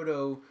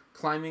Frodo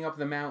climbing up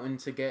the mountain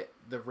to get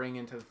the ring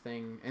into the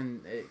thing,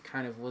 and it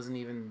kind of wasn't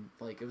even,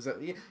 it was...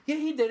 Yeah,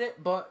 he did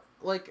it, but,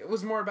 it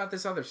was more about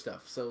this other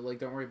stuff, so,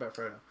 don't worry about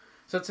Frodo.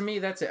 So to me,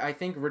 that's it. I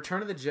think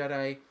Return of the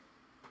Jedi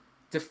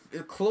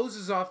it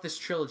closes off this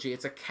trilogy.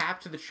 It's a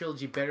cap to the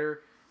trilogy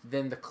better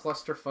than the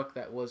clusterfuck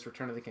that was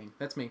Return of the King.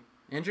 That's me.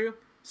 Andrew?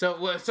 So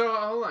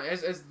hold on.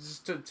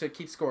 Just to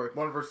keep score.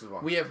 1 versus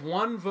 1. We have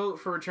 1 vote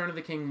for Return of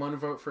the King, 1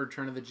 vote for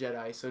Return of the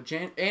Jedi. So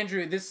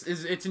Andrew, it's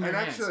in your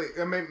hands. And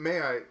actually, may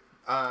I...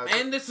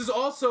 and this is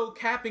also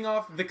capping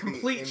off the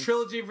complete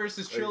trilogy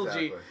versus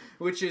trilogy,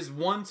 which is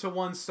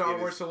 1-to-1 Star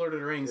Wars to Lord of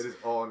the Rings. It is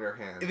all in your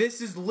hands.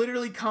 This is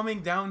literally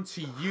coming down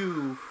to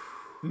you.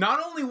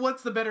 Not only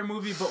what's the better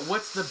movie, but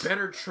what's the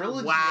better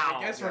trilogy, wow.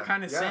 I guess we're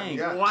kind of saying.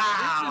 Yeah.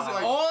 Wow. This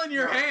is all in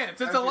your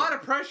hands. It's a lot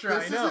of pressure,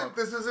 I know.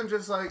 This isn't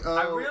just I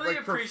really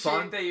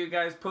appreciate that you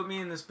guys put me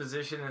in this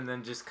position and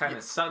then just kind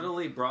of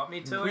subtly brought me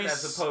to it,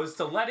 as opposed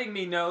to letting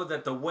me know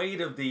that the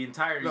weight of the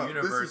entire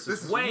universe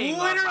is weighing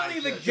on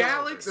literally the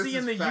galaxy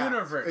and the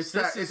universe.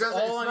 This is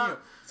all on you.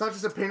 It's not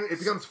just opinion, it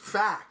becomes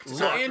fact.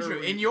 So, Andrew,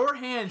 in your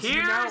hands,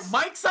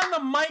 Mike's on the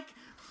mic.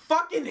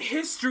 Fucking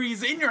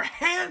history's in your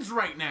hands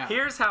right now.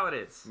 Here's how it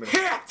is.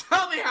 Yeah,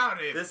 tell me how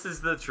it is. This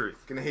is the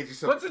truth. Gonna hate you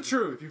so much. What's the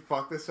truth? If you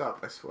fuck this up,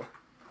 I swear.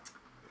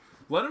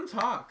 Let him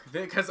talk,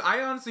 because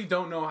I honestly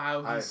don't know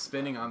how he's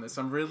spinning on this.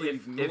 I'm really a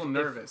little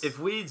nervous. If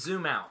we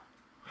zoom out,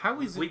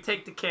 we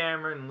take the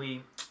camera and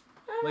we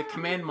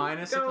command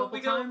minus a couple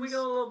times. We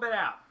go a little bit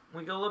out.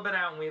 We go a little bit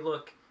out and we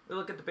look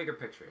at the bigger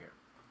picture here.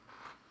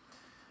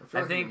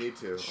 I think you need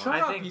to.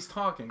 Shut up, he's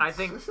talking. I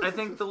think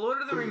the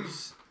Lord of the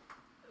Rings.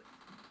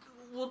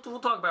 We'll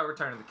talk about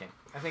Return of the King.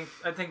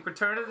 I think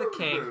Return of the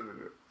King.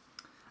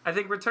 I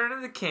think Return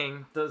of the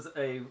King does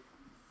a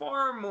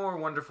far more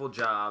wonderful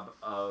job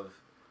of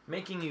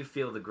making you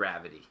feel the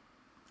gravity.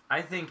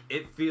 I think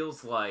it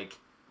feels like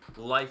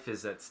life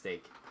is at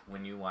stake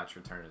when you watch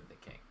Return of the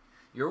King.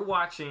 You're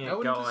watching it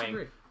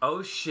going,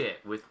 oh shit,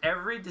 with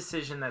every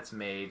decision that's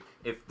made,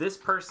 if this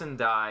person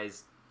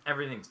dies,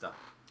 everything's done.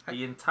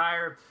 The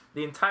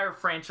entire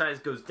franchise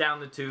goes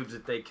down the tubes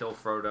if they kill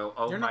Frodo.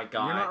 Oh my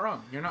god.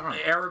 You're not wrong.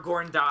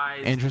 Aragorn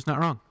dies. Andrew's not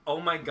wrong. Oh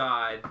my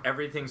god.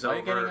 Everything's over. Why are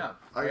you getting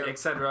up?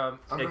 Etc.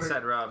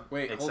 Etc.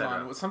 Wait, hold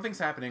on. Something's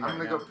happening right now.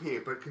 I'm gonna go pee,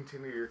 but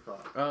continue your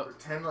thought.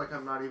 Pretend like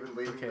I'm not even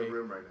leaving the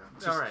room right now.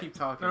 Just keep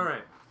talking. All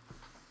right.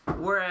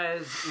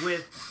 Whereas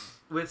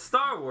with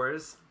Star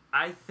Wars,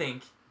 I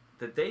think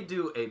that they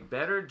do a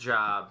better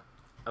job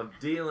of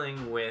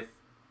dealing with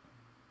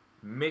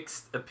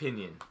mixed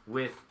opinion,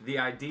 with the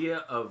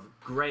idea of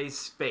gray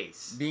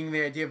space. Being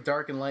the idea of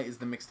dark and light is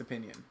the mixed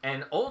opinion.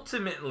 And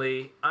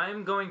ultimately,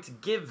 I'm going to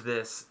give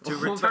this to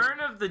Return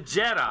of the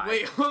Jedi.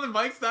 Wait, hold on,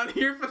 Mike's not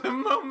here for the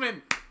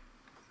moment.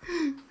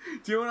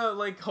 Do you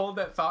want to, hold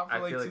that thought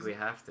for, I feel like we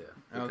have to.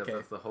 Because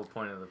that's the whole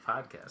point of the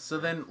podcast. So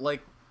then,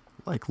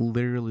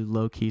 literally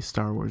low-key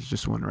Star Wars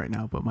just won right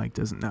now, but Mike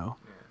doesn't know.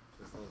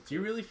 Yeah, do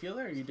you really feel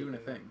that, or are you doing a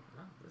thing?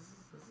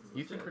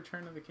 You think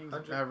Return of the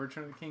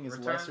King is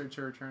lesser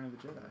to Return of the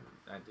Jedi?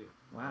 I do.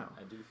 Wow.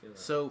 I do feel that.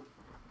 So,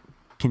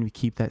 can we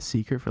keep that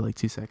secret for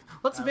 2 seconds?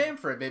 Let's vamp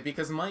for a bit,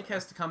 because Mike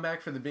has to come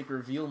back for the big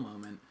reveal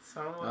moment.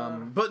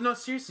 So, but no,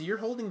 seriously, you're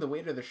holding the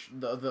weight of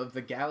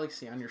the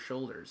galaxy on your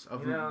shoulders,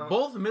 of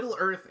both Middle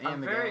Earth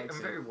and the galaxy.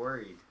 I'm very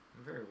worried.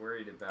 I'm very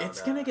worried about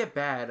It's gonna get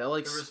bad.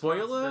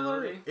 Spoiler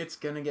alert, it's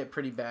gonna get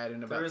pretty bad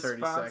in about 30 seconds.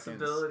 The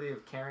responsibility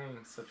of carrying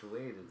such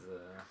weight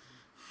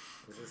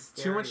is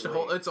too much to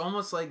hold. It's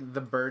almost like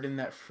the burden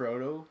that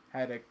Frodo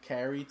had to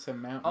carry to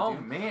Mount Doom. Oh,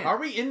 man. Are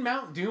we in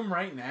Mount Doom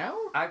right now?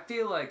 I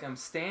feel like I'm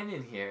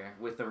standing here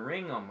with a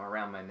ring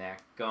around my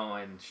neck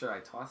going, should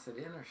I toss it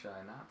in or should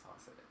I not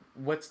toss it in?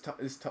 what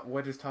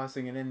does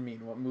tossing it in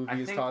mean? What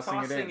movie is tossing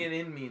it in? Tossing it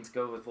in means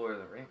go with Lord of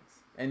the Rings.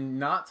 And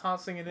not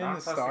tossing it in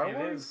is Star Wars?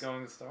 It is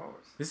going to Star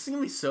Wars. This is going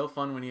to be so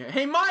fun when you...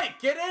 Hey, Mike,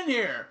 get in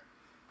here!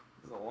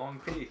 This is a long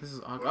piece. This is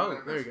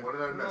there you go. What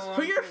did I miss?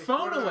 Put your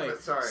phone away.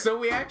 Sorry. So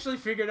we actually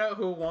figured out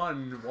who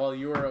won while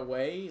you were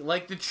away.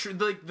 Like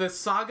the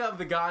saga of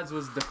the gods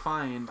was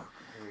defined.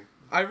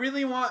 I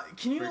really want.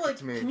 Can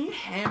you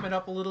ham it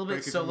up a little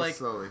bit? So like,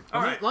 slowly.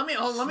 All right. Let me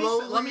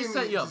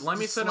set you up. Let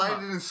me set slide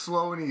up. it in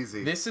slow and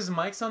easy. This is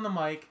Mike's on the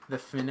Mic, the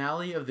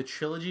finale of the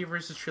trilogy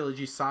versus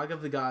trilogy, Saga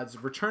of the Gods,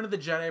 Return of the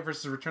Jedi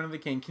versus Return of the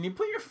King. Can you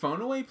put your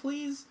phone away,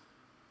 please?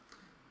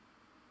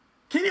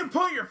 Can you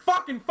put your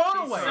fucking phone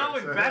away? So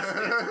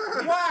invested.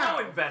 Wow.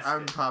 So invested.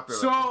 I'm popular.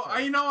 So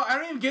I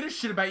don't even give a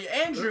shit about you,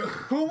 Andrew.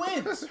 Who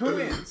wins? Who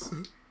wins?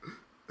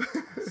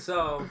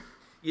 So.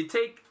 You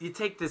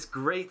take this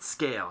great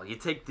scale. You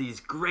take these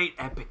great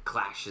epic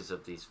clashes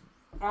of these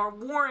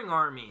warring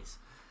armies.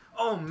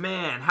 Oh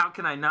man, how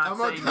can I not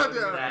say no to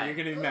that? You're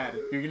gonna be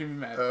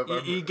mad.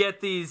 You get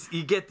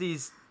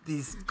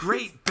these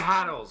great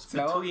battles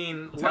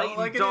between light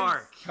and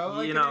dark.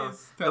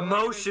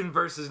 Emotion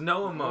versus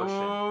no emotion.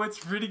 Oh, it's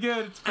pretty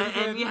good.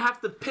 And you have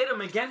to pit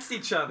them against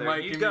each other.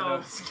 Mike, you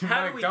go,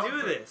 how do we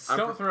do this?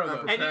 Don't throw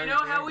those. And you know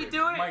how we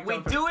do it? Mike, we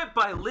do it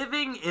by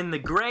living in the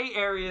gray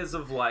areas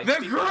of life.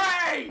 The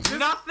gray!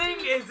 Nothing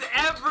is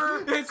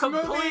ever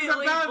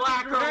completely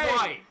black or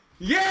white.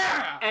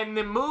 Yeah! And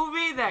the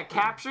movie that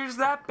captures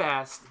that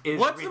best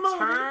is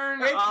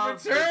Return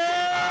of the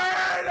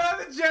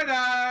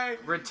Jedi.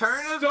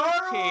 Return of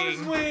Star the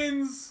King Wars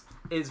wins.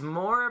 Is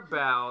more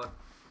about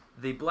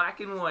the black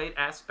and white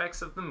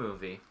aspects of the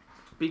movie,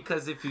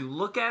 because if you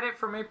look at it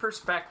from a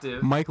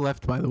perspective, Mike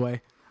left, by the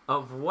way,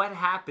 of what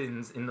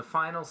happens in the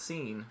final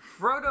scene,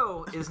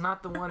 Frodo is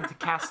not the one to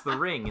cast the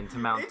ring into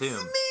Mount Doom.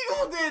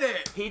 Smeagol did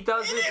it. He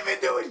does it. He didn't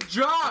even do his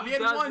job. He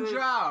had one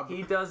job.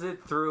 He does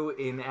it through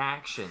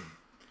inaction.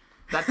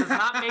 That does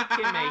not make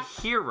him a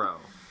hero.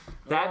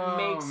 That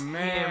makes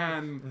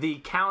him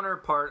the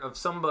counterpart of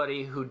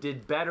somebody who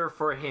did better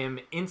for him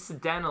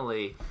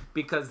incidentally,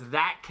 because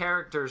that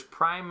character's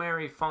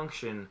primary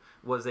function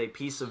was a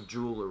piece of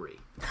jewelry.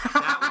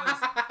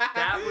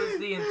 That was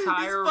the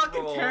entire He's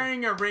fucking role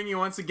carrying a ring. He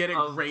wants to get it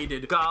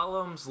graded.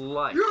 Gollum's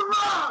life. You're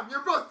wrong.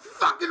 You're both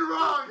fucking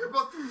wrong. You're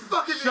both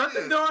fucking Shut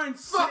idiots. the door and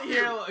sit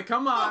here.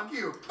 Come on. Fuck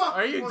you. Fuck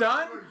Are you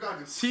done?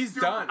 She's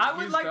done. I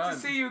would like to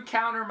see you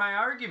counter my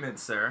argument,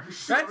 sir.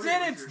 That's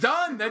it. It's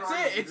done. That's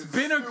it. It's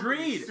been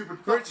agreed.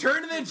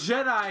 Return of the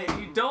Jedi.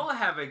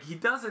 He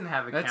doesn't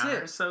have a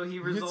counter, so he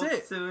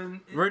results to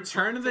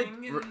Return of the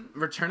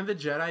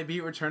Jedi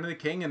beat Return of the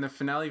King and the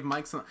finale of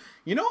Mike's on.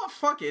 You know what?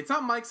 Fuck it. It's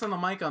not Mike's on the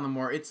Mic on the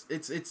more.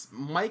 It's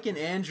Mike and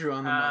Andrew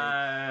on the mic.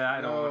 I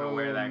don't want to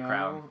wear that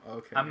crown.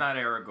 Okay. I'm not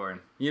Aragorn.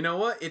 You know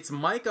what? It's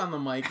Mike on the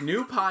Mic.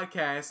 New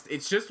podcast.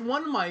 It's just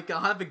one mic.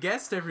 I'll have a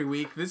guest every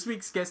week. This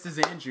week's guest is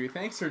Andrew.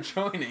 Thanks for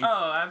joining.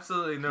 Oh,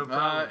 absolutely no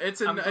problem.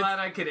 I'm glad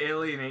I could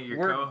alienate your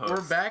co-host.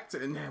 We're back to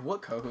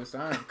what co-host? I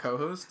don't have a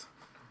co-host.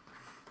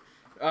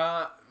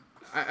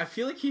 I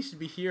feel like he should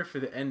be here for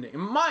the ending.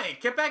 Mike,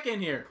 get back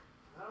in here.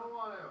 I don't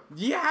want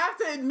to. You have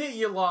to admit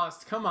you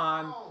lost. Come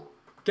on. No.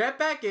 Get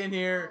back in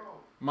here. No.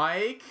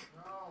 Mike.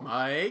 No.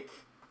 Mike.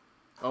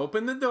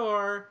 Open the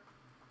door.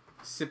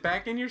 Sit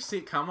back in your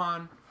seat. Come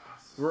on.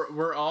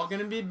 We're all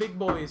gonna be big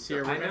boys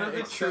here. I know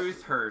the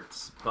truth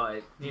hurts,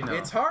 but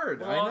it's hard.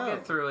 We'll I know. all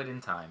get through it in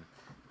time.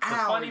 The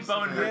funny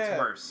bone hurts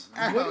worse.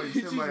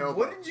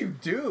 What did you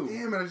do?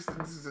 Damn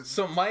it!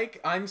 So,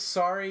 Mike, I'm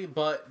sorry,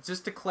 but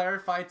just to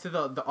clarify to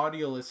the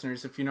audio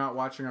listeners, if you're not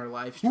watching our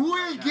live stream,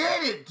 we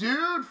get it,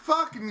 dude.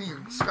 Fucking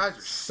you guys are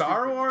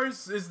Star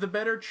Wars is the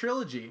better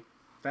trilogy.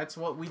 That's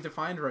what we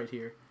defined right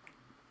here.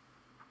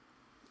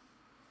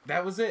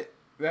 That was it.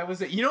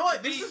 You know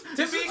what? This is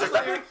just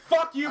a big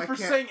fuck you for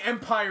saying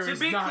Empire is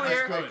not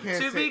as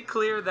good. To be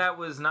clear, that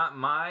was not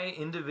my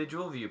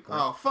individual viewpoint.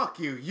 Oh, fuck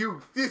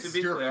you. This is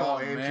your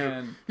fault, Andrew.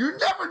 Man. You're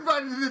never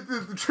invited to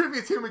the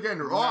trivia team again.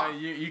 You're off.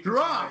 You're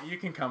off. You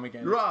can come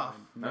again. You're off.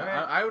 No,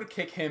 I would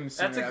kick him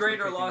sooner. That's a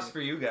greater loss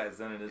for you guys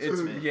than it is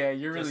for me. Yeah,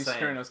 you're really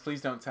screwing us.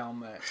 Please don't tell him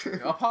that.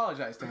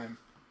 Apologize to him.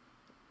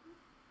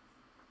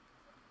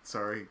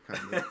 Sorry,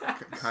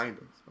 kind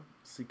of.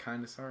 See,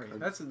 kind of sorry.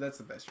 That's the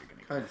best you're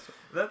gonna get.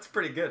 That's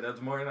pretty good. That's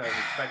more than I was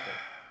expecting.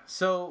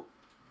 So,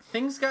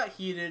 things got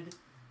heated.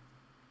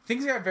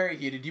 Things got very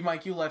heated.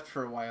 Mike, you left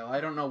for a while.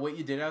 I don't know what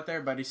you did out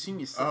there, but I seen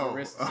you slip your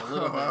wrists a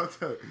little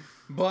bit.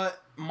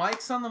 But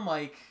Mike's on the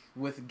mic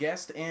with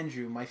guest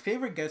Andrew, my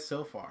favorite guest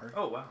so far.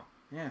 Oh wow.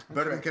 Yeah.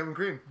 Better than Kevin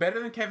Green.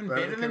 Better than Kevin.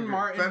 Better than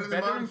Martin.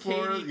 Better than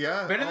Katie.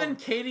 Yeah. Better than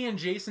Katie and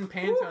Jason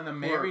Panton, the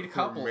married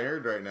couple. We're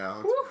married right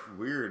now. It's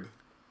weird.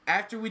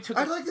 after we took...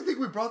 I'd like to think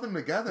we brought them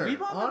together. We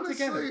brought them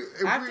together.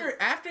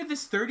 After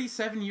this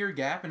 37-year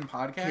gap in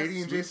podcasts...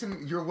 Katie and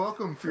Jason, you're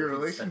welcome for your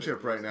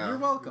relationship right now. You're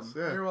welcome.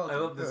 Yeah. You're welcome. I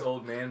love this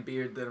old man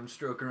beard that I'm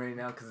stroking right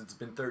now because it's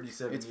been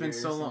 37 years. It's been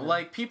so long.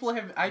 Like, people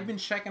have... I've been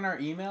checking our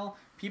email.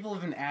 People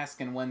have been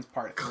asking when's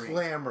part 3.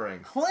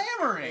 Clamoring.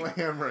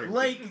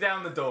 Like, kicking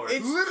down the door.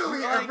 It's literally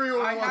like,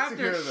 everyone wants to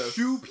hear this. I have to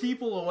shoo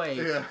people away.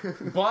 Yeah.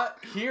 But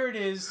here it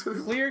is,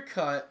 clear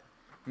cut.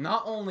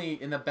 Not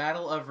only in the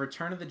battle of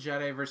Return of the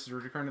Jedi versus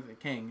Return of the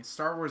King,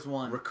 Star Wars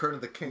 1. Return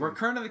of the King.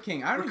 Return of the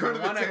King. I don't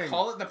even want to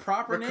call it the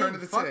proper name.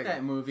 Fuck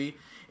that movie.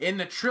 In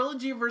the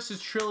trilogy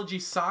versus trilogy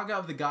Saga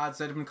of the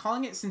Gods, I've been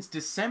calling it since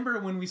December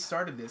when we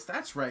started this.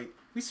 That's right.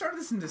 We started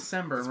this in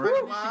December. And we're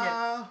finishing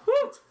it.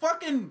 It's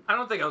fucking... I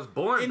don't think I was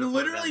born. In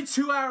literally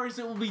 2 hours,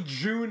 it will be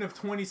June of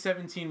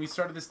 2017. We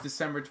started this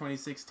December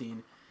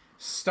 2016.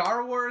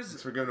 Star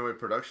Wars... We're giving away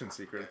production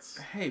secrets.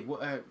 Hey,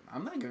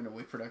 I'm not giving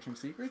away production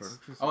secrets.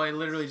 Oh, I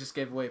literally just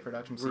gave away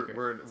production secrets.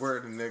 We're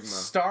an enigma.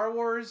 Star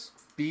Wars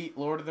beat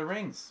Lord of the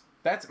Rings.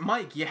 That's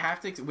Mike. You have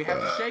to. We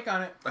have to shake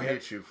on it. I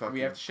hate you. Fuck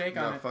we have to shake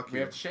on it. Fuck we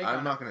you. have to shake on it.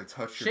 I'm not gonna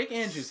touch your... Shake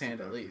Andrew's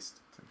hand at least.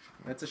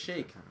 That's a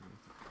shake.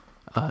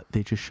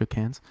 They just shook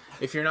hands.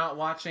 If you're not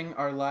watching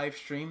our live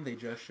stream, they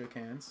just shook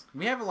hands.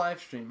 We have a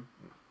live stream.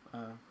 If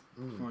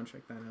you want to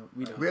check that out,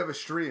 we don't. We have a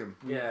stream.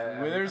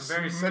 Yeah, there's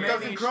that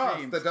doesn't cross.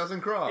 Streams. That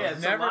doesn't cross. Yeah,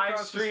 it's never a live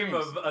stream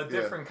of a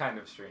different kind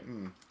of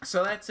stream.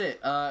 So that's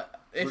it.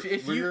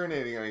 If we're you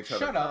urinating on each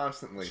other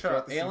constantly. Shut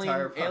up.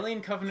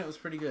 Alien Covenant was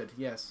pretty good.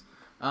 Yes.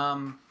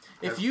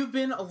 If you've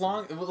been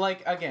along,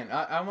 like again,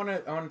 I want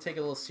to take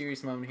a little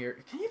serious moment here.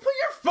 Can you put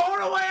your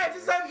phone away? I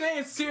just have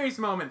a serious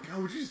moment.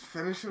 Oh, would you just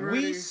finish it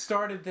already? We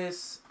started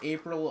this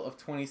April of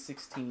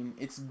 2016.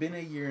 It's been a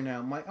year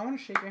now. Mike, I want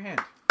to shake your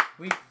hand.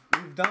 We've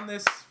done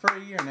this for a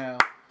year now.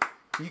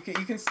 You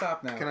can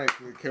stop now.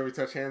 Can we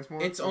touch hands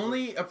more? It's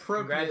only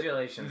appropriate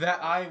Congratulations.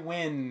 that I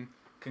win.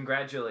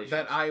 Congratulations.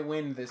 That I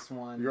win this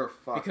one. You're a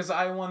fuck. Because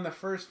I won the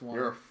first one.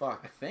 You're a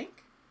fuck. I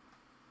think.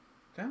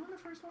 Did I win the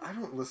first one? I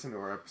don't listen to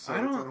our episodes.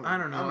 I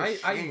don't know.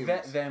 I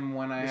vet them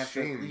when I have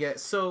to. Yeah.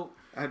 So.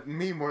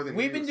 Me more than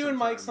we've been doing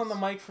mics on the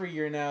mic for a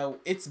year now.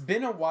 It's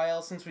been a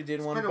while since we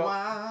did one. It's been a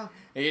while.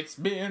 It's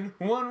been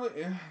one.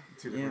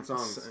 Two different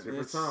songs.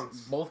 Different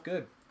songs. Both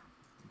good.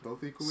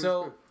 Both equally good.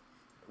 So,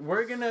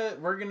 we're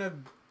gonna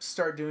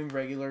start doing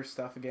regular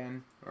stuff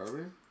again. Are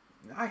we?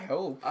 I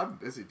hope. I'm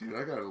busy, dude.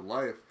 I got a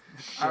life.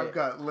 Shit. I've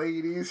got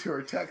ladies who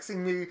are texting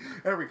me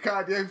every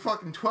goddamn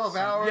fucking 12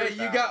 hours.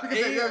 Yeah, you got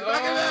 8.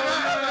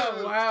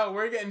 Wow,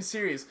 we're getting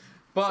serious.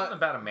 But something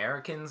about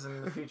Americans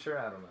in the future,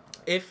 I don't know.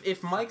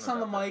 If Mike's on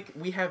the mic,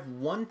 we have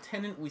one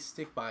tenet we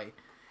stick by,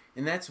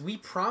 and that's we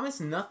promise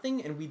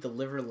nothing and we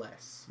deliver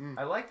less.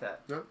 I like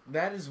that. Yep.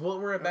 That is what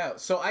we're about.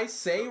 So I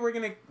say we're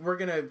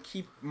gonna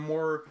keep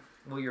more.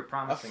 Well, you're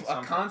promising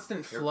a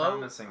constant you're flow.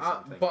 Promising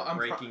something. But I'm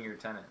breaking your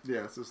tenant.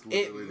 Yeah, it's just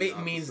literally it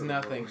means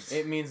nothing.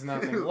 It means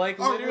nothing. Like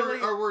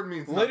literally, our word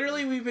means nothing.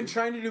 Literally, we've been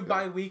trying to do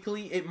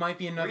bi-weekly. It might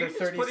be another 37 years.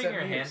 Were you just putting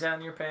your hand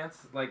down your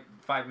pants like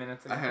 5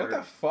 minutes ago? What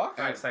the fuck?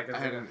 5 seconds ago.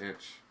 I had an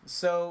itch.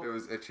 So it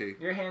was itchy.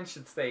 Your hand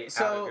should stay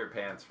out of your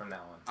pants from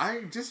now on.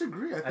 I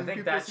disagree. I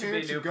think that should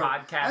be a new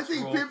podcast. I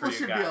think people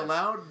should be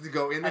allowed to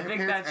go in their pants. I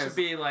think that should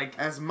be like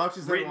as much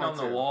as written on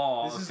the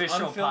wall. This official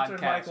is unfiltered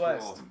podcast Mike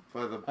West.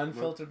 Rule.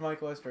 Unfiltered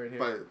Mike West right here.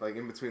 But like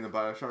in between the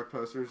BioShock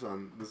posters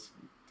on this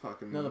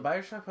fucking. No, the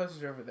BioShock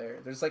posters are over there.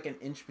 There's like an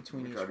inch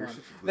between each one.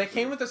 That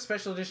came with a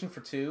special edition for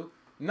 2.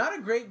 Not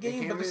a great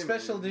game, but the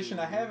special edition,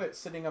 I have it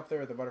sitting up there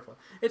with the butterfly.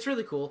 It's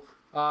really cool.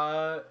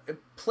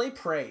 Play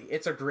Prey.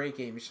 It's a great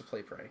game. You should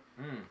play Prey.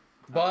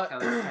 But I like how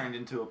that turned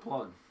into a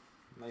plug.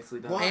 Nicely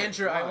done.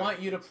 Andrew, I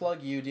want you to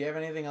plug you. Do you have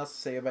anything else to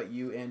say about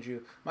you,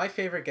 Andrew? My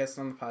favorite guest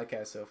on the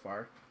podcast so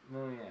far.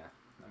 Well, yeah.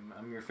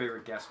 I'm your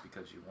favorite guest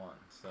because you won.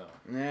 So.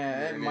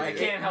 Yeah, it might. I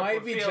can't help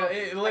but feel.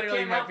 It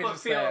literally might be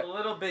just that. A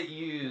little bit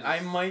used.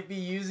 I might be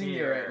using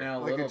you right now.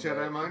 Like a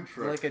Jedi mind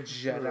trick. Like a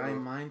Jedi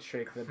mind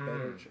trick. The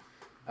better.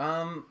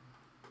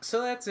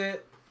 So that's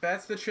it.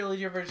 That's the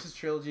trilogy versus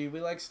trilogy. We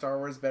like Star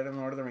Wars better than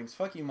Lord of the Rings.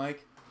 Fuck you,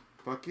 Mike.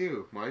 Fuck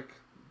you, Mike.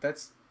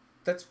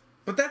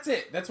 But that's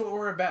it. That's what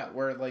we're about.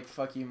 We're like,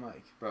 fuck you,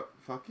 Mike. But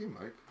fuck you,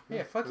 Mike.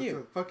 Yeah, fuck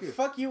you. Fuck you.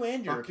 Fuck you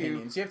and your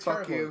opinions. You have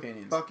terrible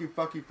opinions. Fuck you,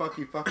 fuck you, fuck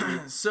you, fuck you.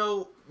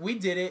 So, we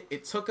did it.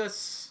 It took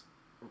us,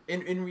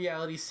 in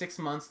reality, 6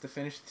 months to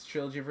finish the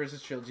trilogy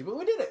versus trilogy. But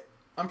we did it.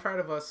 I'm proud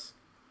of us.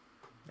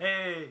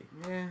 Hey.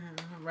 Yeah,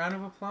 round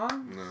of applause?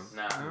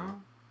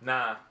 No.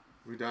 Nah.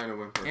 We die in a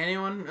whimper.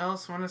 Anyone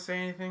else want to say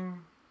anything?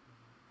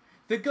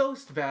 The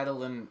ghost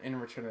battle in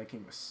Return of the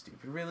King was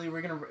stupid. Really?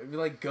 We're going to,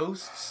 like,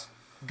 ghosts?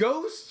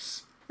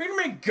 Ghosts? We're going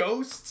to make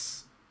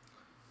ghosts?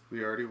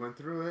 We already went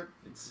through it.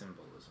 It's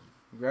symbolism.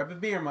 Grab a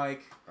beer,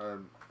 Mike.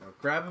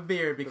 Grab a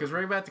beer because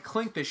we're about to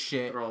clink this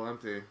shit. They're all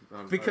empty.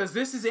 Because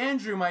this is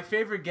Andrew, my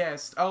favorite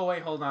guest. Oh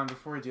wait, hold on.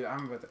 Before we do that,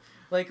 I'm about to.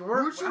 Like,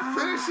 we're. Would you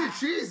finish it?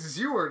 Jesus,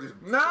 you were just.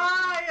 Nah,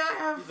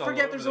 I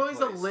forget. There's always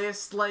a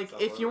list. Like,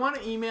 if you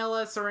want to email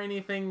us or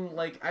anything,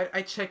 like,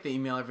 I check the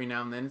email every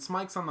now and then. It's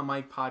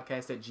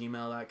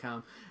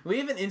mikesonthemikepodcast@gmail.com. We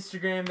have an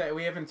Instagram that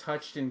we haven't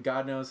touched in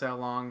God knows how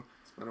long.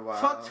 It's been a while.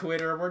 Fuck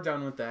Twitter. We're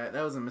done with that.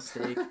 That was a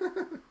mistake.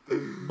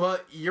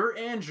 But you're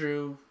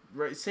Andrew.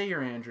 Right? Say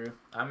you're Andrew.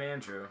 I'm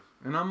Andrew.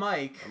 And I'm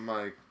Mike. I'm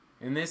Mike.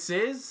 And this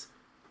is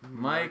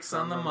Mike's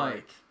on the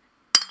Mic.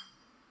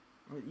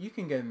 You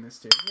can get in this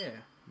too. Yeah.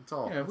 It's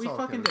all. Yeah, we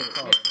fucking did it.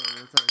 We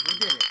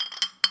did it.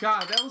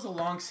 God, that was a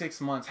long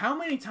 6 months. How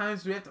many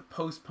times do we have to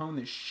postpone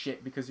this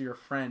shit because you're a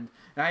friend?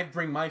 And I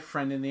bring my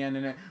friend in the end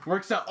and it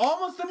works out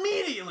almost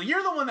immediately.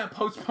 You're the one that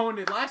postponed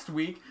it last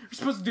week. You're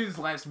supposed to do this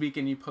last week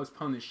and you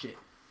postponed this shit.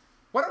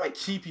 Why do I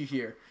keep you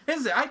here?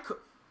 This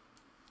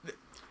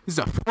is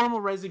a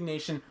formal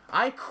resignation.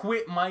 I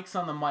quit Mike's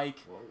on the Mic.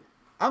 Whoa.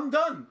 I'm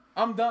done.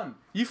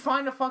 You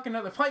find a fucking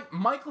other fight.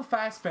 Michael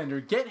Fassbender,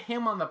 get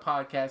him on the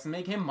podcast and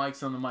make him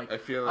Mike's on the Mic. I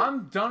feel like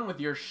I'm done with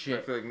your shit.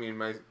 I feel like me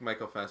and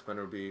Michael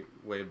Fassbender would be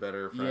way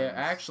better friends. Yeah,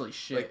 actually,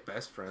 shit. Like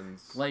best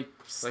friends. Like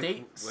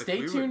stay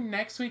tuned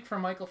next week for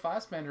Michael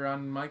Fassbender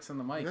on Mike's on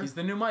the Mic. Yeah. He's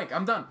the new Mike.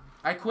 I'm done.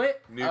 I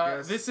quit. New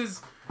guest.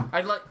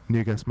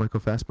 New guest Michael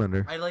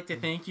Fassbender. I'd like to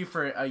thank you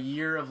for a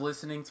year of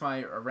listening to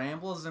my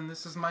rambles, and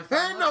this is my.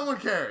 And no one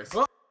cares.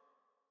 Well,